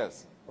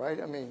 Yes. Right?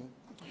 I mean,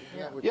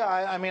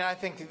 I mean, I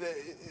think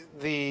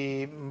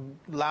the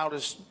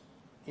loudest,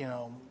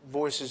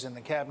 voices in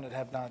the cabinet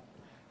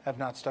have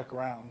not stuck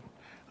around.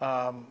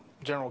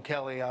 General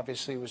Kelly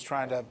obviously was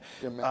trying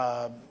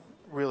to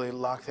really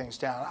lock things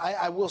down.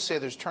 I will say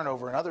there's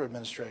turnover in other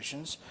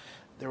administrations.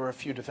 There were a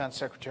few defense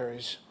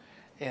secretaries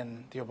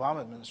in the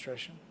Obama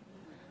administration.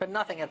 But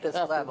nothing at this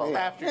level.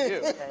 After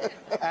you.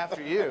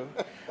 After you.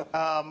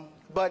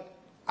 But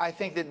I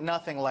think that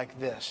nothing like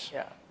this.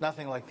 Yeah.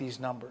 Nothing like these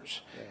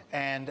numbers. Yeah.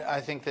 And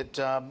I think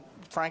that,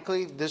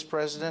 frankly, this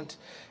president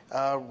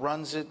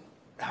runs it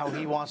how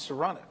he wants to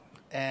run it.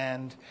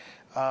 And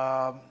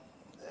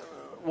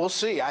we'll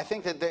see. I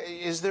think that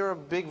is there a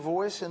big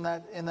voice in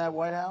that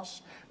White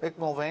House? Mick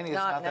Mulvaney is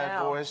not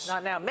that voice.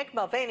 Not now. Mick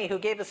Mulvaney, who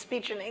gave a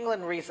speech in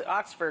England,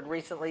 Oxford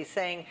recently,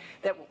 saying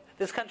that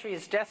this country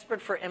is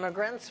desperate for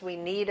immigrants. We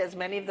need as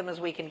many of them as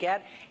we can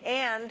get.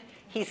 And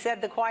he said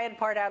the quiet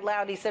part out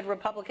loud. He said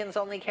Republicans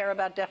only care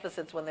about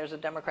deficits when there's a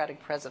Democratic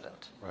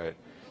president. Right.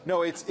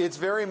 No, it's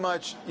very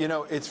much,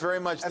 it's very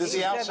much. That's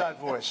the outside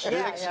voice.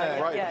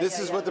 Right. This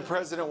is what the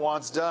president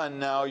wants done.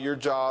 Now your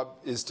job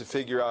is to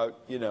figure out,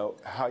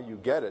 how you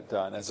get it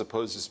done, as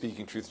opposed to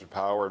speaking truth to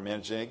power and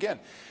managing. Again,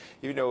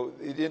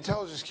 the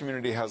intelligence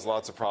community has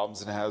lots of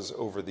problems and has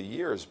over the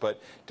years,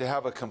 but to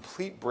have a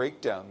complete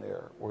breakdown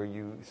there where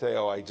you say,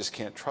 oh, I just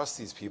can't trust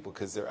these people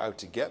because they're out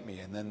to get me,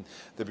 and then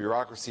the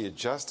bureaucracy of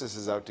justice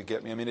is out to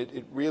get me. I mean,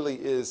 it really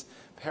is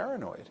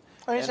paranoid.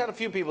 I mean, he's had a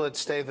few people that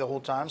stayed the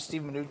whole time.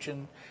 Steve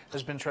Mnuchin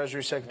has been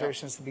Treasury Secretary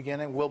since the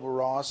beginning. Wilbur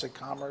Ross at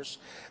Commerce.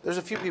 There's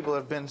a few people that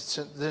have been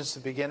since the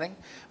beginning,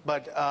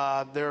 but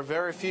there are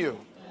very few.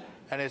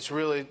 And it's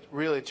really,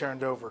 really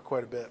turned over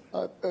quite a bit.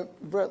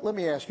 Brett, let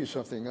me ask you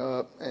something.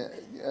 I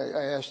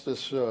asked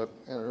this in an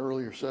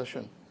earlier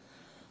session.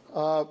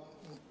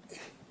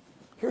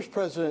 Here's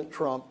President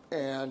Trump,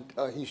 and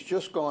he's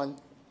just gone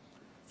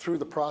through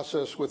the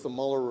process with the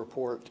Mueller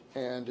report,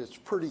 and it's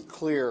pretty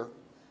clear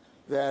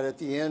that at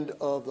the end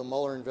of the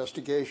Mueller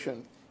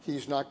investigation,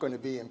 he's not going to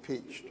be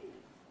impeached.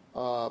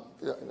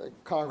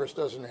 Congress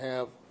doesn't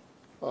have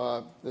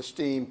the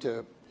steam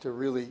to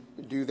really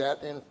do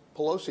that, and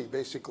Pelosi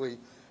basically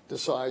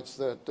decides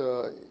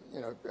that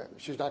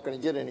she's not going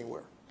to get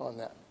anywhere on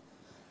that.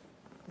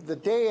 The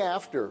day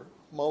after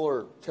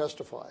Mueller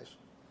testifies,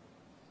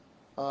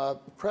 the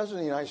President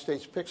of the United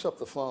States picks up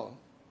the phone,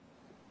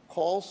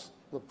 calls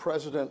the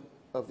President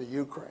of the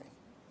Ukraine,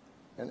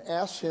 and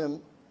asks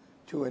him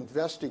to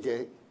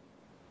investigate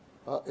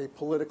a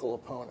political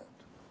opponent.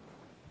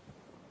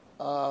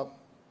 I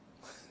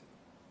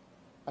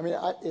mean,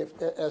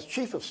 as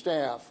Chief of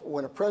Staff,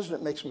 when a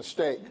president makes a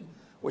mistake,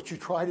 what you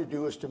try to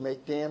do is to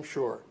make damn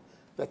sure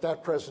that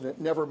that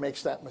president never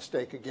makes that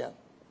mistake again,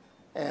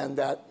 and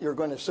that you're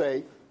going to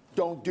say,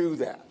 don't do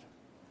that.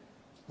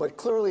 But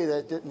clearly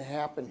that didn't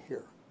happen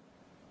here.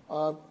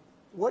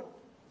 What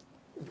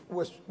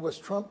was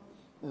Trump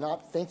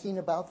not thinking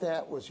about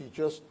that? Was he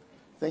just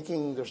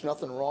thinking there's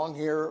nothing wrong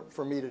here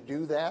for me to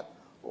do that,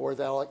 or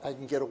that I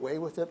can get away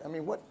with it? I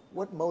mean, what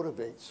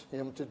motivates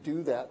him to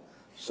do that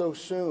so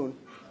soon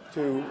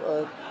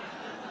to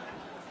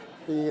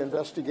the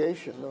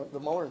investigation, the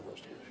Mueller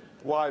investigation?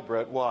 Why,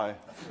 Brett? Why?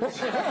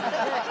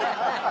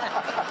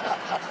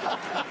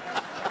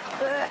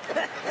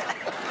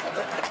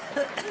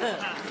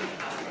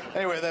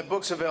 Anyway, that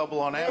book's available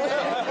on Amazon.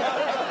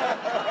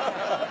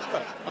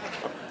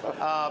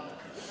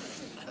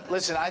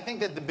 Listen, I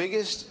think that the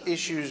biggest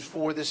issues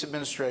for this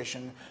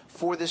administration,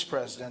 for this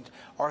president,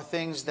 are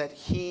things that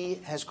he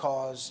has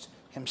caused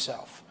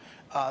himself.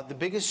 The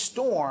biggest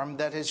storm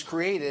that is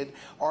created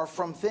are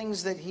from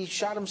things that he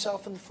shot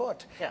himself in the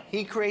foot. Yeah.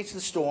 He creates the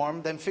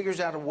storm, then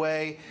figures out a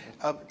way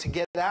to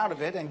get out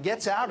of it, and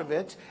gets out of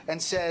it and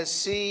says,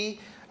 see,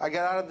 I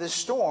got out of this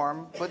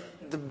storm, but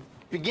the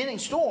beginning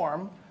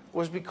storm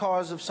was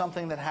because of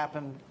something that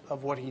happened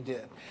of what he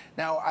did.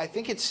 Now, I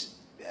think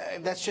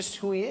that's just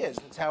who he is.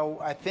 It's how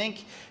I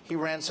think he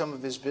ran some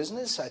of his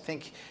business. I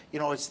think,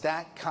 it's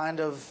that kind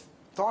of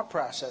thought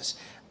process.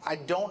 I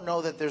don't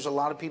know that there's a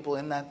lot of people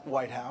in that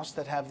White House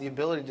that have the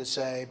ability to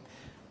say,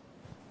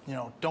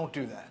 don't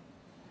do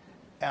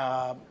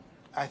that.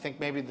 I think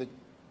maybe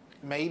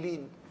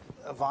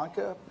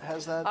Ivanka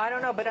has that. I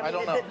don't know, but I mean,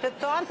 don't know. the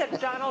thought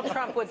that Donald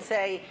Trump would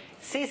say,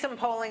 see some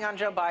polling on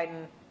Joe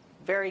Biden,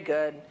 very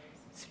good.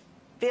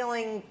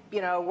 Feeling,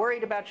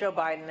 worried about Joe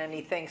Biden, and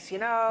he thinks,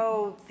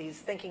 he's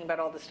thinking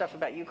about all this stuff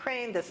about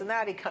Ukraine, this and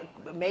that.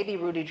 Maybe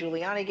Rudy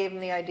Giuliani gave him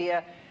the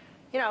idea.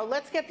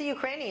 Let's get the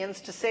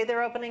Ukrainians to say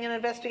they're opening an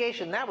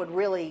investigation. That would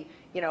really,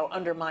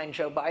 undermine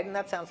Joe Biden.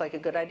 That sounds like a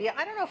good idea.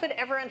 I don't know if it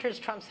ever enters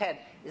Trump's head.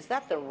 Is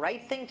that the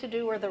right thing to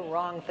do or the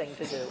wrong thing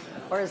to do?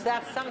 Or is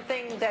that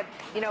something that,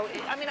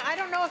 I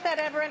don't know if that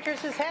ever enters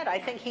his head. I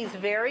think he's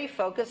very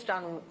focused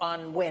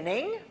on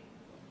winning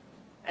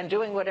and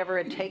doing whatever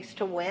it takes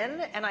to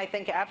win. And I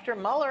think after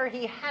Mueller,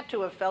 he had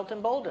to have felt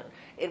emboldened.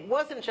 It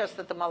wasn't just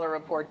that the Mueller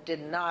report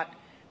did not,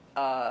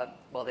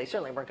 they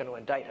certainly weren't going to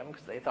indict him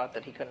because they thought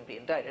that he couldn't be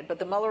indicted. But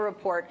the Mueller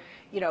report,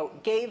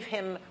 gave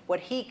him what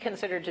he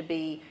considered to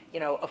be,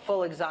 a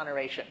full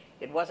exoneration.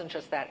 It wasn't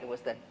just that. It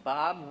was that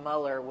Bob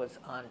Mueller was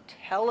on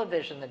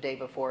television the day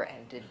before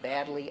and did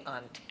badly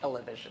on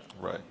television.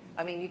 Right.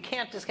 I mean, you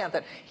can't discount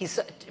that.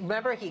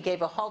 Remember, he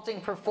gave a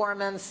halting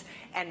performance,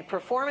 and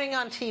performing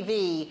on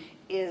TV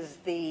is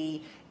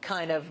the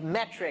kind of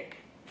metric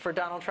for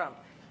Donald Trump.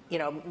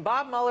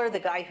 Bob Mueller, the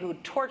guy who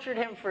tortured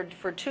him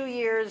for 2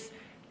 years,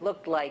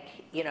 looked like,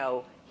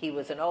 he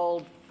was an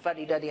old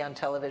fuddy-duddy on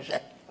television.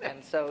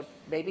 And so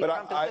maybe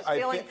Trump is just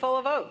feeling full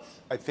of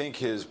votes. I think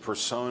his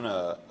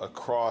persona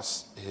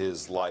across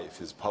his life,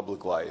 his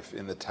public life,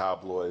 in the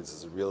tabloids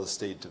as a real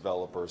estate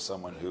developer,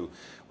 someone who,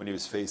 when he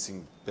was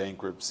facing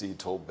bankruptcy,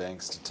 told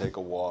banks to take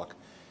a walk.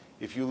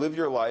 If you live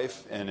your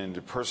life and in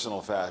a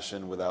personal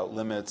fashion without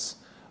limits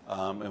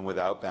and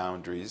without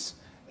boundaries,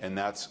 and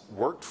that's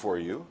worked for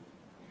you,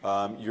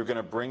 you're going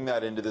to bring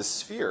that into this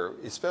sphere,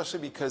 especially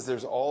because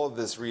there's all of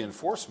this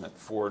reinforcement.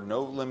 For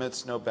no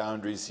limits, no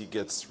boundaries, he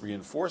gets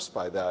reinforced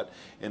by that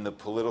in the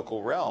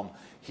political realm.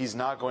 He's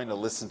not going to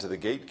listen to the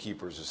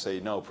gatekeepers who say,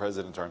 no,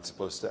 presidents aren't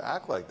supposed to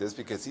act like this,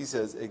 because he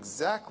says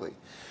exactly.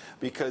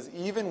 Because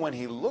even when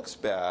he looks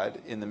bad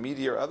in the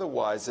media or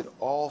otherwise, it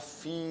all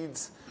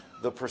feeds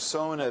the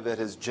persona that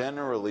has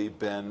generally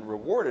been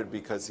rewarded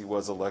because he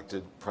was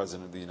elected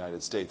president of the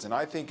United States. And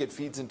I think it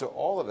feeds into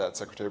all of that,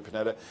 Secretary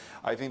Panetta.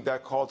 I think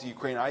that call to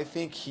Ukraine, I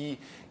think he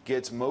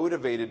gets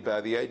motivated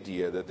by the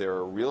idea that there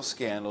are real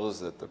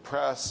scandals that the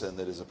press and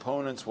that his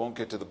opponents won't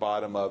get to the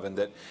bottom of, and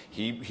that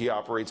he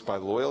operates by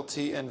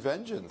loyalty and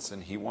vengeance,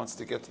 and he wants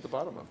to get to the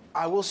bottom of it.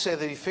 I will say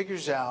that he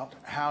figures out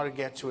how to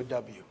get to a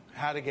W,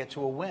 how to get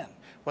to a win,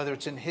 whether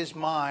it's in his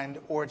mind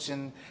or it's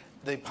in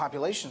the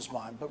population's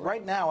mind. But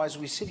right now, as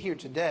we sit here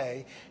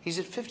today, he's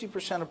at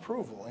 50%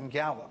 approval in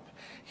Gallup.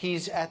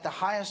 He's at the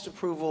highest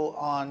approval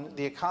on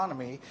the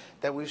economy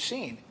that we've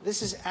seen.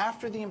 This is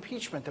after the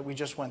impeachment that we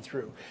just went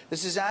through.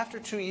 This is after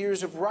 2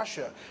 years of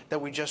Russia that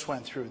we just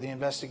went through, the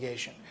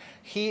investigation.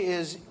 He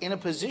is in a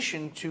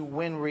position to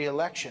win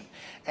re-election.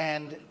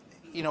 And,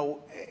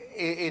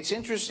 it's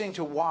interesting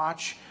to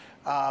watch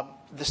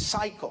the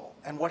cycle.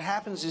 And what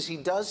happens is he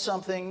does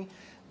something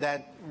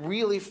that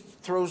really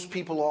throws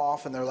people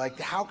off, and they're like,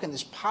 how can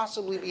this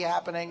possibly be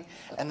happening?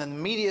 And then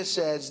the media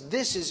says,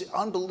 this is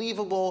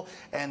unbelievable,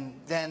 and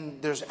then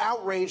there's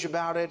outrage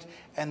about it,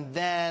 and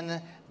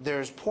then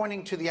there's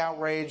pointing to the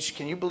outrage.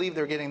 Can you believe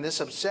they're getting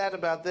this upset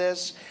about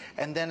this?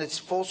 And then it's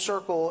full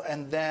circle,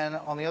 and then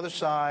on the other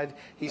side,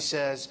 he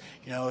says,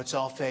 it's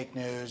all fake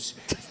news.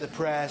 It's the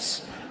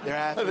press. They're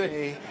after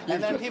me.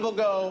 And then people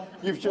go,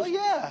 well,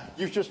 yeah.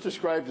 You've just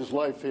described his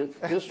life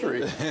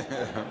history.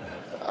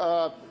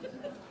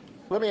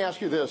 Let me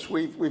ask you this.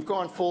 We've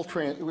gone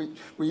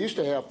we used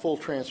to have full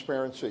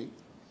transparency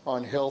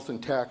on health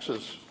and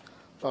taxes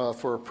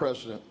for a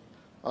president.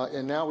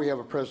 And now we have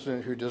a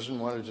president who doesn't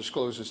want to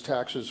disclose his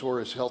taxes or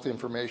his health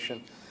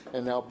information.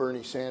 And now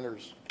Bernie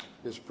Sanders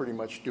is pretty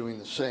much doing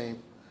the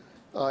same.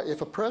 If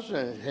a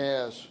president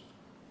has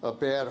a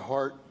bad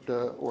heart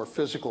or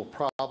physical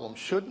problem,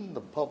 shouldn't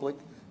the public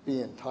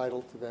be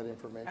entitled to that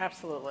information?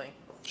 Absolutely.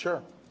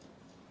 Sure.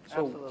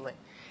 Absolutely.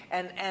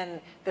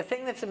 And the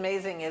thing that's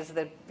amazing is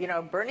that, you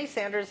know, Bernie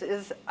Sanders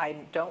is, I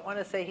don't want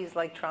to say he's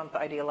like Trump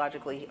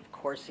ideologically. Of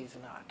course he's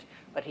not.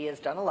 But he has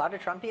done a lot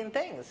of Trumpian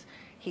things.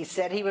 He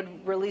said he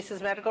would release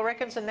his medical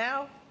records, and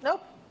now,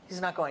 nope, he's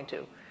not going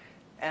to.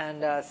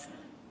 And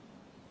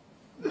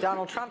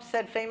Donald Trump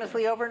said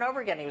famously over and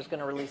over again he was going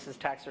to release his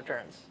tax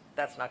returns.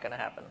 That's not going to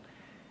happen.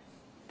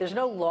 There's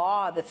no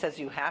law that says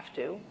you have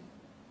to.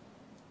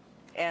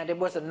 And it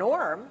was a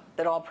norm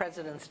that all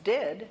presidents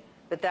did,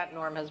 but that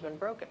norm has been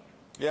broken.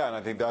 Yeah, and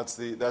I think that's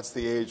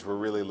the age we're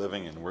really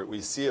living in.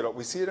 We see it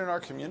in our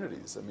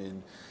communities. I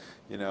mean,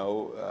 you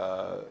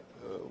know,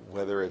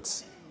 whether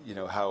it's, you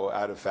know, how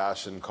out of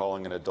fashion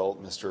calling an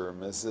adult Mr. or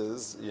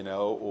Mrs., you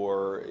know,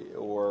 or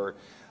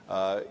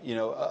you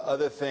know,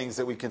 other things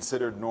that we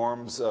considered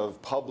norms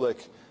of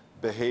public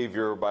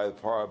behavior by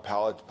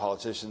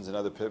politicians and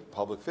other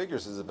public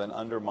figures has been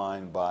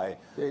undermined by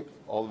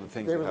all of the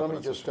things. David, let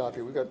me just stop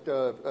you. We've got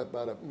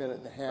about a minute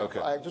and a half. Okay.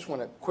 I just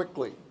want to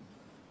quickly,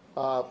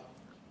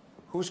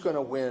 who's going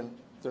to win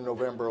the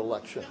November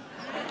election?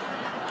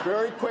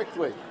 Very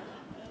quickly.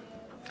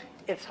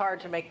 It's hard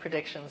to make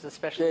predictions,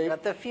 especially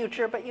about the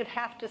future, but you'd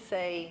have to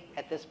say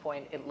at this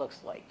point it looks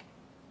like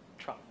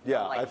Trump.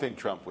 Yeah, like, I think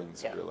Trump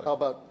wins. Yeah. Really. How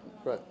about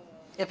Brett?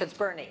 If it's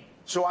Bernie.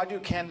 So I do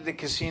candidate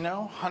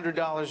casino,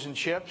 $100 in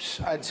chips.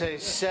 I'd say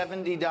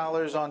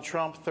 $70 on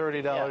Trump,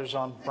 $30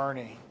 on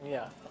Bernie.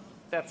 Yeah,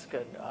 that's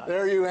good.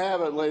 There you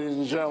have it, ladies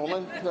and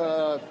gentlemen.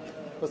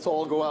 Let's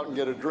all go out and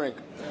get a drink.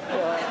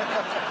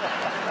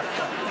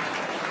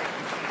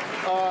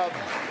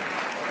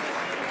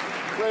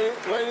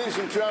 Ladies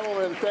and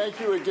gentlemen, thank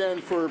you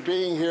again for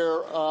being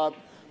here.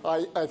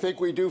 I think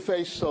we do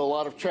face a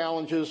lot of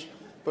challenges,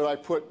 but I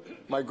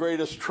put my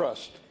greatest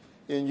trust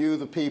in you,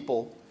 the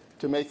people,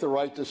 to make the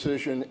right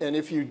decision. And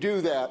if you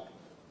do that,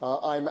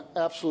 I'm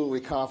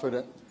absolutely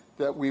confident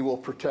that we will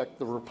protect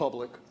the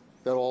republic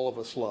that all of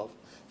us love.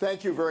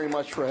 Thank you very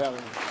much for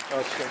having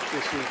us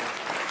this evening.